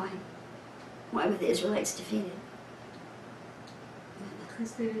 Why? Why were the Israelites defeated?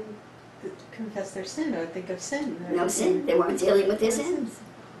 Because they didn't confess their sin or think of sin. No sin. They weren't dealing with their sins.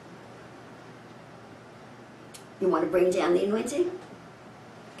 You want to bring down the anointing?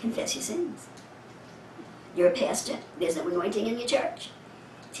 Confess your sins. You're a pastor. There's no anointing in your church.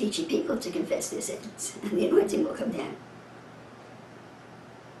 Teach your people to confess their sins, and the anointing will come down.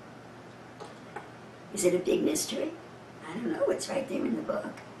 Is it a big mystery? I don't know. It's right there in the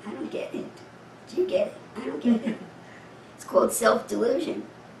book. I don't get it. Do you get it? I don't get it. It's called self-delusion.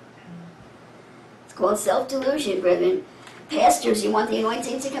 It's called self-delusion, brethren. Pastors, you want the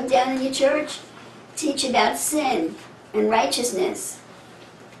anointing to come down in your church? Teach about sin and righteousness.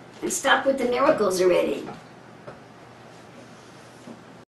 And stop with the miracles already.